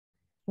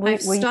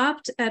 I've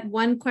stopped at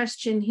one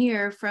question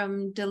here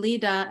from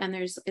Delida, and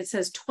it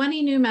says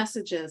 20 new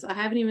messages. I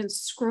haven't even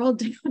scrolled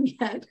down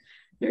yet.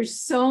 There's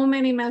so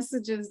many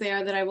messages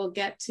there that I will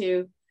get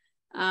to,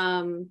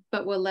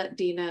 but we'll let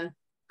Dina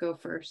go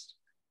first.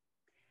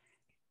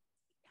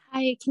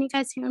 Hi, can you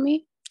guys hear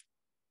me?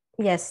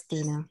 Yes,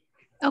 Dina.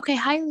 Okay,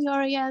 hi,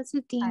 Leorah. This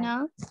is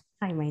Dina.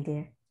 Hi, my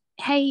dear.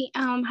 Hey,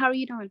 how are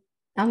you doing?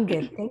 I'm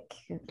good, thank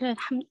you.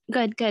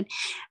 Good.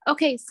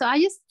 Okay, so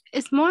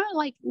it's more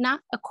like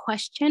not a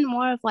question,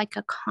 more of like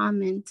a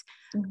comment.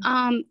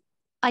 Mm-hmm.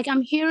 Like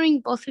I'm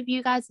hearing both of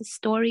you guys'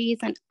 stories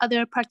and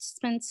other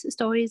participants'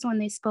 stories when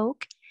they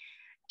spoke,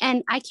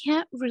 and I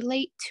can't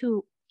relate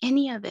to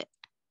any of it.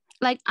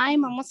 Like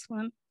I'm a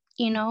Muslim,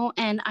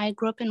 and I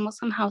grew up in a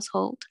Muslim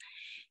household,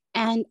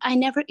 and I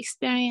never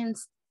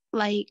experienced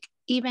like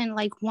even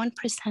like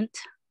 1%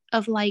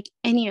 of like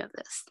any of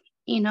this,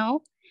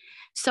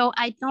 So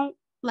I don't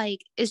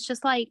like, it's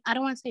just like, I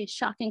don't want to say it's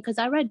shocking because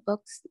I read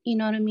books, you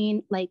know what I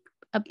mean? Like,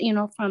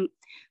 from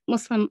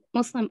Muslim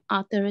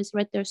authors,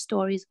 read their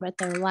stories, read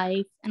their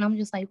life. And I'm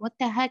just like, what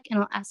the heck?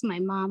 And I'll ask my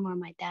mom or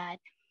my dad.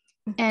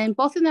 And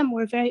both of them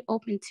were very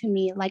open to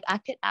me. Like I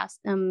could ask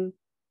them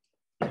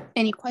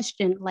any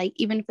question, like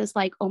even if it's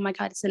like, oh my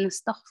God, it's an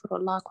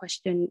astaghfirullah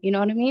question. You know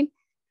what I mean?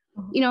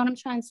 Mm-hmm. You know what I'm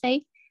trying to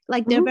say?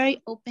 Like they're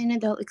very open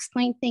and they'll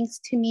explain things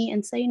to me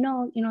and say,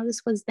 no,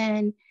 this was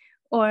then,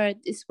 or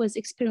this was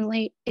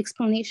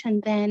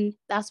explanation then.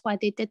 That's why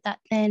they did that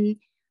then,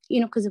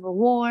 because of a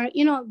war.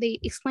 They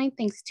explained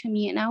things to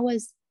me, and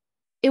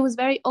it was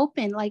very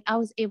open. Like I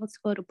was able to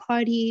go to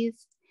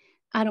parties.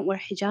 I don't wear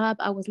hijab.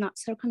 I was not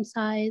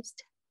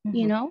circumcised.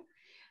 Mm-hmm.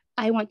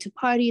 I went to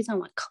parties. I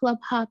went club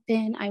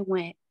hopping. I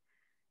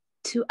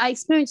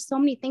experienced so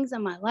many things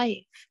in my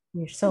life.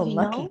 You're so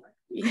lucky.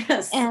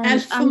 Yes, and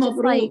I'm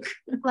just like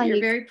you're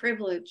very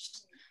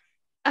privileged.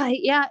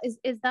 Yeah, is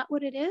that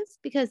what it is?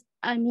 Because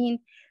I mean,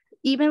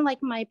 even like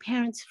my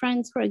parents'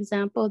 friends, for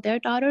example, their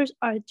daughters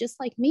are just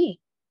like me.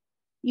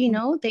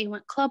 They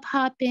went club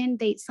hopping.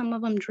 Some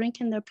of them drink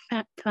in their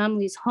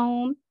family's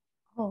home.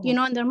 Oh.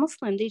 And they're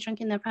Muslim. They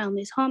drink in their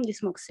family's home. They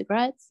smoke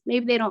cigarettes.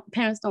 Maybe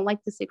parents don't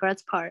like the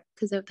cigarettes part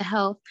because of the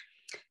health.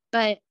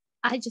 But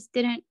I just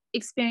didn't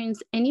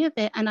experienced any of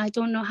it, and I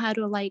don't know how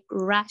to like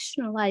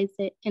rationalize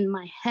it in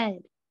my head.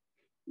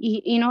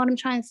 You know what I'm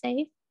trying to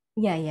say?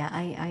 Yeah,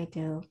 I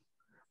do.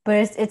 But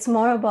it's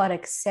more about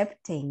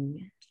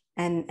accepting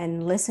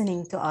and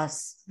listening to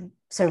us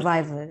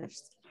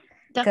survivors.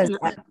 Because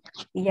Definitely.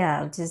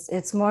 yeah,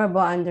 it's more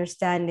about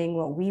understanding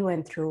what we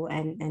went through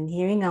and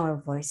hearing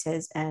our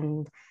voices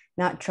and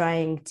not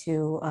trying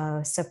to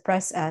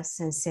suppress us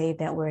and say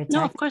that we're attacking.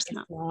 No, of course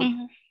not.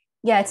 Mm-hmm.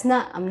 Yeah, it's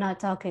not, I'm not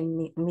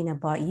talking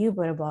about you,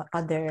 but about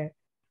other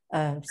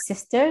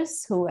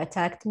sisters who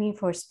attacked me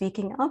for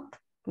speaking up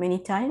many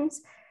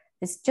times.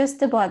 It's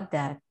just about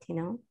that, you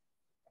know?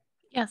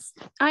 Yes,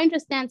 I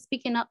understand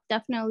speaking up.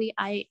 Definitely.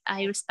 I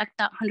respect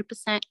that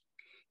 100%,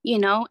 you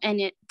know, and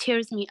it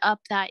tears me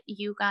up that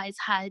you guys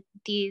had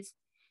these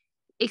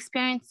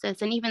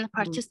experiences, and even the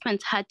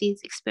participants had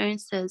these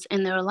experiences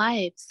in their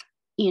lives,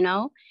 you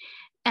know?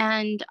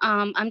 And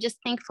I'm just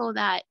thankful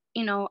that,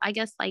 you know, I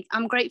guess like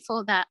I'm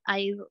grateful that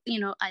I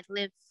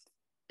live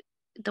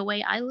the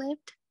way I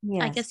lived,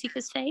 yes. I guess you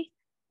could say.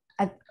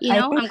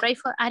 I'm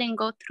grateful I didn't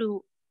go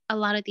through a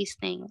lot of these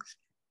things.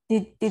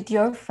 Did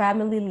your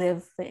family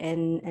live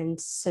in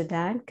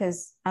Sudan?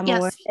 Because I'm yes.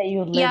 aware that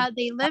you lived. Yeah,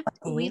 they lived.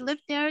 We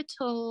lived there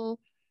till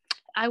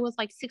I was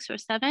like 6 or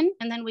 7,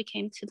 and then we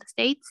came to the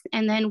States,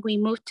 and then we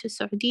moved to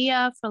Saudi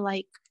for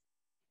like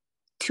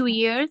 2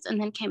 years, and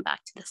then came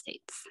back to the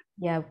States.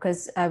 Yeah,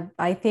 because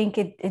I think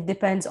it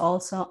depends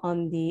also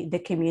on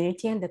the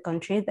community and the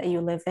country that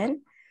you live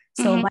in.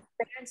 So my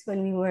parents,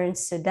 when we were in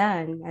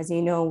Sudan, as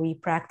you know, we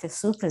practice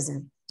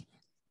Sufism.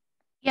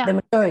 Yeah.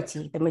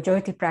 The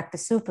majority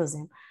practice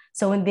Sufism.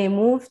 So when they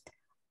moved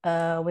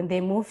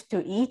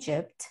to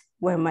Egypt,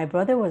 where my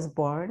brother was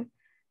born,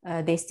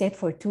 they stayed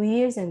for 2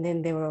 years and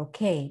then they were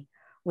okay.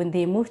 When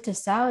they moved to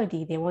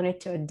Saudi, they wanted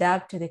to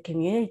adapt to the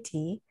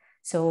community.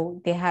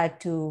 So they had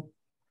to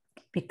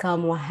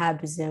become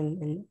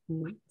Wahhabism and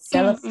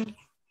Salafism,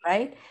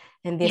 right?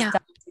 And they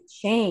started to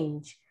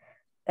change.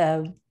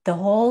 The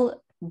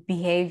whole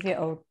behavior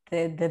or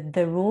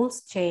the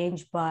rules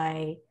change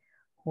by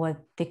what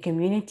the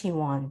community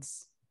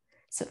wants.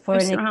 So for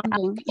an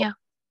example,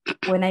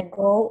 when I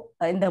go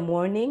in the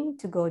morning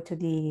to go to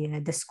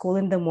the school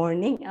in the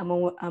morning,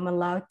 I'm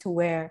allowed to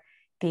wear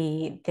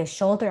the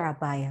shoulder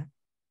abaya.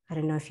 I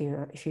don't know if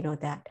you know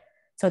that.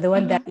 So the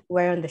one that you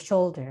wear on the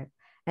shoulder,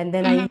 and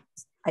then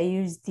I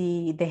use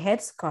the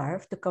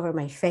headscarf to cover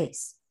my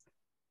face.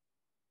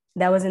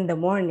 That was in the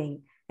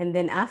morning, and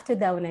then after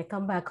that, when I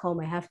come back home,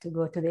 I have to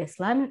go to the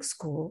Islamic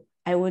school.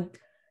 I would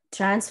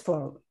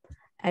transform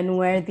and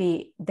wear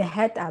the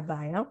head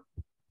abaya,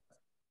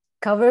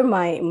 cover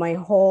my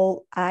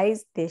whole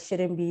eyes. They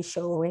shouldn't be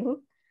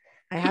showing.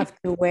 I have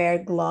to wear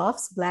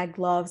gloves,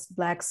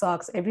 black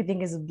socks.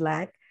 Everything is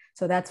black.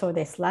 So that's for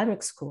the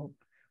Islamic school,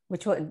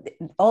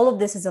 all of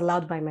this is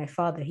allowed by my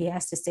father. He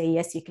has to say,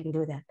 yes, you can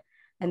do that.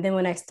 And then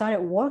when I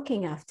started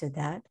working after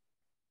that,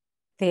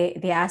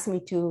 they asked me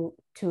to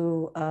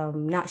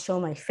not show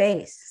my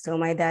face. So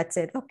my dad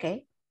said,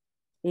 okay,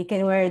 you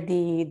can wear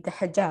the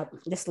hijab,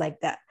 just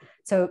like that.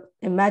 So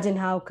imagine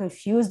how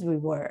confused we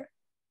were.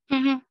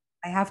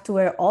 I have to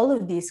wear all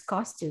of these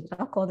costumes.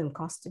 I'll call them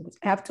costumes.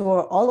 I have to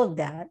wear all of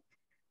that.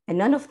 And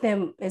none of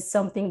them is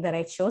something that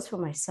I chose for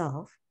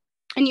myself.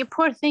 And you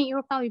poor thing, you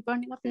were probably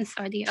burning up in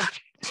Saudi.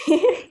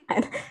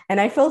 and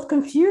I felt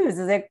confused.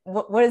 It's like,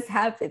 what is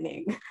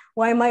happening?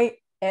 Why am I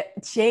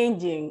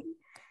changing?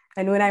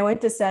 And when I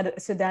went to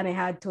Sudan, I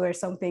had to wear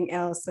something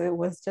else. So it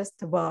was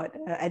just about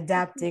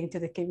adapting to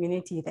the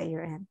community that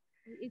you're in.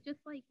 It's just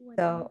like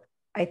so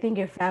I think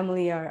your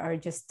family are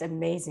just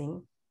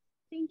amazing.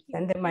 Thank you.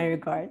 Send them my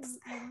regards.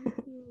 I went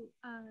to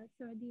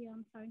Saudi.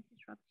 I'm sorry to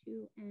interrupt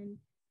you. And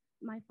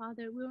my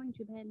father, we were in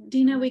Japan.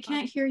 Dina, we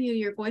can't hear you.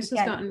 Your voice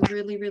has gotten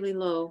really, really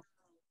low.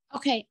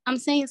 Okay, I'm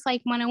saying it's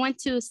like when I went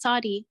to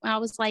Saudi, when I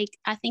was like,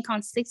 I think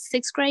on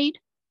sixth grade,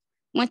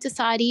 went to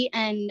Saudi,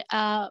 and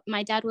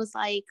my dad was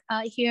like,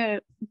 here,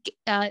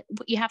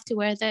 you have to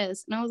wear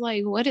this. And I was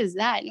like, what is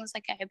that? And it was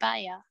like a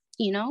abaya,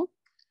 you know,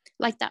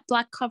 like that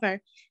black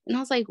cover. And I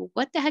was like,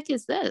 what the heck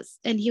is this?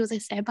 And he was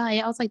like,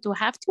 abaya. I was like, do I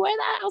have to wear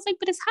that? I was like,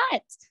 but it's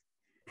hot.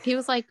 He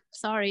was like,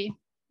 sorry.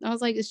 I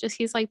was like,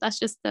 he's like, that's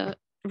just the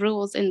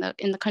rules in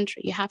the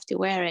country. You have to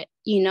wear it,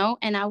 you know?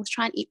 And I was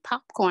trying to eat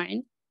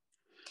popcorn.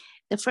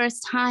 The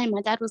first time,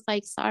 my dad was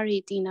like,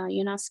 sorry, Dina,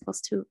 you're not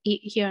supposed to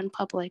eat here in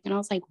public. And I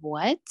was like,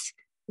 what?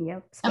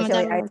 Yep,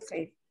 especially ice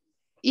cream.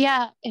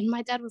 Yeah, and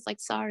my dad was like,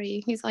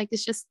 sorry. He's like,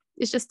 it's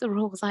just the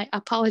rules. I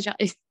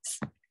apologize.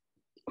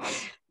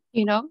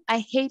 You know, I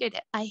hated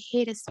it. I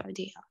hated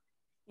Sardia.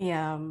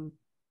 Yeah.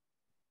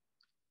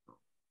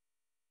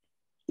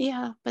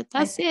 Yeah, but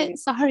that's it.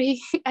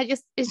 Sorry.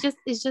 It's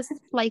just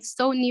like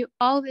so new.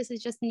 All this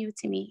is just new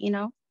to me, you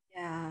know?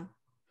 Yeah.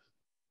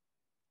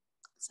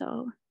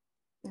 So,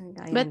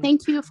 but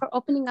thank you for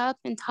opening up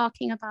and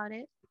talking about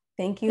it.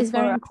 Thank you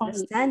for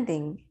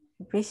understanding.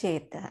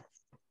 Appreciate that.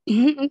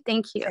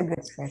 Thank you. A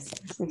good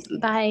person.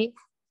 Bye.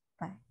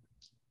 Bye.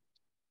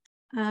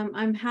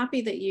 I'm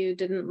happy that you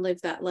didn't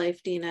live that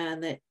life, Dina,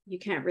 and that you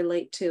can't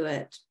relate to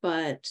it,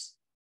 but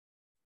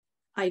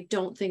I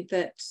don't think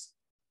that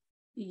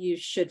you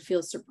should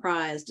feel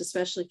surprised,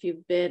 especially if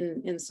you've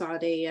been in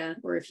Saudi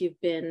or if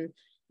you've been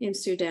in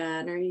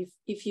Sudan, or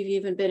if you've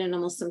even been in a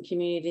Muslim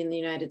community in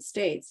the United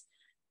States.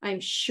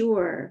 I'm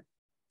sure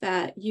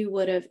that you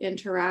would have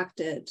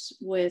interacted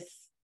with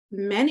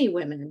many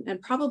women,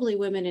 and probably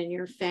women in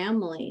your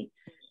family,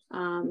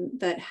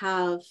 that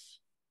have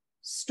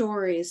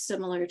stories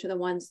similar to the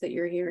ones that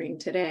you're hearing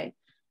today.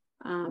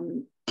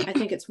 I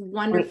think it's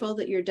wonderful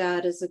that your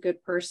dad is a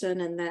good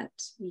person and that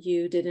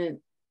you didn't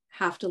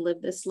have to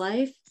live this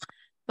life.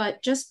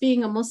 But just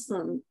being a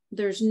Muslim,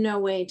 there's no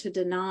way to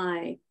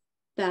deny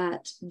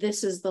that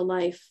this is the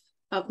life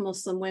of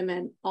Muslim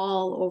women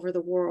all over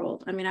the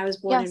world. I mean, I was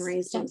born and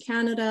raised in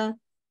Canada.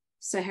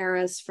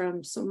 Sahara's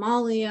from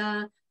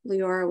Somalia.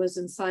 Leorah was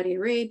in Saudi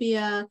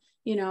Arabia.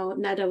 You know,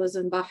 Neda was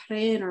in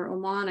Bahrain or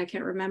Oman. I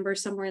can't remember,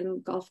 somewhere in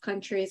the Gulf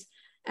countries.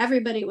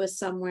 Everybody was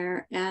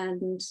somewhere.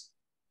 And,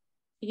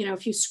 you know,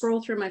 if you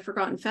scroll through my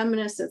Forgotten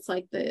Feminists, it's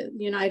like the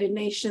United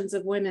Nations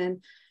of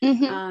women.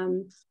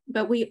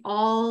 But we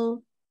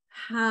all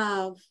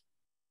have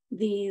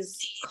these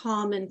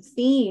common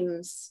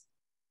themes.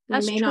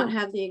 We may not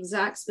have the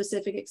exact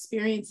specific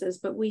experiences,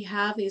 but we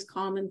have these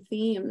common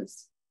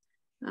themes.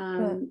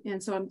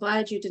 And so I'm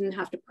glad you didn't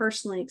have to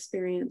personally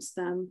experience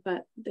them,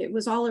 but it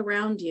was all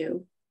around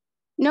you.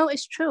 No,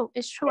 it's true.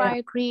 It's true. I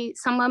agree.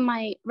 Some of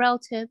my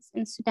relatives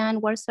in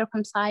Sudan were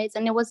circumcised,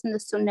 and it wasn't the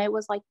Sunnah. It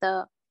was like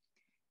the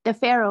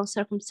Pharaoh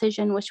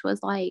circumcision, which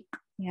was like,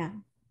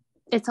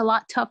 it's a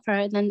lot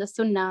tougher than the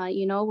Sunnah,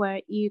 you know,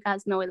 where you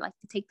guys know it, like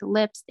they take the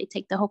lips, they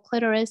take the whole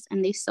clitoris,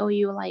 and they sew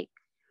you like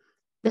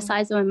the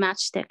size of a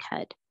matchstick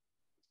head,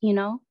 you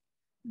know?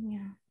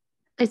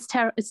 It's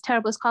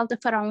terrible. It's called the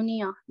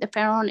Pharaoniya, the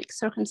pharaonic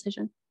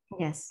circumcision.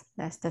 Yes,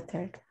 that's the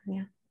third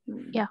one.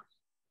 Yeah.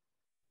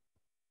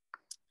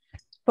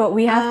 But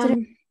we have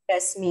to,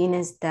 Yasmine,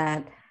 is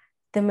that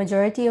the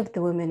majority of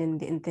the women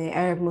in the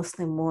Arab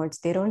Muslim world,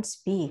 they don't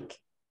speak.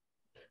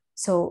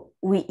 So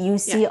you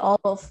see all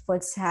of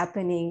what's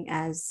happening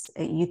as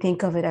you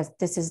think of it as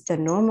this is the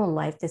normal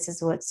life. This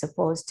is what's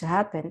supposed to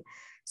happen.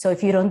 So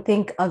if you don't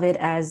think of it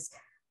as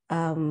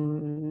a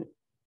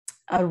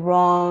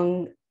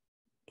wrong,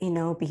 you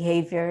know,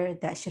 behavior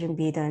that shouldn't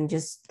be done,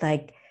 just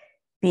like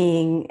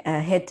being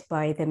hit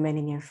by the men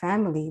in your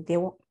family,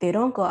 they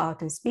don't go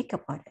out and speak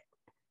about it.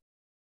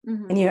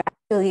 And you're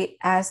actually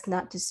asked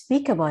not to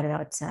speak about it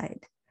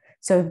outside.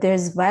 So if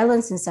there's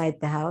violence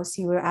inside the house,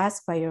 you were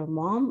asked by your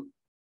mom,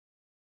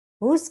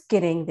 who's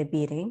getting the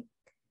beating,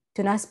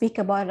 to not speak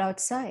about it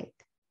outside.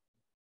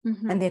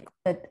 And they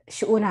call it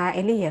شؤون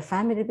عائلية,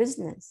 family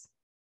business.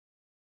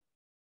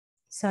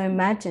 So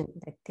imagine,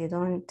 like, they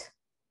don't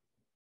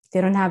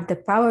have the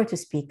power to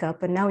speak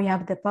up, and now we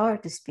have the power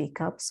to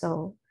speak up.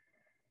 So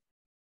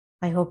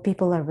I hope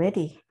people are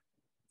ready.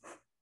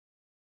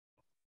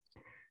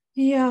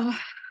 Yeah.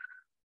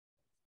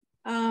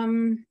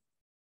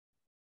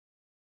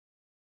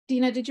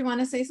 Dina, did you want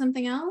to say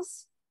something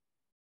else?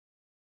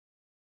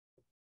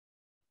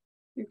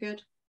 You're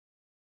good.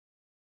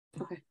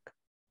 Okay.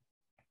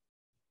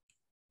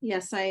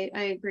 Yes, I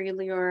agree,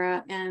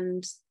 Leorah.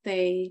 And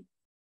they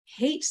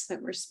hate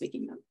that we're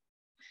speaking them.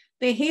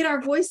 They hate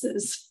our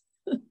voices.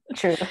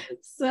 True.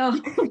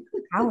 So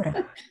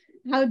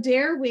how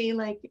dare we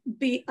like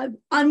be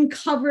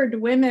uncovered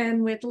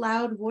women with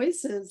loud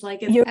voices?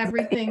 Like it's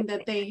everything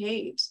that they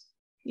hate.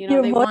 You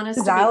know, they want us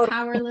to be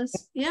powerless.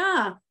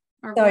 Yeah.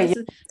 Our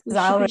voices, we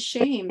should be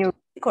shamed.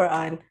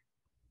 Quran.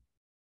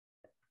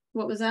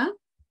 What was that?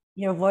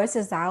 Your voice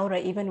is awra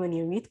even when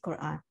you read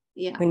Quran.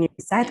 Yeah. When you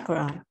recite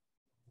Quran.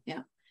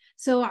 Yeah.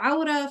 So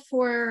awra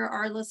for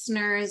our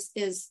listeners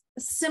is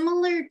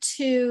similar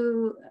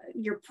to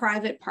your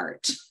private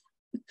part.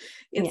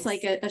 It's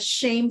like a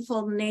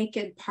shameful,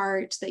 naked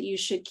part that you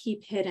should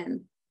keep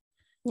hidden.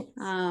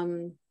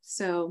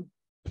 So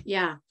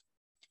yeah.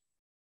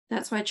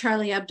 That's why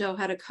Charlie Hebdo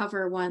had a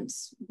cover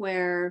once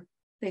where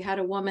they had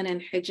a woman in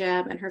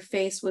hijab and her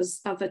face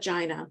was a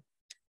vagina.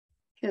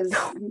 Because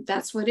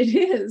that's what it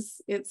is.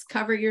 It's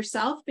cover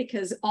yourself,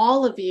 because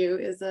all of you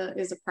is a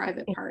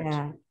private part.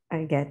 Yeah,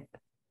 I get it.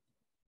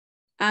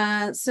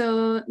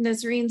 So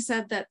Nazreen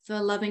said that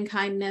the loving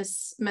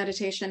kindness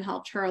meditation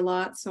helped her a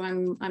lot. So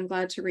I'm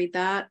glad to read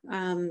that.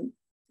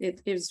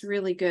 It is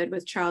really good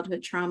with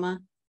childhood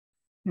trauma.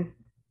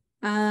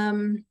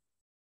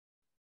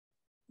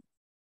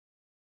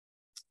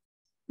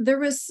 There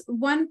was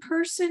one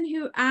person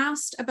who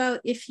asked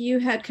about if you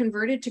had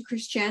converted to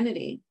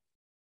Christianity.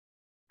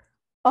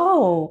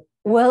 Oh,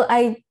 well,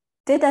 I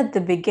did at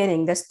the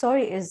beginning. The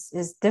story is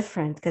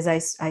different because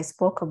I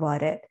spoke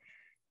about it.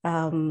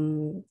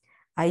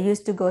 I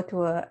used to go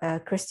to a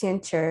Christian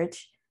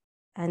church,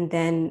 and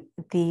then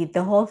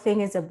the whole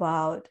thing is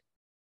about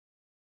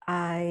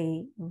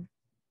I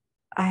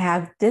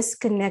have this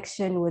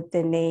connection with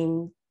the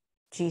name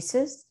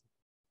Jesus,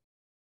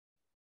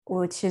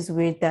 which is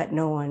weird that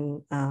no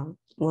one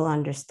will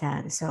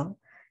understand. So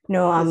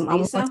no, I'm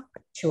more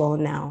spiritual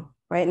now.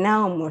 Right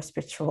now, I'm more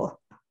spiritual.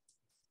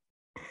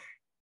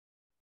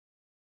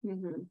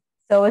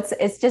 So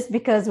it's just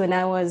because when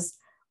I was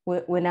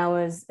when I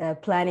was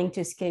planning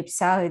to escape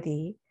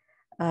Saudi,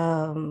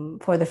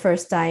 for the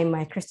first time,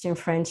 my Christian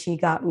friend, she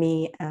got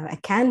me a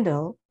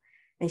candle,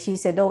 and she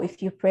said, oh,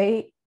 if you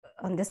pray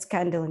on this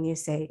candle and you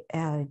say,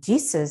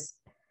 Jesus,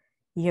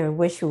 your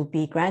wish will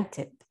be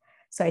granted.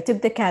 So I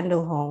took the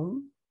candle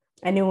home,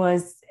 and it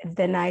was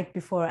the night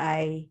before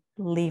I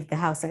leave the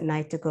house at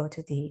night to go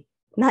to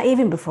not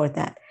even before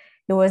that.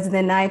 It was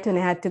the night when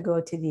I had to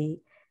go to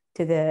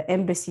the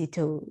embassy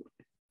to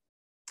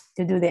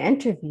do the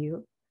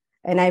interview.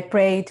 And I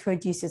prayed for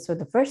Jesus for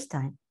the first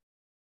time.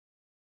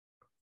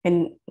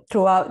 And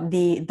throughout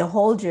the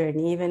whole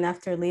journey, even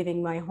after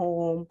leaving my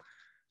home,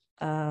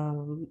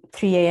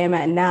 3 a.m.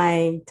 at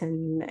night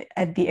and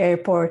at the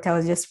airport, I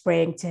was just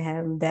praying to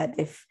him that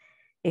if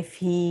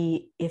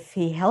he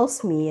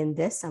helps me in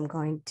this, I'm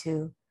going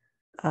to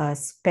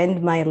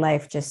spend my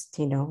life just,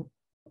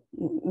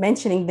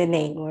 mentioning the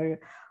name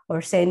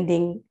or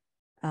sending,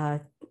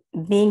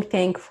 being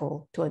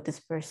thankful to this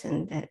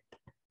person.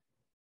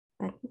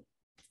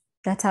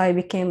 That's how I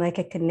became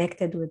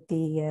connected with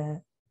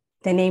the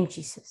name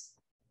Jesus,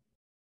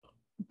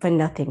 but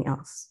nothing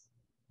else.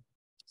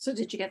 So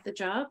did you get the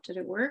job? Did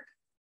it work?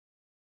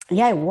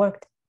 Yeah, it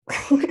worked.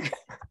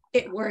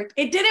 It worked.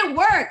 It didn't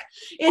work.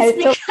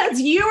 It's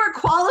because you were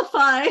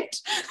qualified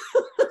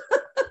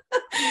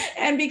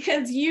and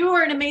because you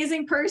were an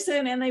amazing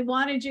person and they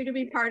wanted you to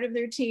be part of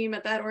their team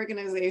at that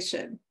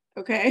organization.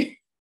 Okay.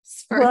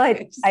 Well,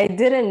 I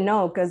didn't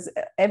know, because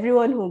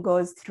everyone who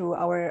goes through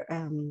our,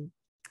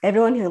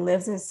 everyone who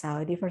lives in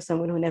Saudi, for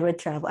someone who never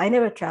traveled, I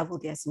never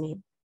traveled,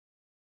 Yasmine.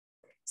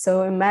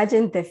 So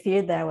imagine the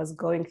fear that I was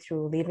going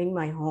through, leaving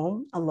my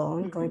home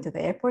alone, going to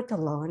the airport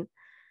alone.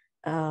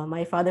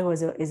 My father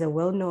is a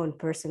well-known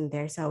person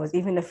there. So I was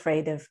even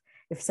afraid of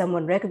if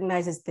someone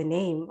recognizes the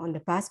name on the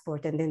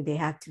passport and then they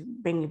have to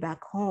bring me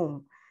back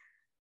home.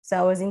 So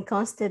I was in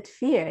constant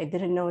fear. I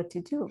didn't know what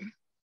to do.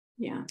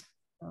 Yeah.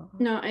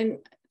 No, and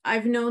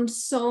I've known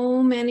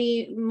so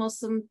many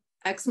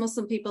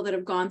ex-Muslim people that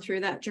have gone through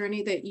that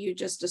journey that you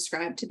just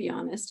described, to be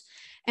honest.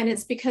 And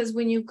it's because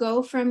when you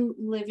go from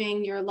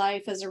living your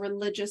life as a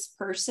religious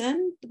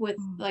person with,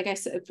 like I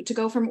said, to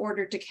go from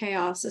order to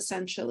chaos,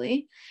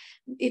 essentially,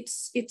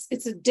 it's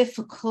a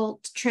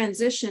difficult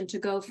transition to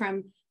go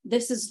from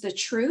this is the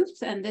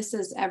truth and this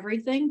is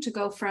everything to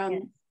go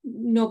from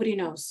nobody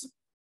knows.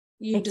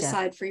 You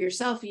decide for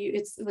yourself.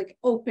 It's like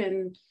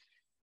open,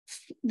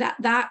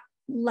 that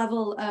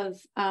level of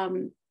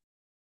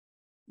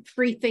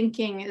free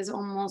thinking is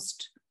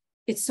almost,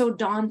 it's so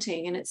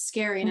daunting and it's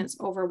scary and it's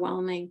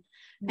overwhelming.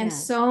 Yeah. And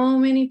so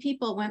many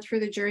people went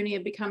through the journey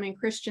of becoming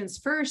Christians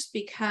first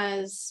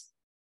because,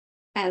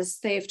 as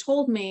they've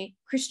told me,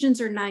 Christians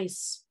are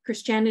nice.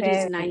 Christianity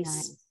is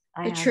nice.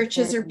 The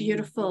churches are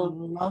beautiful.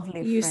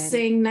 Lovely you friend.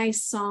 Sing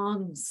nice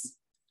songs.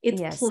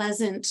 It's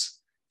pleasant.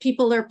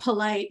 People are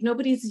polite.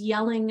 Nobody's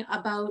yelling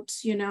about,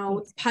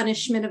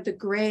 punishment of the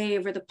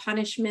grave or the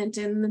punishment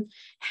in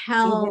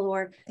hell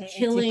or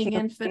killing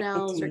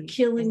infidels or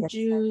killing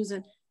Jews.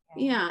 And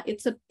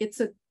it's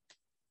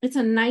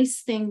a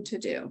nice thing to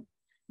do.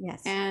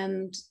 Yes.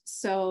 And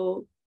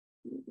so,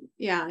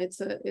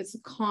 it's a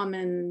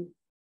common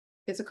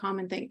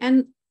thing.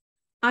 And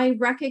I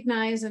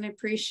recognize and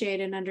appreciate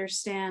and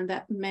understand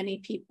that many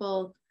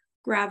people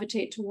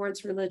gravitate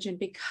towards religion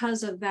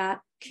because of that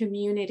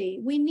community.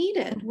 We need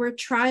it. We're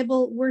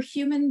tribal, we're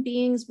human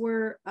beings,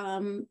 we're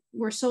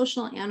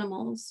social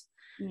animals.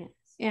 Yes.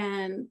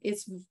 And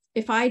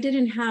if I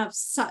didn't have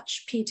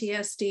such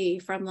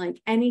PTSD from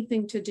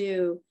anything to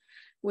do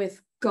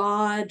with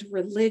God,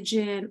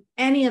 religion,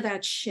 any of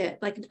that shit,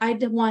 I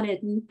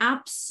wanted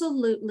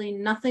absolutely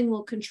nothing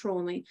will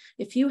control me.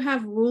 If you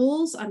have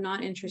rules, I'm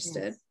not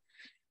interested. Yes.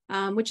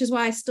 Which is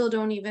why I still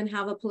don't even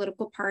have a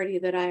political party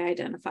that I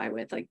identify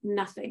with,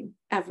 nothing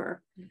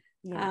ever.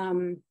 Yeah.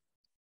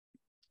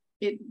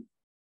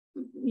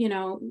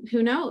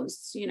 Who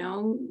knows,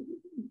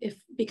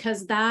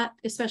 because that,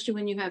 especially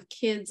when you have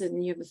kids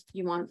and you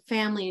want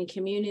family and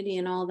community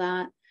and all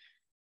that,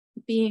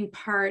 being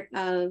part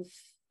of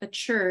a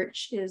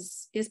church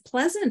is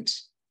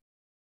pleasant.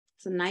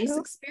 It's a nice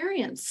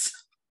experience.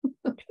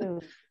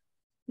 True.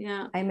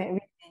 Yeah. I met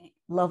really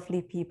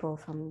lovely people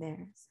from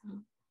there.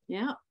 So.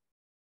 Yeah.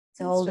 It's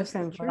a whole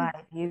different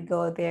vibe. You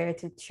go there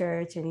to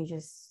church and you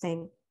just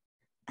sing.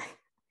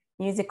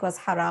 Music was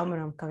haram where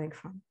I'm coming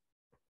from.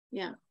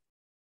 Yeah.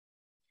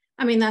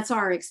 I mean, that's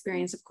our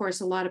experience. Of course,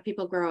 a lot of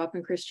people grow up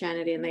in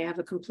Christianity and they have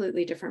a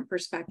completely different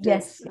perspective,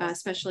 yes.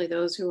 Especially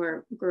those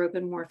who grew up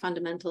in more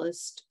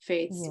fundamentalist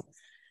faiths. Yes.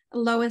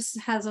 Lois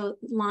has a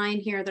line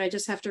here that I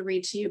just have to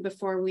read to you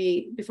before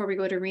we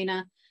go to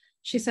Rena.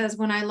 She says,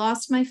 "When I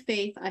lost my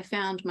faith, I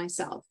found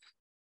myself."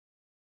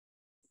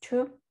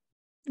 True.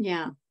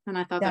 Yeah. And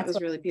I thought that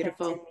was really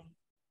beautiful.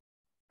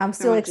 I'm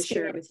still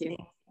experiencing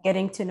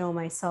getting to know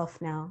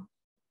myself now.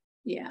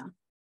 Yeah.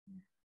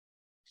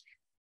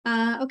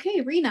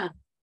 Okay, Rena.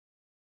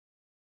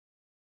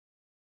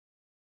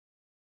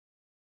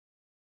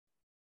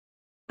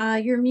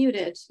 You're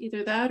muted.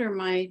 Either that or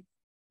my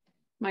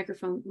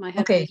microphone, my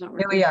headphone's not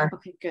working. Here we are.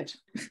 Okay, good.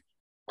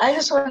 I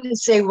just wanted to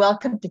say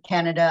welcome to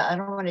Canada. I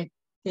don't want to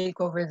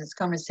take over this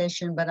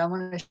conversation, but I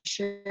want to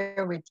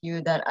share with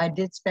you that I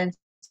did spend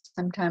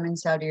some time in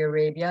Saudi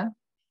Arabia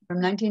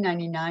from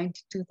 1999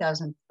 to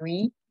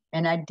 2003,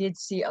 and I did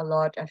see a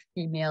lot of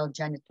female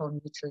genital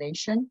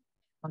mutilation,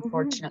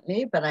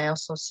 unfortunately, but I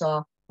also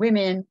saw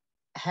women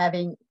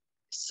having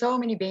so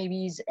many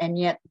babies, and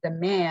yet the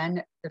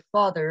man, the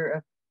father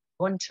of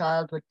one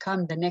child, would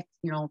come the next,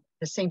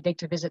 the same day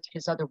to visit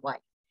his other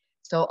wife.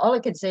 So all I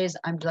can say is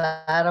I'm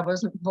glad I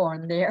wasn't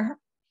born there.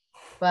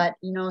 But,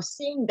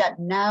 seeing that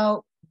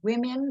now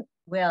women,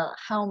 well,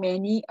 how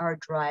many are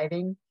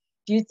driving?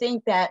 Do you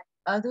think that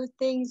other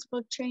things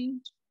will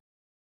change?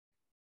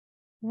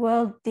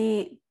 Well,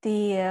 the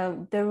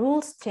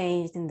rules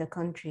changed in the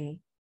country,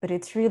 but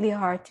it's really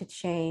hard to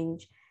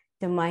change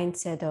the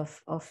mindset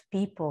of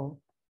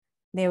people.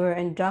 They were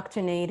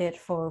indoctrinated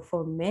for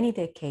many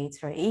decades,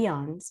 for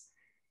eons,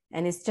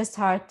 and it's just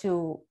hard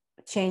to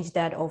change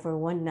that over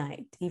one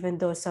night. Even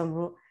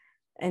though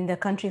in the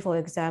country, for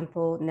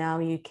example, now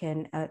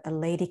a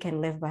lady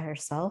can live by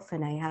herself,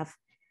 and I have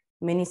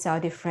many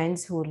Saudi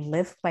friends who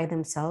live by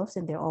themselves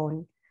in their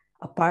own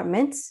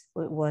apartments.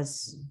 It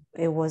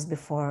was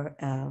before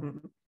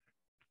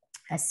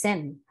a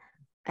sin,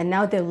 and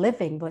now they're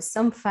living. But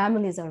some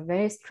families are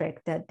very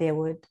strict that they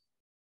would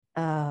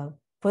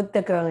put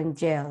the girl in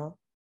jail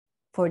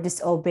for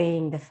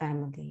disobeying the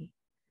family.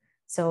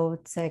 So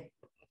it's like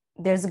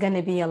there's going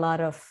to be a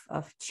lot of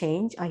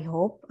change. I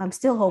hope. I'm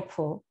still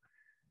hopeful,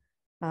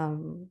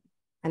 and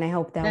I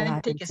hope that will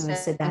happen to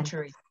Sudan.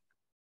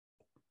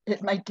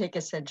 It might take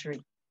a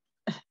century.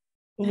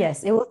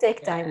 Yes, it will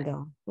take time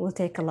though. It will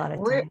take a lot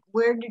of time.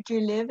 Where did you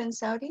live in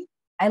Saudi?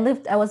 I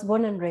was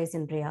born and raised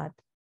in Riyadh.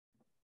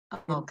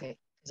 Okay,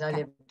 because I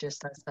live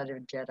just outside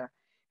of Jeddah.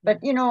 But,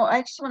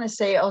 I just want to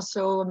say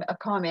also a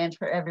comment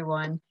for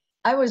everyone.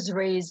 I was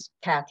raised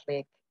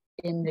Catholic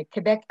in the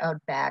Quebec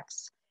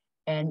Outbacks.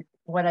 And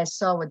what I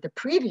saw with the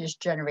previous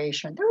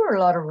generation, there were a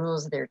lot of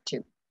rules there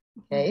too.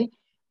 Okay,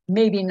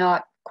 maybe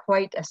not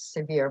quite as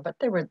severe, but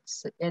there were.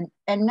 And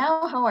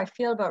now how I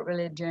feel about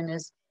religion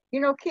is,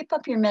 keep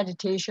up your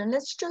meditation.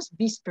 Let's just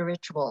be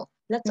spiritual.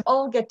 Let's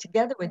all get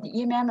together with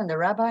the imam and the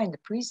rabbi and the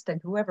priest and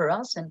whoever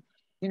else, and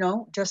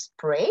just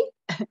pray,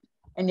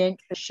 and then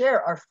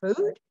share our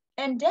food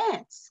and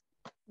dance.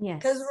 Yes,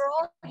 because we're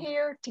all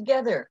here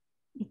together.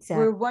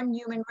 Exactly. We're one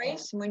human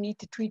race, and we need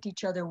to treat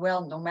each other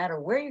well, no matter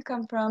where you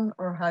come from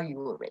or how you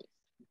were raised.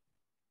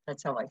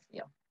 That's how I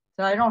feel.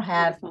 So I don't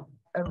have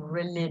a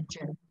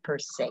religion per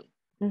se,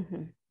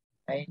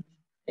 right?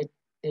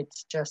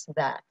 It's just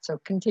that. So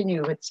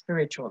continue with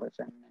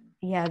spiritualism.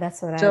 Yeah,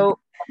 that's what So,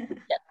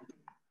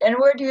 and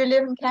where do you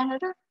live in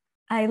Canada?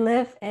 I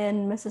live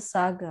in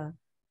Mississauga.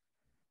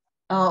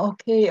 Oh,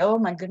 okay. Oh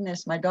my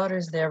goodness, my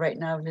daughter's there right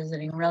now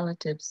visiting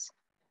relatives.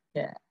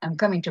 Yeah, I'm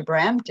coming to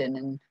Brampton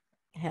in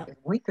a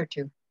week or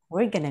two.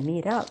 We're gonna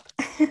meet up.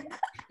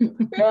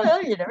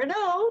 Well, you never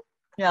know.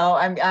 No,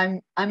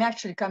 I'm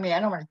actually coming. I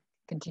don't want to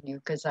continue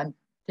because I'm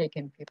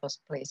taking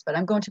people's place, but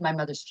I'm going to my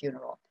mother's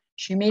funeral.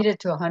 She made it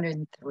to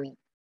 103.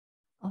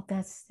 Oh,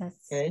 that's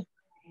okay.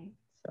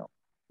 So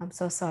I'm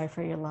so sorry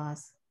for your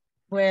loss.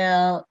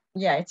 Well,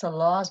 yeah, it's a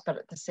loss, but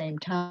at the same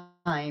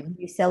time,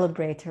 you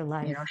celebrate her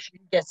life. She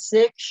gets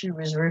sick. She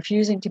was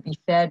refusing to be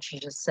fed. She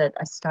just said,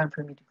 "It's time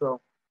for me to go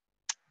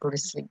to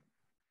sleep,"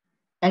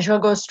 and she'll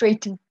go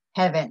straight to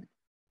heaven.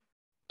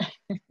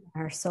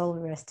 Her soul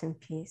rest in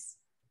peace.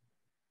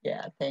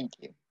 Yeah, thank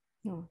you.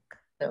 Okay.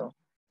 So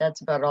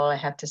that's about all I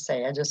have to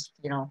say. I just,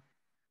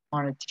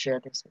 wanted to share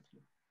this with you.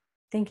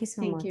 Thank you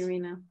so much. Thank you,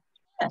 Rena.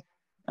 Yeah.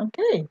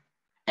 Okay.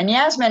 And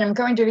Yasmine, I'm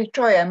coming to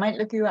Victoria. I might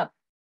look you up.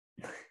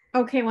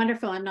 Okay,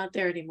 wonderful. I'm not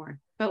there anymore,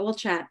 but we'll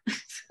chat.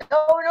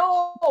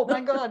 Oh, no.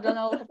 My God. Then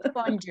I'll have to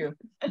find you.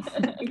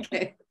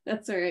 Okay,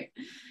 that's all right.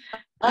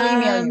 I'll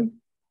email you.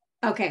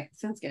 Okay,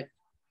 sounds good.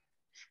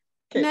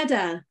 Okay.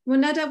 Neda. Well,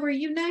 Neda, were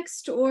you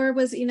next or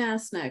was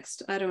Ines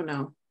next? I don't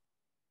know.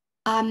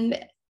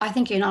 I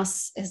think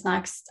Ines is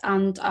next,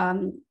 and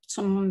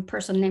some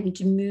person named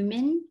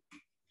Moomin.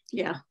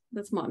 Yeah,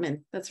 that's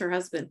Mu'min. That's her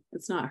husband.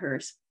 It's not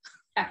hers.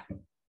 Oh.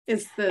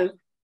 It's the...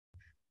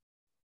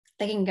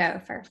 They can go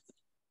first.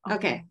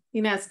 Okay,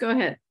 Ines, go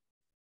ahead.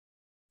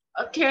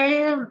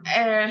 Okay,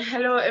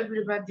 hello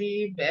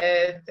everybody.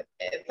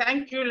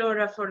 Thank you,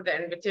 Leorah, for the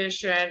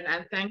invitation,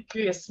 and thank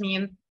you,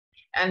 Yasmine,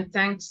 and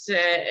thanks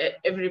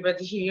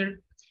everybody here.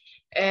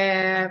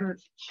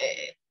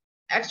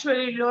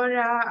 Actually,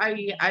 Leorah,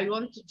 I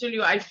want to tell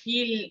you, I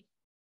feel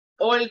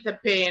all the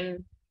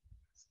pain.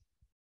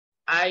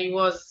 I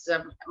was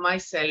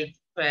myself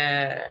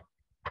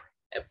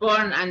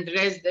born and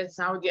raised in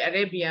Saudi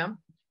Arabia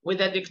with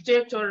a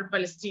dictator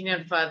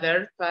Palestinian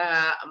father.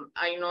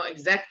 I know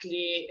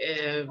exactly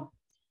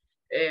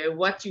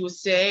what you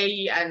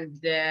say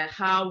and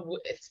how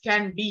it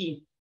can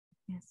be.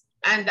 Yes.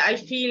 And I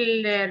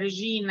feel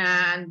Regina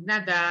and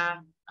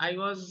Nada. I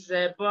was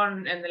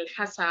born in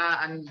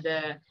Al-Hassa,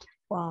 and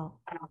wow.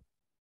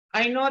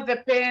 I know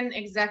the pain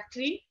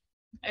exactly.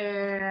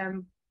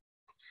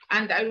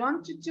 And I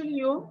want to tell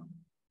you,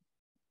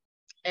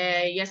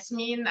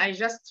 Yasmine, I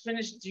just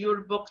finished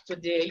your book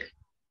today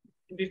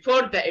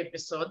before the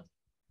episode.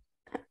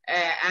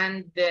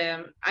 And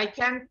I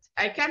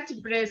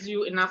can't praise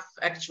you enough,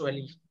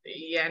 actually.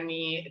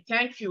 Yani,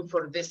 thank you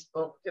for this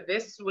book.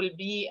 This will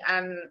be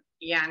an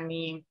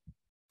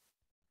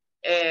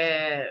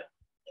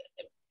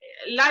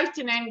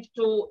lightening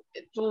to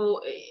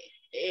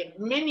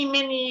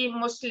many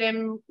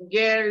Muslim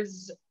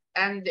girls,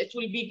 and it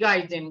will be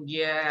guiding.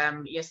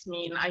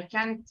 Yasmine, I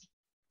can't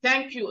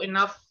thank you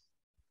enough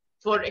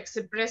for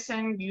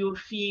expressing your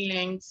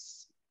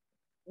feelings,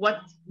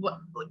 what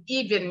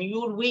even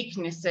your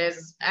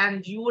weaknesses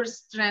and your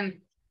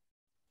strength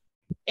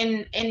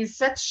in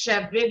such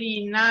a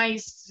very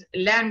nice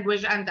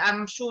language, and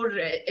I'm sure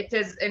it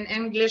is in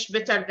English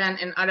better than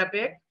in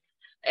Arabic.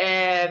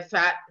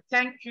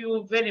 Thank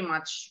you very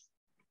much.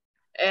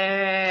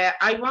 I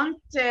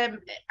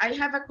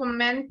have a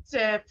comment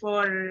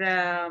for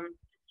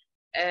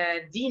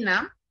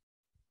Dina.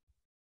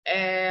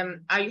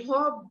 I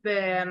hope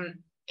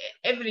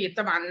every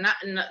طبعا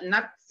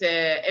not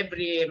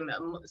every,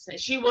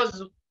 she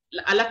was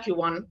a lucky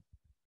one.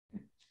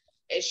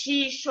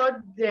 She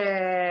should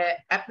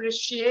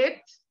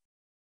appreciate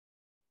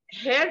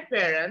her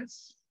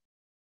parents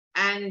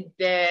and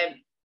their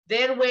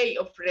way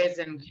of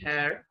raising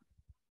her.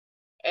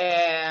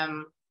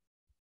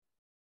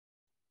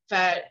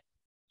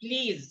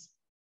 Please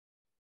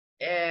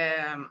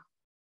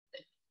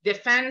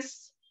defend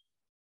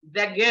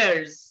the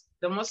girls,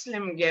 the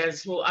Muslim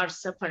girls who are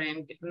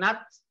suffering,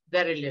 not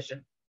the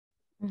religion.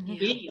 Mm-hmm.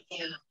 Please.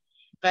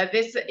 But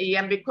this,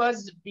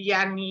 because we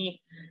had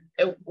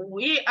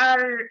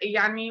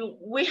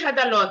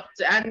a lot,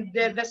 and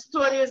the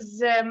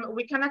stories,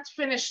 we cannot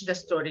finish the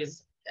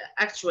stories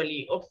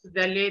actually of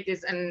the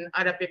ladies in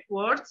Arabic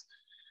words.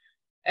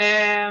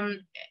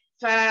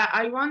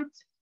 I want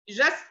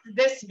just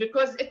this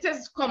because it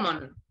is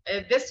common.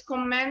 This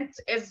comment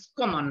is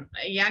common.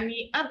 I'm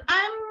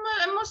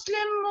a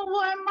Muslim,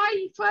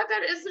 my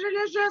father is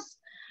religious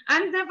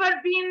and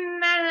never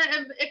been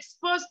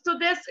exposed to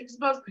this.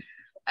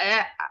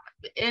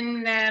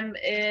 In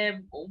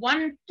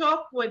one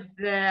talk with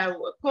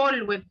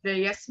call with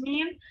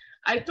Yasmine,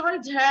 I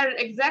told her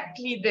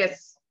exactly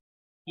this.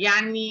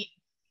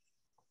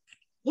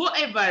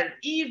 Whoever,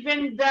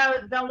 even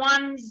the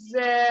ones,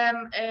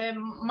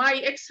 my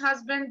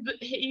ex-husband,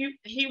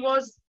 he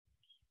was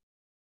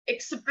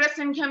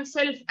expressing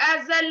himself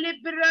as a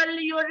liberal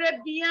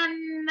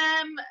European,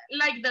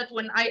 like that.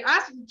 When I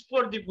asked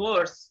for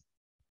divorce,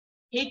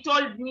 he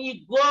told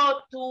me,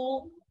 go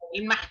to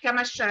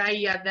المحكمة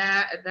الشرعية,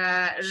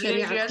 the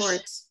Sharia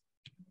courts.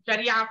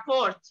 Sharia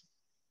court,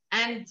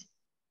 and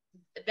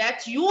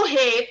that you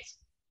hate,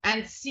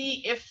 and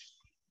see if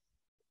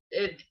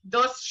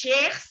those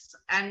sheikhs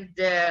and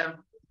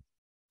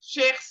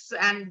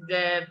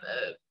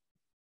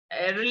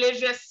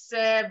religious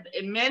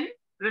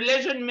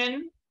religion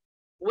men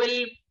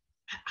will,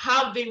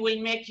 how they will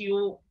make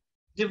you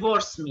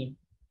divorce me.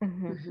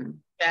 Mm-hmm.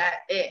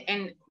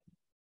 And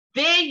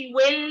they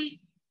will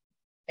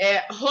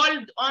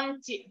hold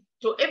on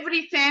to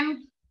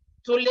everything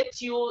to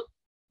let you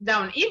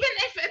down, even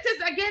if it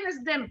is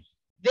against them.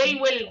 They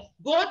will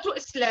go to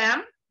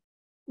Islam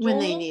when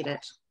they need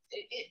it.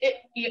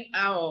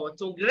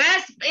 To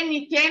grasp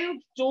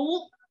anything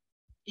to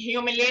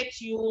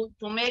humiliate you,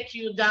 to make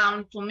you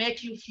down, to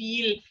make you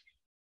feel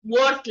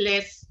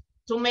worthless,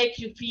 to make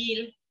you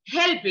feel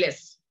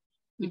helpless,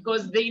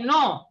 because they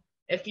know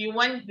if you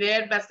went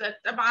there. But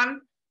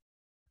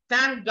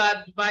thank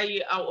God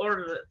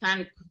or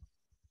thank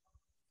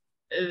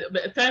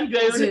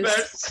the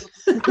universe,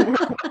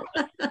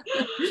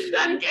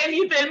 thank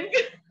anything,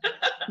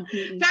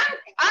 thank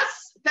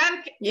us,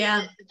 thank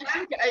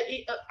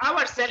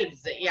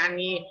ourselves,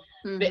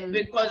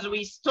 because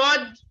we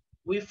stood,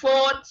 we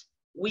fought,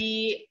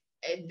 we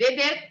did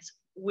it,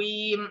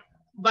 we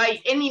by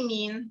any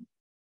means,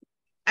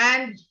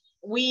 and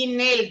we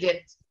nailed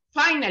it.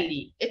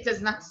 Finally, it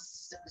is not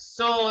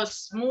so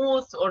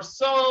smooth or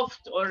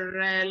soft or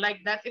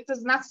like that. It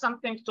is not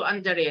something to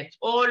underrate.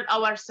 All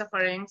our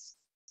sufferings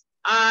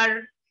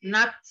are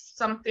not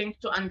something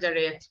to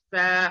underrate.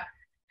 I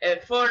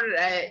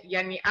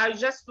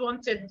just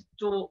wanted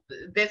to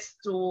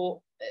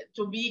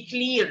be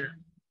clear.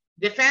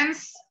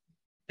 Defense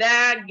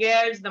the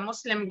girls, the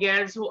Muslim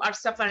girls who are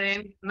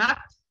suffering, not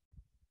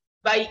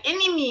by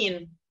any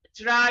means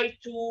try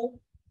to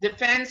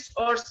defend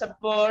or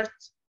support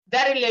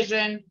the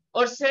religion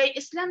or say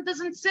Islam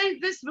doesn't say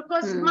this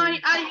because I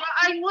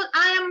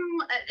am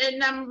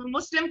in a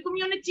Muslim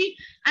community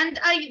and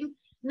I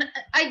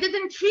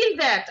didn't feel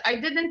that, I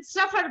didn't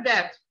suffer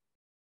that.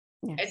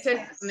 Yes. It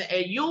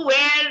is, you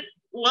were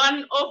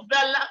one of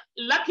the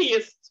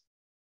luckiest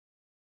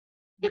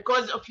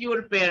because of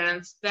your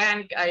parents.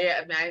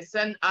 I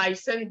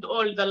send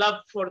all the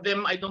love for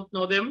them. I don't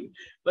know them,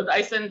 but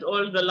I send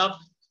all the love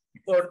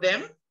for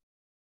them.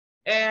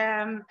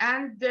 And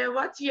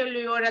what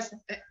Leorah,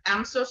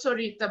 I'm so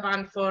sorry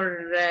Taban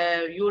for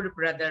your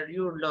brother,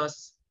 your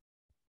loss.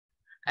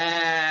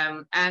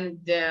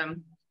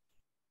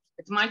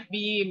 It might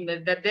be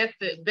that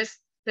this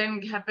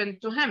thing happened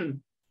to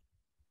him.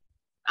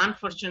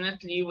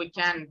 Unfortunately,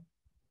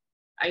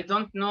 I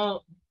don't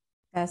know,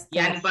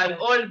 by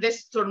all this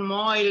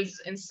turmoils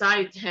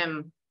inside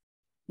him.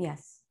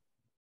 Yes.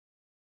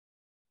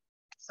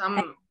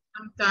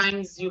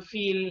 Sometimes you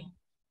feel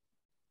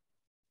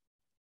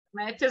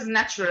it is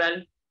natural.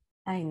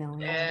 I know.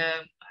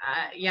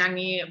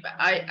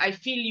 I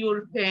feel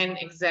your pain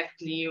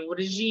exactly.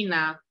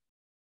 Regina,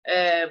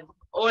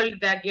 all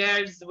the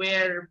girls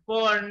were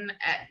born.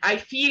 I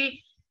feel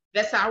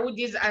the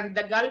Saudis and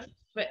the Gulf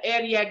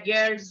area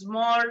girls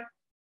more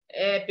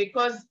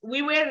because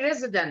we were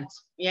resident.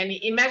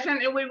 Imagine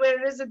we were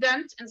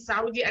resident in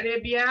Saudi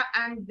Arabia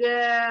and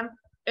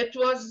it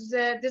was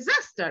a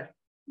disaster.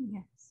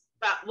 Yes.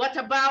 But what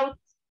about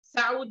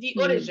Saudi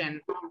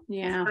origin?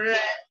 Yeah.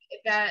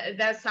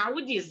 The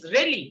Saudis,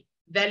 really,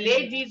 the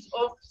ladies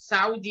of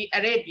Saudi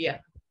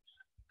Arabia.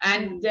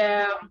 And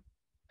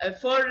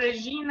for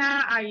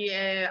Regina,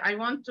 I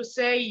want to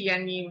say,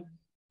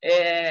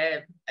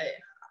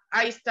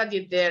 I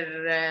studied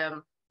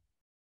there,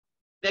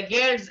 the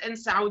girls in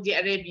Saudi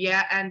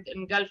Arabia and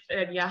in Gulf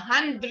area,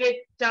 100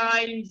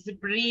 times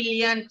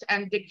brilliant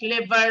and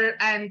clever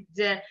and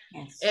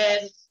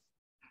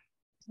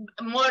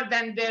more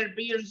than their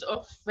peers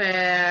of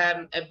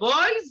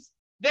boys.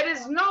 There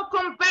is no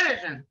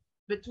comparison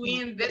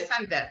between this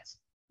and that.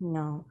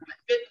 No.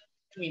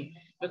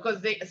 Because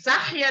they,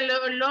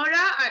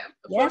 Leorah,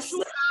 for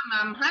sure,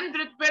 I'm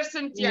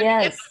 100%.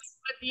 Yes.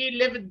 Everybody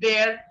lived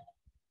there,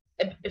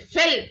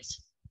 felt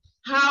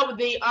how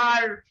they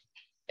are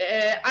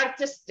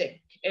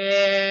artistic,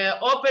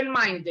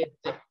 open-minded,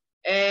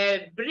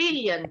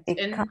 brilliant,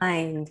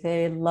 kind,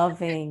 very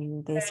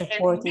loving. They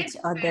support each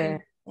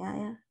other.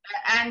 Yeah.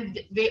 And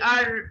they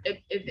are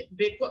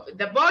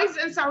the boys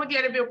in Saudi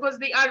Arabia, because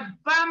they are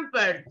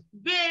pampered,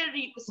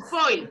 very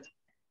spoiled.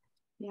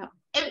 Yeah,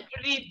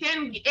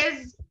 everything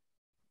is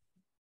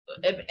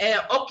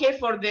okay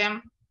for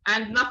them,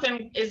 and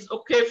nothing is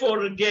okay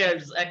for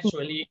girls.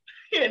 Actually,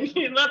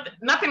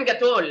 nothing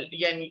at all.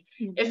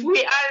 If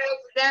we are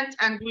resident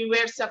and we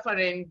were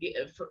suffering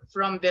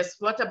from this,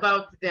 what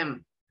about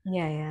them?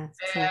 Yeah.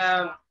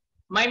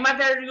 My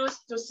mother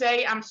used to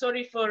say, I'm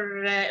sorry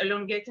for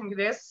elongating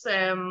this.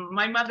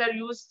 My mother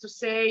used to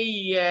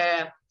say,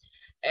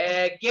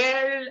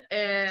 girl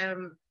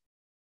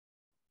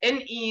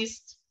in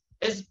East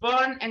is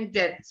born in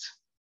debt,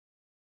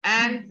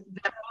 and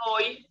the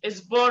boy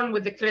is born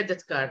with a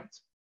credit card.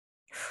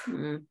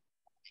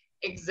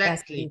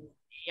 Exactly.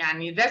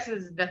 This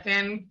is the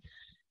thing.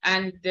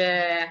 And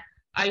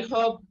I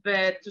hope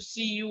to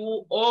see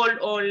you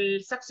all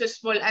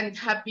successful and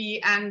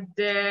happy and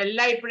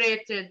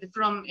liberated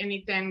from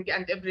anything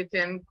and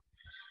everything.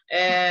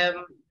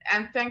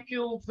 And thank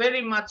you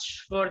very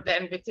much for the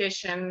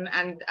invitation.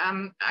 And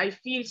I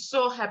feel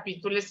so happy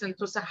to listen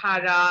to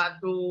Sahara,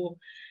 to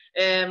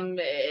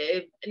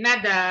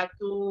Nada,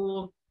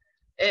 to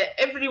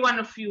every one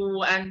of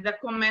you, and the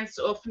comments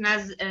of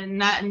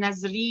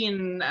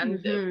Nazreen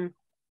and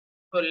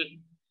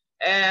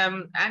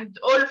and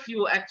all of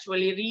you,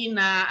 actually,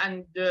 Rina,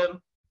 and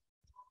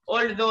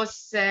all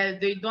those,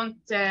 they don't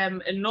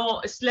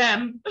know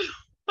Islam,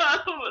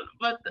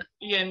 but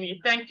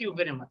thank you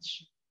very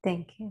much.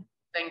 Thank you.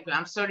 Thank you.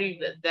 I'm sorry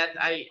that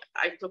I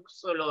took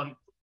so long.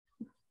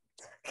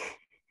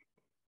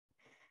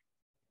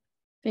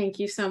 Thank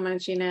you so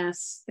much,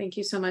 Ines. Thank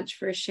you so much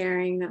for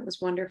sharing. That was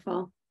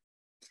wonderful.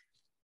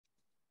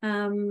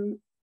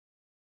 Nada.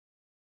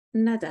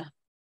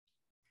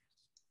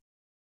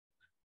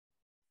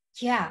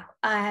 Yeah.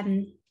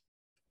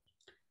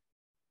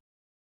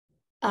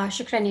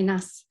 Shukran,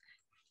 Ines.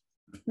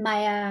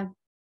 My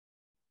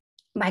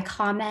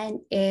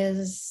comment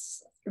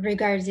is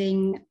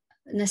regarding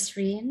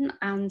Nasreen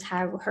and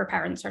how her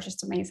parents are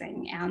just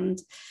amazing, and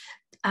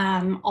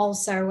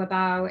also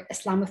about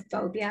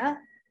Islamophobia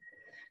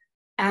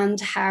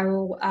and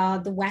how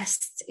the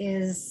West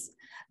is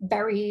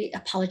very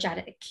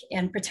apologetic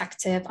and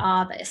protective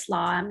of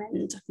Islam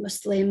and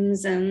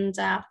Muslims, and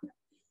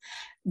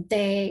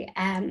they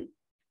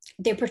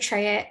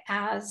portray it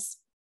as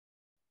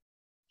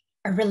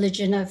a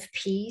religion of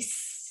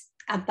peace,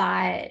 and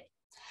that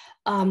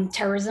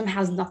terrorism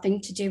has nothing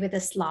to do with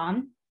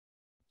Islam.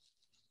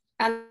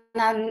 And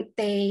then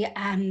they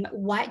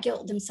white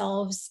guilt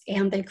themselves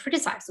and they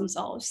criticize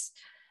themselves.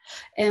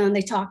 And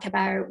they talk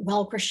about,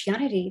 well,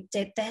 Christianity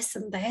did this,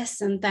 and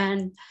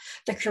then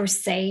the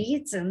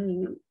Crusades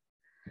and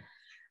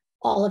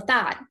all of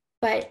that.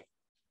 But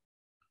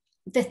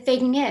the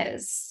thing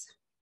is,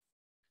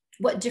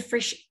 what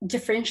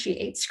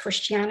differentiates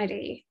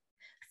Christianity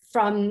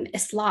from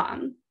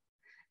Islam,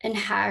 and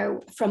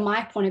how, from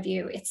my point of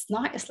view, it's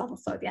not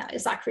Islamophobia,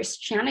 is that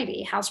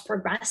Christianity has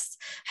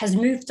progressed, has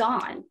moved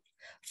on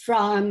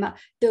from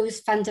those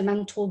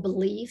fundamental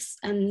beliefs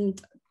and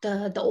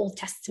the Old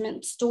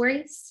Testament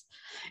stories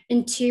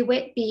into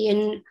it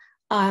being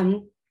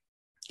an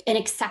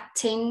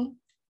accepting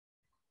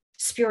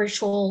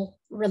spiritual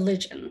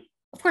religion.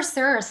 Of course,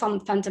 there are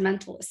some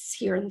fundamentalists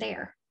here and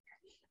there,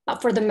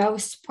 but for the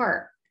most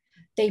part,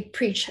 they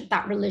preach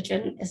that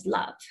religion is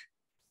love.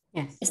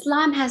 Yes.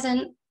 Islam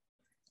hasn't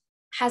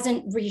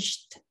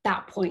reached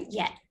that point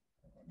yet.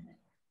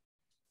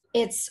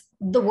 It's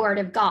the word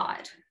of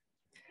God.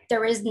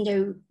 There is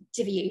no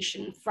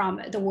deviation from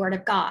the word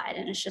of God,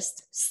 and it's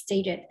just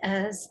stated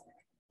as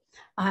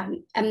a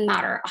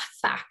matter of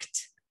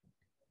fact.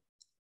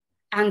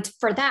 And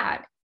for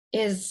that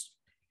is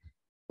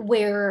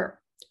where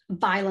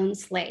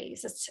violence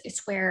lays.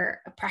 It's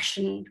where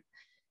oppression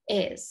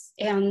is.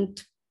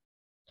 And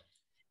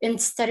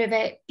instead of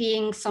it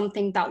being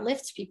something that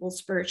lifts people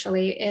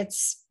spiritually,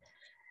 it's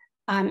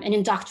an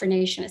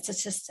indoctrination. It's a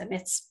system.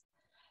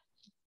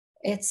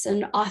 It's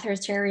an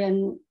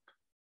authoritarian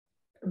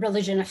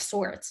religion of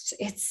sorts.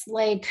 It's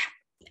like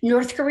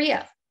North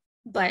Korea,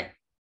 but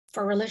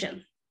for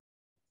religion.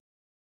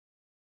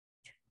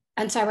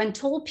 And so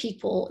until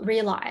people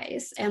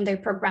realize and they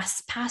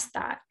progress past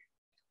that,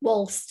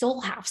 we'll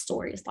still have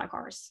stories like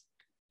ours.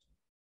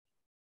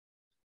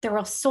 There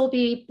will still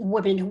be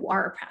women who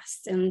are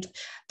oppressed and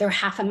they're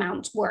half a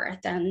man's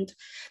worth, and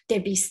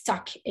they'd be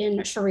stuck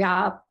in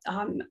Sharia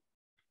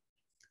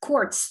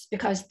courts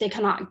because they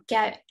cannot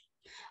get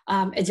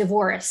a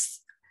divorce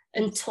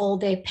until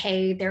they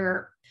pay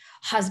their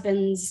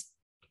husbands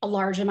a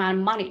large amount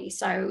of money.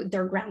 So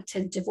they're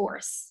granted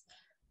divorce.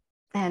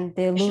 And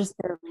they lose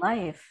their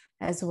life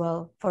as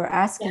well for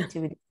asking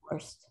to be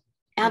divorced.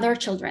 And their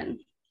children.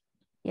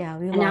 Yeah,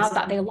 and now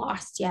that they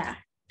lost, and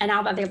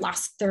now that they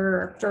lost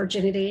their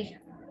virginity,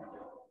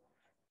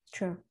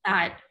 true,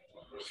 that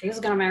she's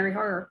gonna marry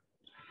her.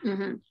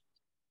 Mm-hmm.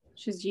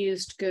 She's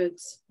used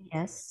goods.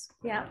 Yes.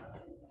 Yeah.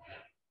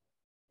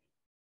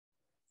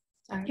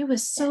 It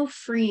was so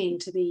freeing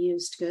to be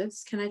used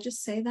goods. Can I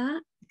just say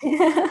that?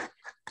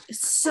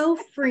 It's so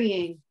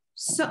freeing.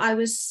 So I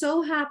was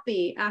so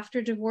happy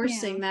after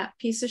divorcing that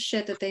piece of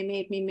shit that they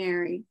made me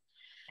marry,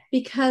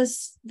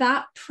 because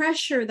that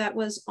pressure that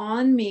was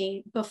on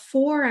me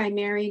before I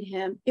married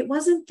him, it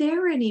wasn't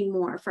there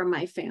anymore from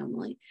my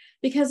family,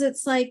 because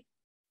it's like,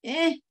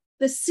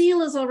 the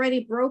seal is already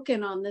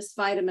broken on this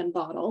vitamin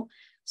bottle.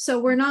 So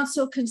we're not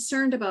so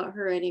concerned about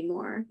her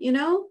anymore, you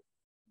know?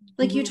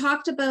 Like you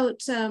talked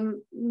about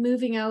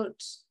moving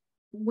out,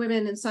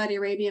 women in Saudi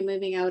Arabia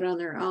moving out on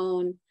their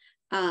own.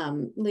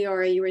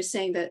 Leorah, you were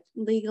saying that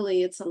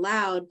legally it's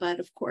allowed, but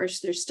of course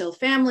there's still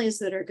families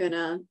that are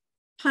gonna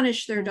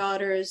punish their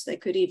daughters. They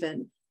could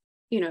even,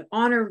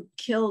 honor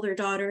kill their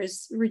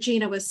daughters.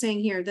 Regina was saying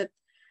here that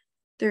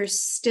there's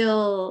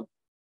still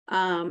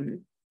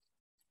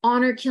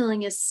honor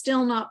killing is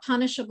still not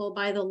punishable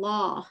by the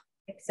law.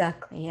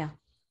 Exactly, yeah.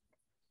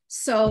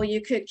 So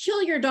you could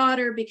kill your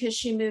daughter because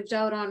she moved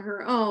out on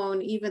her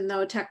own, even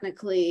though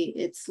technically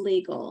it's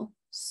legal.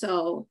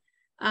 So,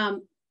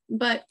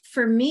 but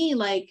for me,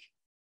 like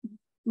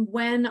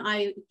when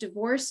I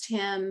divorced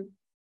him,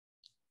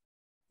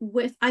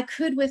 with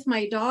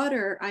my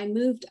daughter, I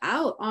moved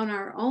out on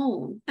our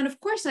own. And of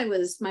course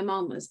my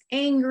mom was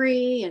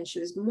angry and she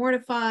was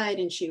mortified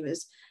and she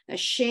was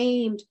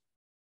ashamed,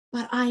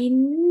 but I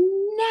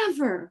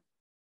never,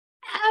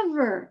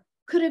 ever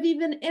could have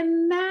even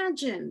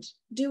imagined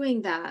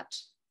doing that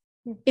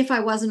if I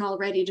wasn't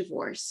already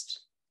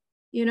divorced.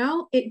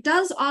 It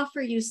does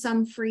offer you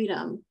some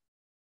freedom,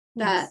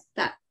 that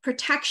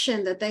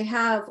protection that they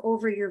have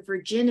over your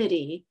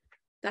virginity,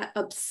 that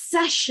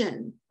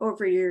obsession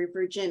over your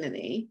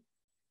virginity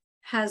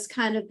has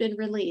kind of been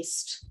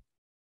released.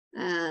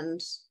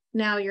 And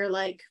now you're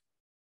like,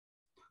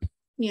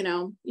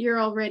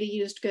 you're already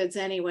used goods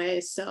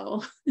anyway.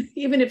 So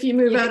even if you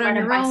move out on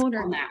your own,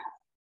 or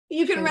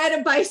you can ride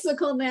a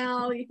bicycle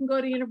now, you can go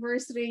to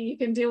university, you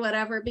can do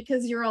whatever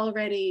because you're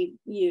already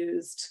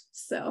used.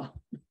 So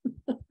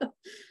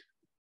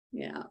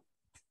yeah.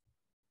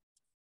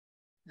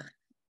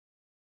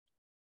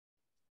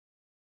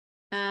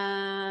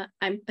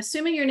 I'm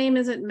assuming your name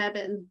isn't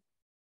Mebin,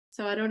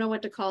 so I don't know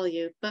what to call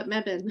you, but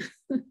Mebin.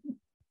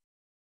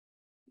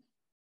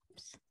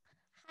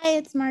 Hi,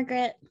 it's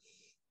Margaret.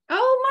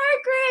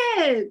 Oh,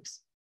 Margaret!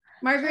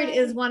 Margaret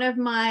is one of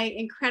my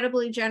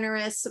incredibly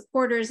generous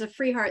supporters of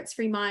Free Hearts,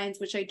 Free Minds,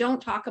 which I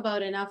don't talk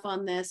about enough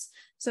on this.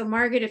 So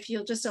Margaret, if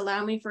you'll just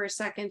allow me for a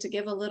second to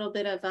give a little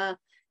bit of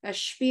a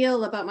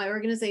spiel about my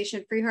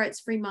organization, Free Hearts,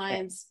 Free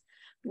Minds,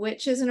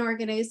 which is an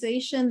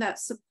organization that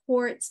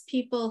supports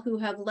people who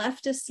have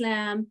left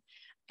Islam,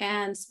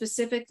 and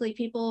specifically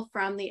people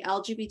from the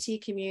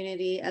LGBT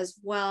community as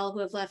well who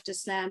have left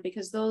Islam,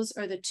 because those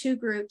are the two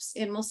groups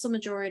in the Muslim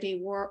majority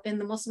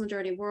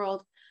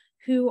world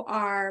who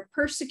are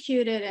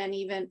persecuted and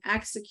even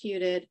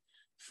executed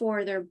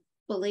for their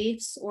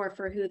beliefs or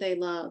for who they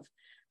love.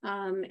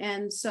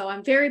 And so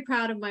I'm very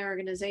proud of my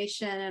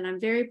organization, and I'm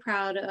very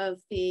proud of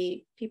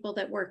the people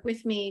that work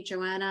with me,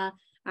 Joanna,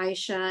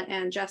 Aisha,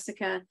 and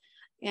Jessica.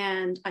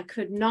 And I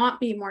could not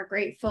be more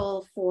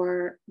grateful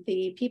for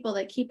the people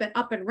that keep it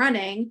up and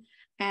running.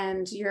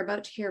 And you're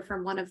about to hear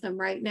from one of them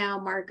right now.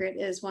 Margaret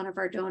is one of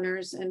our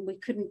donors, and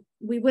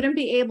we wouldn't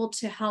be able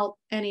to help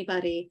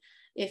anybody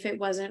if it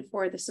wasn't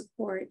for the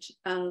support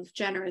of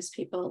generous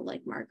people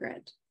like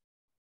Margaret.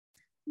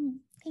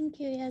 Thank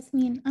you,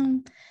 Yasmine.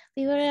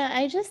 Leorah,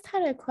 I just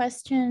had a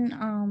question.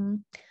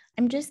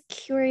 I'm just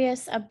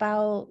curious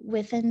about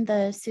within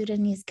the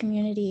Sudanese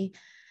community,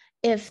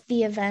 if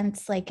the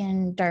events like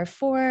in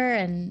Darfur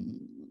and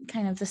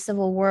kind of the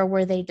civil war,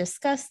 were they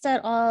discussed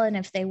at all? And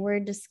if they were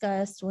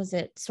discussed, was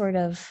it sort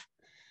of,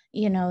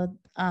 you know,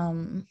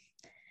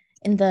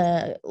 in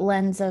the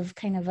lens of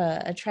kind of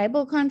a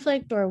tribal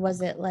conflict, or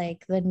was it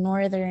like the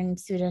northern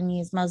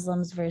Sudanese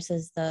Muslims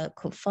versus the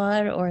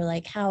kuffar, or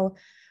like how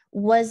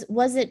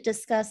was it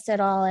discussed at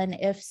all? And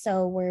if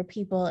so, were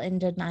people in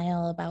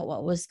denial about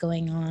what was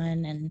going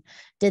on, and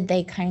did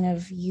they kind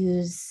of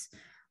use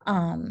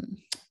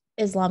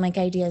Islamic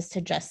ideas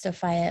to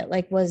justify it?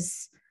 Like,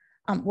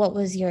 what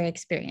was your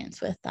experience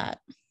with that?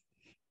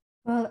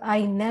 Well,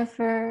 I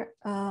never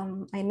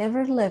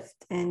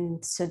lived in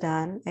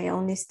Sudan. I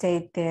only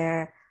stayed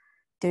there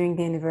during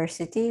the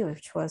university,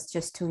 which was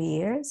just 2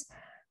 years.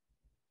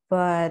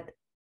 But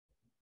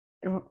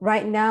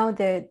right now,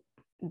 there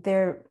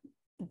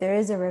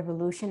is a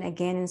revolution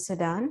again in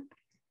Sudan.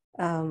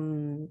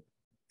 And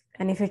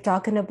if we're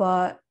talking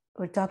about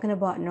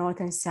North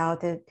and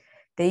South,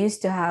 they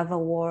used to have a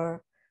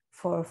war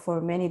for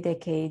many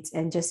decades,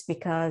 and just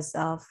because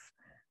of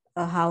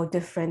how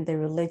different the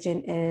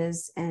religion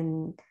is,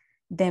 and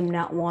them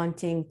not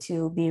wanting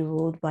to be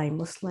ruled by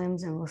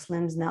Muslims, and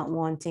Muslims not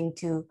wanting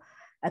to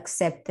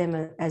accept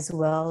them as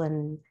well,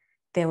 and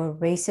they were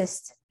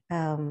racist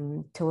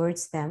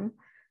towards them.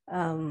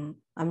 I'm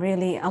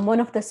one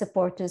of the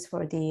supporters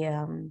for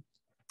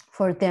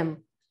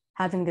them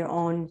having their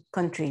own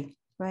country,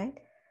 right?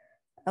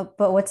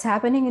 But what's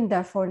happening in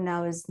Darfur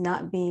now is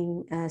not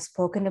being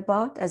spoken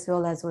about, as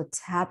well as what's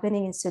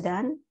happening in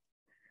Sudan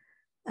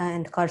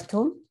and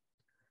Khartoum.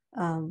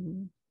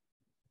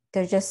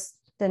 They're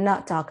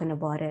not talking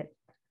about it.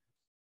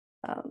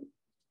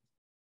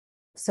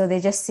 So they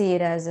just see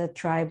it as a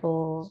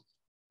tribal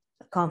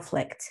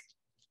conflict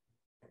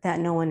that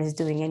no one is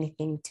doing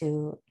anything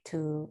to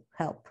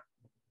help.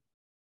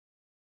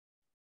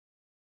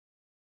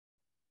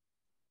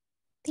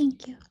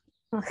 Thank you.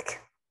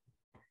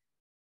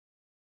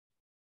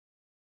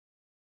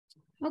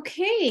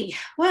 Okay,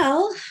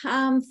 well,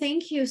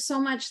 thank you so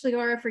much,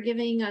 Leorah, for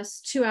giving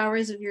us 2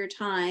 hours of your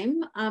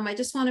time. I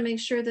just want to make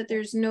sure that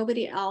there's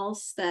nobody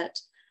else that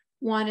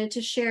wanted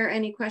to share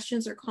any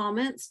questions or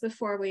comments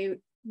before we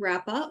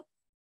wrap up.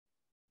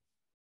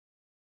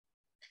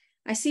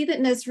 I see that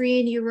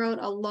Nazreen, you wrote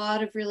a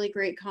lot of really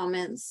great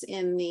comments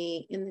in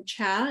the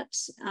chat,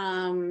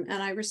 and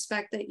I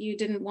respect that you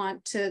didn't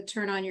want to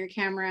turn on your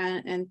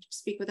camera and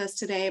speak with us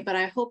today, but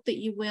I hope that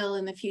you will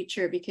in the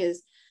future,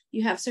 because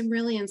you have some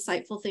really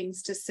insightful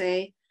things to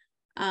say.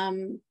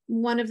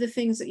 One of the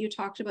things that you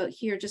talked about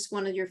here, just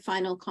one of your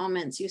final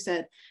comments, you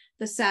said,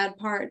 the sad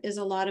part is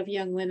a lot of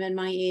young women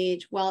my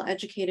age,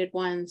 well-educated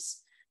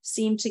ones,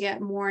 seem to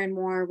get more and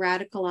more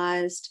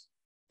radicalized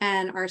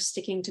and are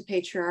sticking to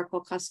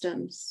patriarchal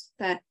customs.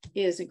 That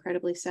is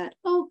incredibly sad.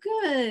 Oh,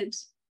 good.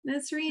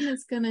 Nazreen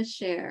is gonna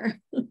share.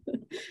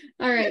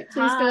 All right,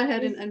 please go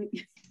ahead and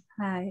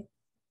Hi.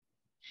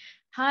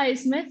 Hi,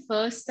 it's my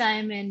first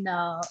time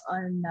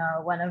on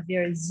one of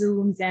your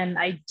Zooms, and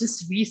I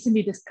just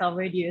recently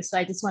discovered you. So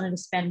I just wanted to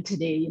spend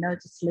today,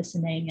 just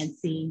listening and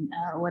seeing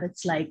what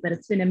it's like, but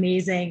it's been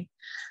amazing.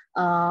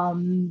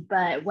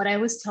 But what I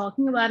was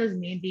talking about is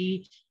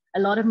maybe a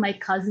lot of my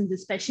cousins,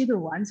 especially the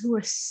ones who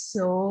are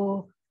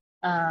so,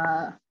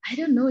 I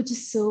don't know,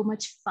 just so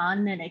much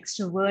fun and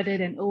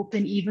extroverted and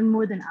open, even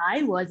more than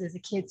I was as a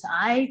kid. So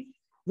I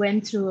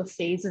went through a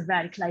phase of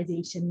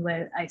radicalization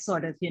where I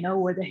sort of,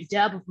 wore the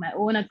hijab of my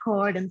own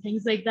accord and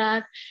things like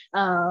that.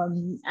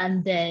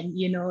 And then,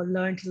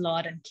 learned a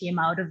lot and came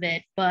out of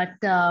it. But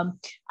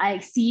I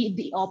see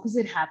the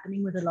opposite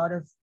happening with a lot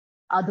of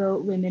other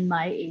women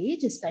my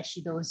age,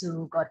 especially those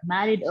who got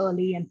married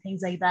early and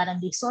things like that.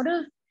 And they sort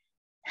of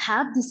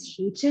have this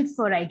hatred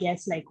for, I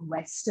guess, like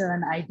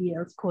Western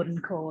ideals, quote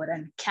unquote,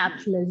 and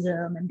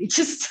capitalism. And they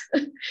just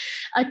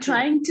are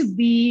trying to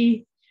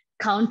be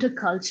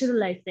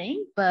countercultural, I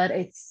think, but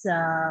it's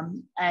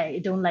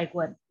I don't like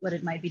what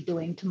it might be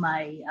doing to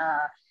my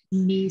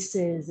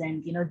nieces,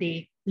 and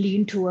they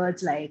lean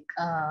towards like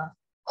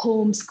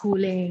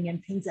homeschooling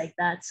and things like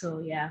that. So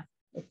yeah,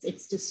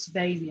 it's just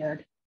very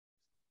weird.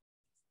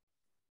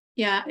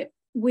 Yeah,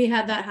 we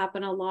had that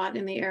happen a lot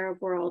in the Arab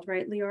world,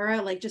 right,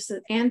 Leorah? Like just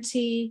an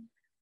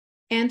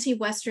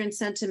anti-Western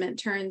sentiment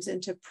turns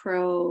into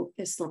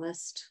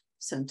pro-Islamist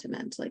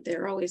sentiment. Like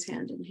they're always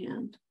hand in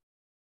hand.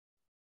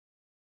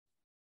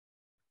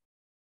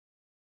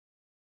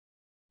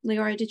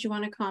 Leorah, did you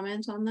want to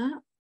comment on that?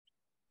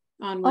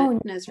 On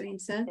what Nazreen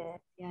said?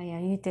 Yeah,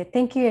 you did.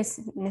 Thank you,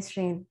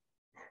 Nazreen,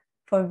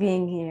 for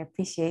being here.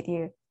 Appreciate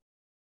you.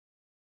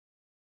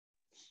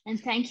 And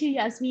thank you,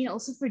 Yasmine,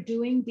 also for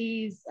doing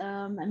these.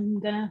 I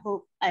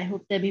hope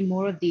there'll be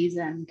more of these,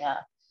 and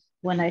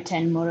want to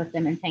attend more of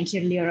them. And thank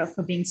you, Leorah,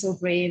 for being so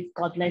brave.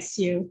 God bless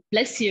you.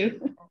 Bless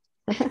you.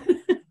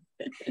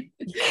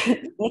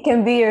 You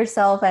can be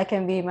yourself. I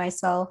can be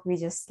myself. We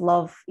just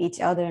love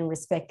each other and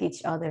respect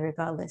each other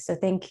regardless. So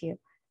thank you.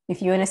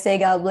 If you want to say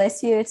God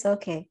bless you, it's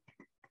okay.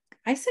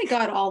 I say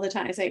God all the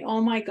time. I say, oh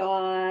my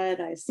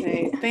God. I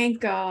say, thank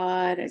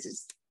God. I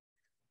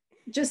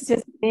just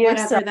be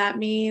whatever yourself. that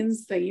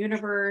means, the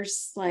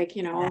universe, like,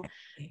 I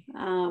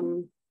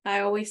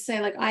always say,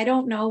 like, I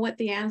don't know what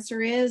the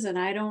answer is, and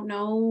I don't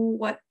know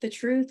what the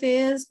truth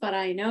is, but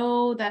I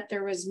know that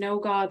there was no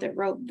God that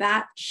wrote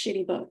that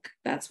shitty book.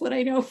 That's what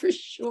I know for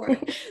sure.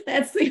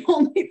 That's the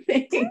only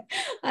thing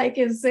I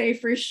can say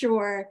for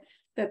sure,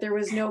 that there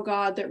was no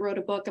God that wrote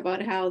a book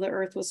about how the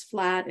earth was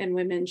flat and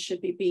women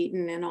should be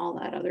beaten and all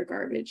that other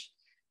garbage.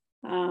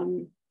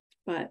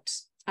 But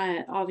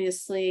I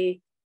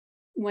obviously,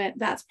 when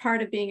that's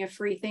part of being a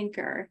free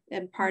thinker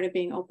and part of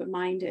being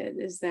open-minded,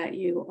 is that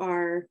you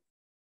are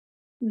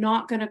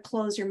not going to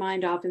close your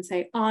mind off and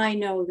say, I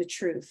know the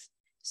truth.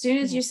 As soon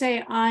as you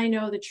say, I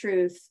know the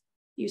truth,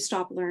 you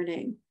stop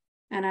learning.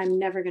 And I'm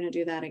never going to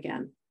do that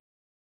again.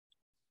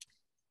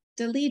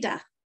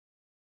 Dalida.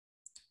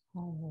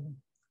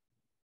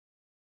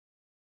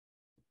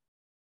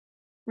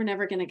 We're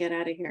never going to get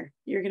out of here.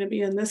 You're going to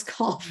be in this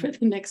call for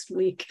the next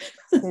week.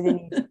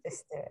 Sudanese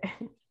sister.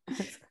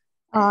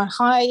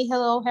 Hi,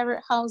 hello,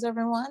 how's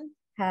everyone?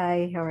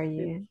 Hi, how are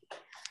you?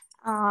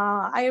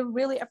 I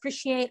really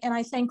appreciate and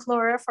I thank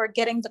Leorah for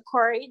getting the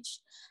courage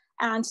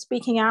and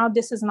speaking out.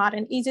 This is not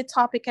an easy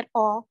topic at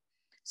all.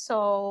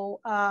 So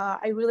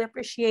I really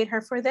appreciate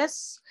her for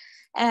this.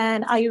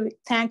 And I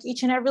thank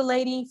each and every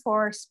lady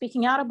for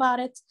speaking out about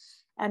it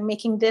and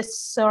making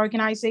this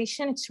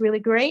organization. It's really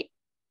great.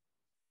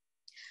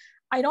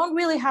 I don't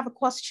really have a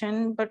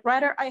question, but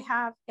rather I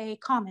have a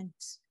comment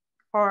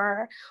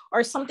or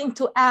something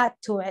to add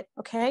to it,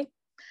 okay?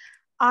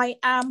 I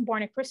am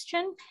born a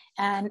Christian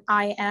and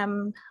I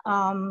am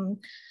born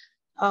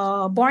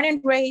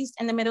and raised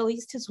in the Middle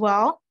East as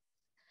well.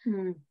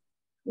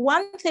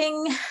 One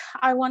thing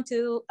I want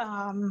to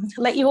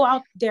let you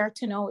out there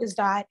to know is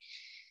that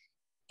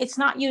it's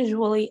not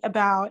usually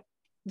about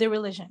the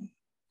religion.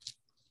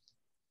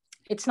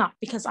 It's not,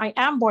 because I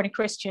am born a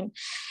Christian,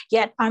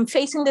 yet I'm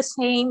facing the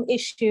same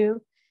issue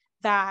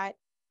that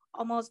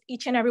almost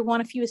each and every one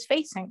of you is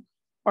facing,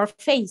 or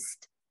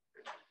faced,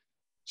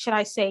 should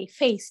I say,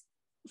 faced.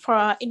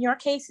 For in your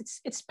case,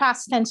 it's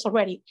past tense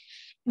already.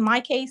 In my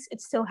case,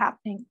 it's still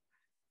happening.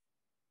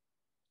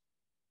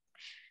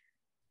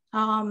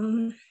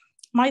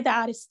 My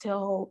dad is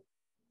still,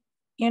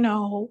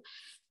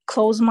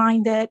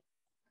 closed-minded,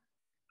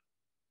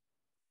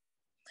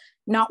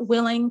 not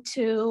willing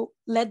to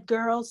let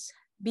girls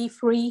be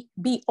free,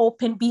 be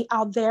open, be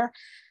out there.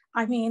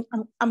 I mean,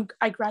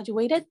 I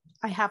graduated,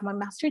 I have my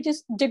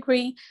master's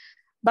degree,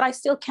 but I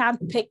still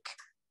can't pick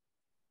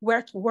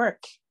where to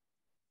work.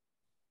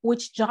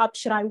 Which job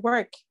should I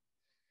work?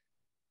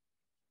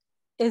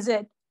 Is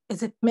it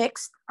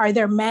mixed? Are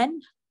there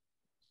men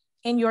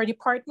in your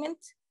department?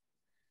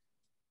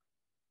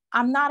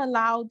 I'm not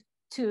allowed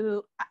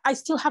to, I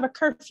still have a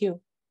curfew.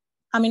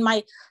 I'm in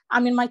my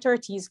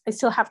 30s, I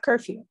still have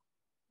curfew.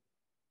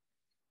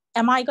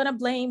 Am I gonna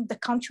blame the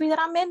country that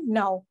I'm in?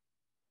 No.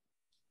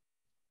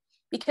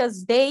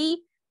 Because they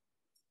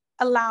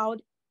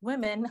allowed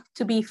women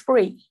to be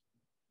free.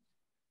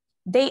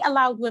 They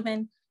allowed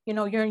women,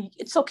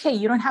 it's okay,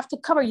 you don't have to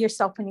cover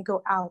yourself when you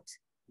go out.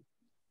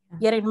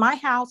 Yet in my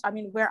house, I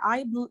mean, where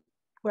I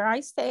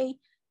stay,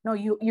 no,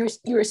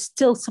 you're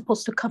still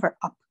supposed to cover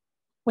up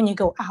when you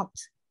go out.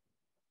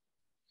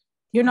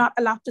 You're not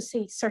allowed to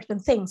say certain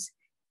things.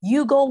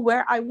 You go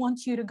where I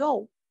want you to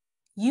go.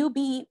 You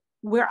be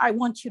where I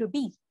want you to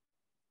be.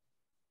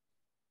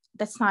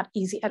 That's not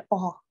easy at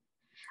all.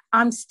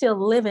 I'm still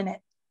living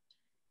it.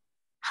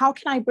 How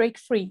can I break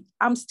free?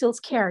 I'm still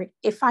scared.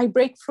 If I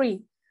break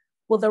free,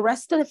 will the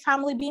rest of the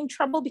family be in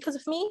trouble because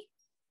of me?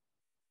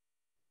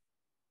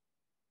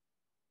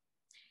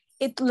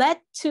 It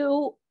led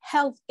to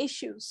health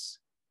issues.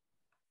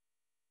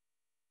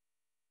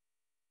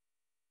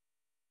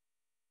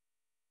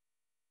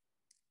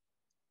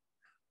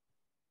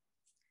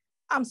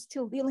 I'm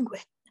still dealing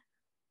with.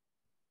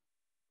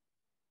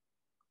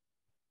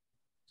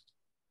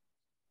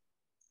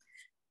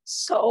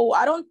 So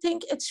I don't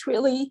think it's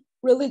really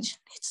religion.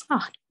 It's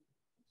not.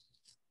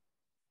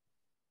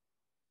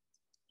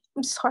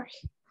 I'm sorry.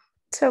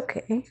 It's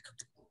okay.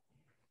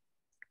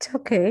 It's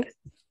okay.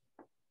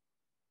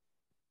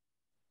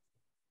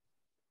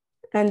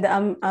 And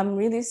I'm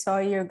really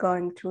sorry you're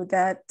going through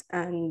that.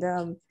 And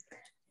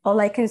all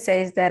I can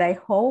say is that I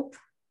hope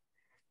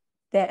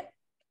that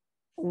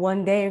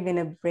one day you're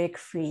gonna break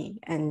free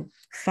and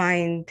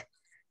find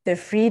the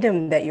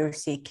freedom that you're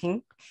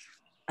seeking.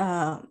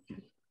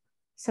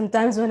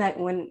 Sometimes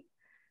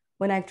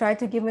when I try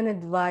to give an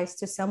advice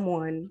to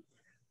someone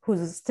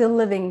who's still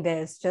living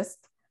this,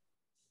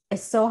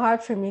 it's so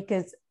hard for me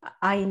because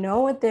I know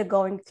what they're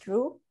going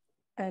through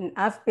and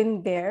I've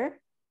been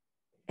there,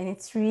 and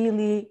it's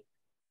really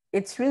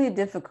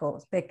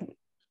difficult. Like,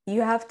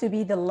 you have to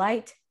be the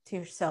light to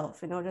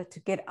yourself in order to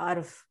get out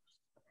of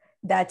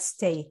that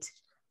state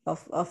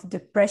of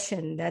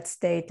depression, that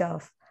state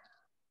of,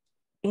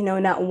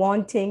 not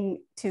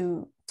wanting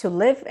to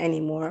live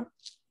anymore.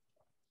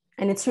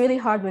 And it's really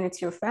hard when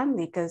it's your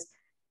family, because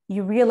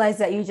you realize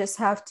that you just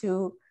have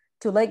to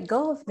let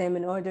go of them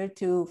in order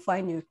to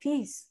find your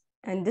peace.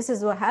 And this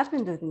is what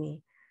happened with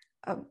me.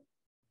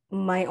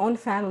 My own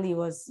family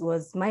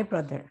was my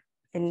brother.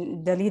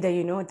 And Dalida,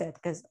 you know that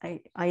because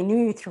I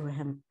knew you through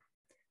him.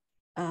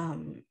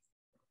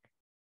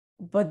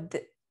 But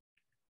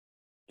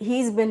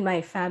he's been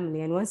my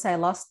family. And once I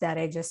lost that,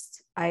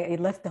 I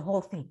left the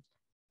whole thing.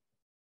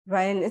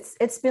 Right. And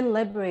it's been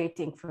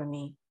liberating for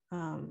me.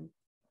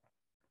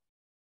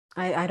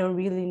 I don't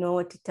really know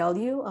what to tell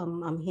you.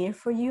 I'm here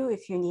for you.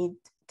 If you need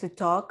to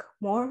talk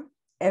more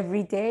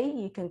every day,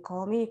 you can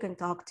call me, you can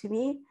talk to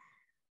me.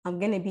 I'm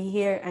going to be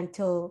here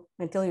until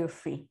you're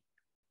free.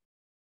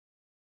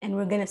 And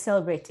we're going to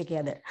celebrate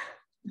together.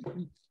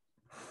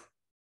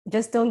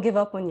 Just don't give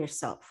up on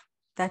yourself.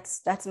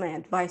 That's my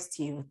advice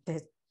to you,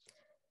 that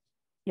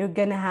you're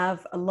going to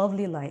have a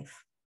lovely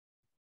life.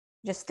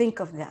 Just think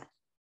of that.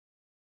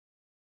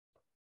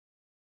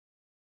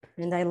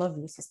 And I love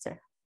you, sister.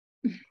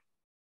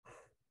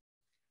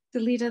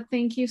 Dalida,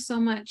 thank you so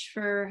much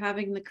for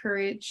having the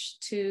courage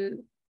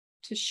to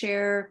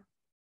share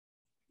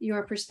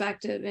your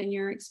perspective and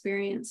your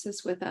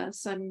experiences with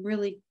us. I'm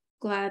really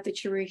glad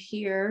that you were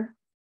here.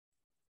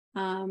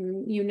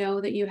 You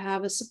know that you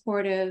have a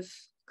supportive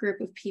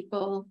group of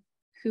people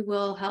who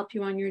will help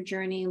you on your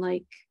journey,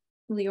 like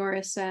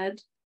Leorah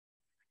said.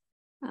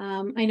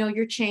 I know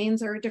your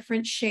chains are a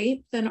different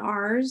shape than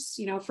ours.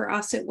 You know, for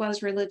us, it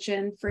was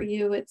religion. For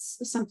you, it's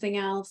something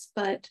else.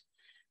 But,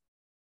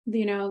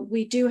 you know,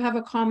 we do have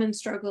a common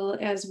struggle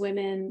as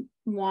women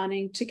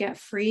wanting to get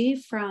free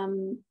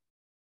from,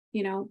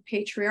 you know,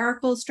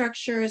 patriarchal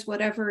structures,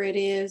 whatever it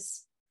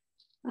is.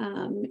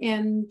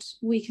 And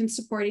we can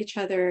support each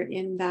other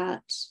in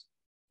that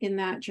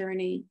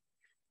journey.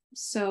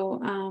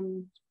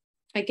 So,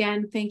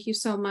 again, thank you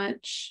so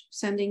much.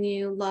 Sending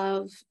you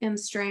love and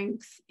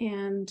strength.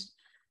 And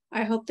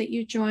I hope that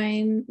you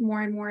join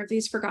more and more of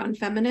these Forgotten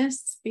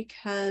Feminists,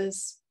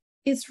 because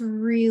it's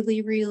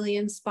really, really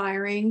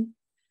inspiring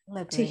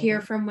to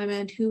hear from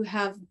women who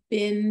have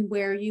been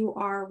where you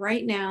are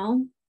right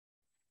now,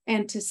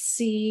 and to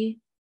see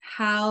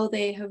how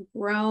they have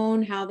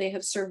grown, how they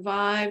have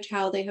survived,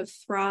 how they have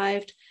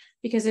thrived,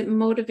 because it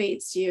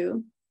motivates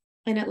you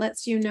and it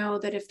lets you know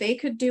that if they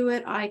could do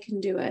it, I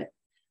can do it.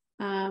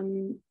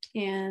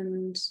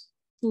 And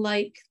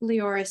like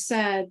Leorah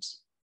said,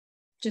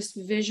 just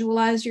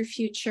visualize your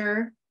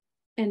future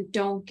and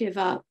don't give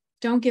up.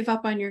 Don't give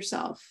up on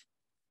yourself.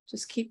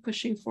 Just keep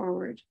pushing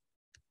forward.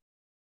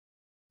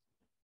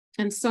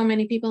 And so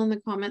many people in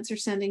the comments are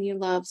sending you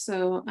love,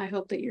 so I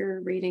hope that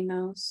you're reading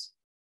those.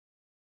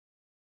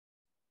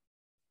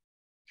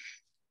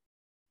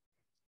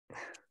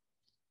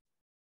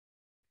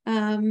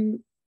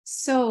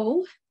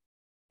 So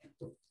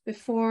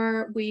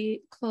before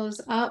we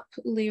close up,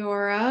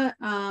 Leorah,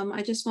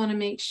 I just want to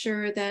make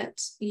sure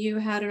that you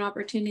had an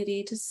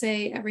opportunity to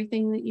say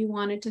everything that you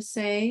wanted to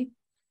say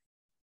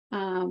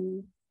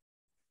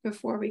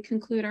before we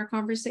conclude our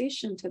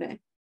conversation today.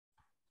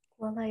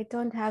 Well, I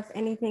don't have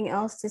anything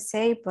else to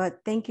say,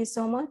 but thank you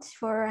so much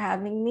for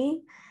having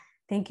me.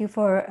 Thank you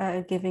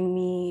for giving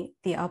me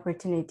the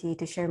opportunity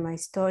to share my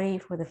story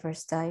for the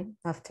first time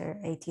after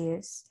 8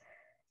 years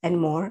and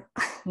more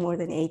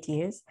than 8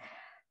 years.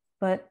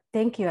 But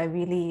thank you. I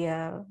really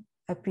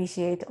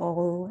appreciate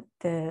all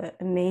the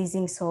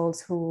amazing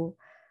souls who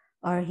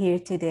are here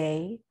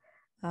today.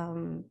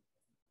 And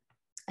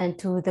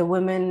to the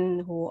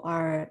women who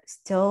are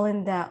still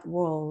in that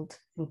world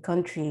and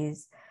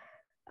countries,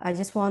 I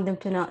just want them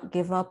to not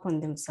give up on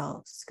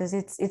themselves, because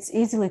it's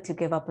easily to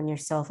give up on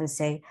yourself and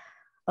say,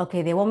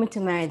 okay, they want me to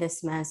marry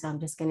this man, so I'm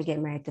just going to get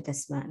married to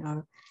this man.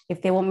 Or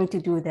if they want me to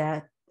do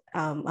that,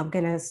 I'm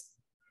going to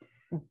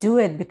do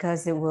it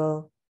because it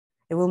will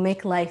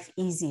make life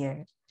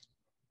easier.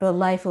 But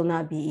life will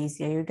not be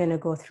easier. You're going to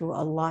go through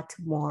a lot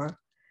more,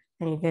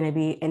 and you're going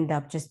to end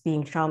up just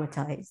being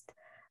traumatized.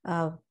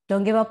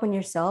 Don't give up on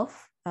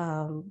yourself.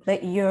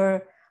 Let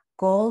your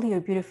goal,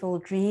 your beautiful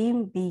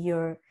dream, be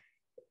your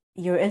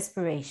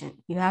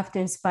inspiration. You have to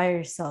inspire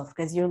yourself,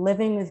 because you're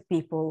living with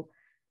people.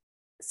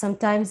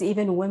 Sometimes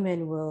even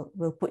women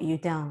will put you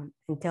down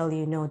and tell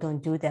you, no,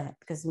 don't do that,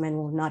 because men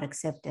will not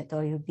accept it,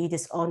 or you'll be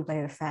disowned by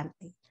your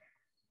family.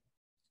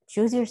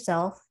 Choose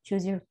yourself,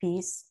 choose your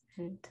peace,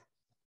 and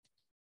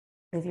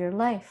live your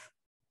life.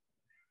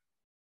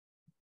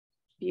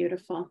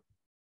 Beautiful.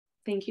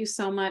 Thank you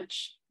so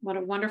much. What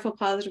a wonderful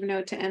positive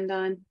note to end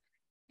on.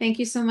 Thank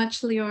you so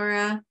much,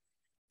 Leorah.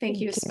 Thank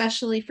you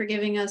especially for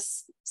giving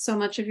us so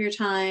much of your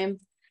time.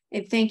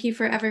 And thank you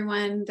for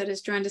everyone that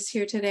has joined us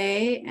here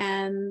today.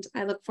 And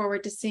I look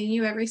forward to seeing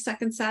you every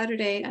second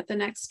Saturday at the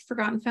next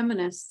Forgotten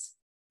Feminists.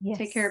 Yes.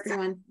 Take care,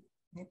 everyone.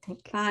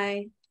 Thank you.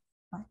 Bye.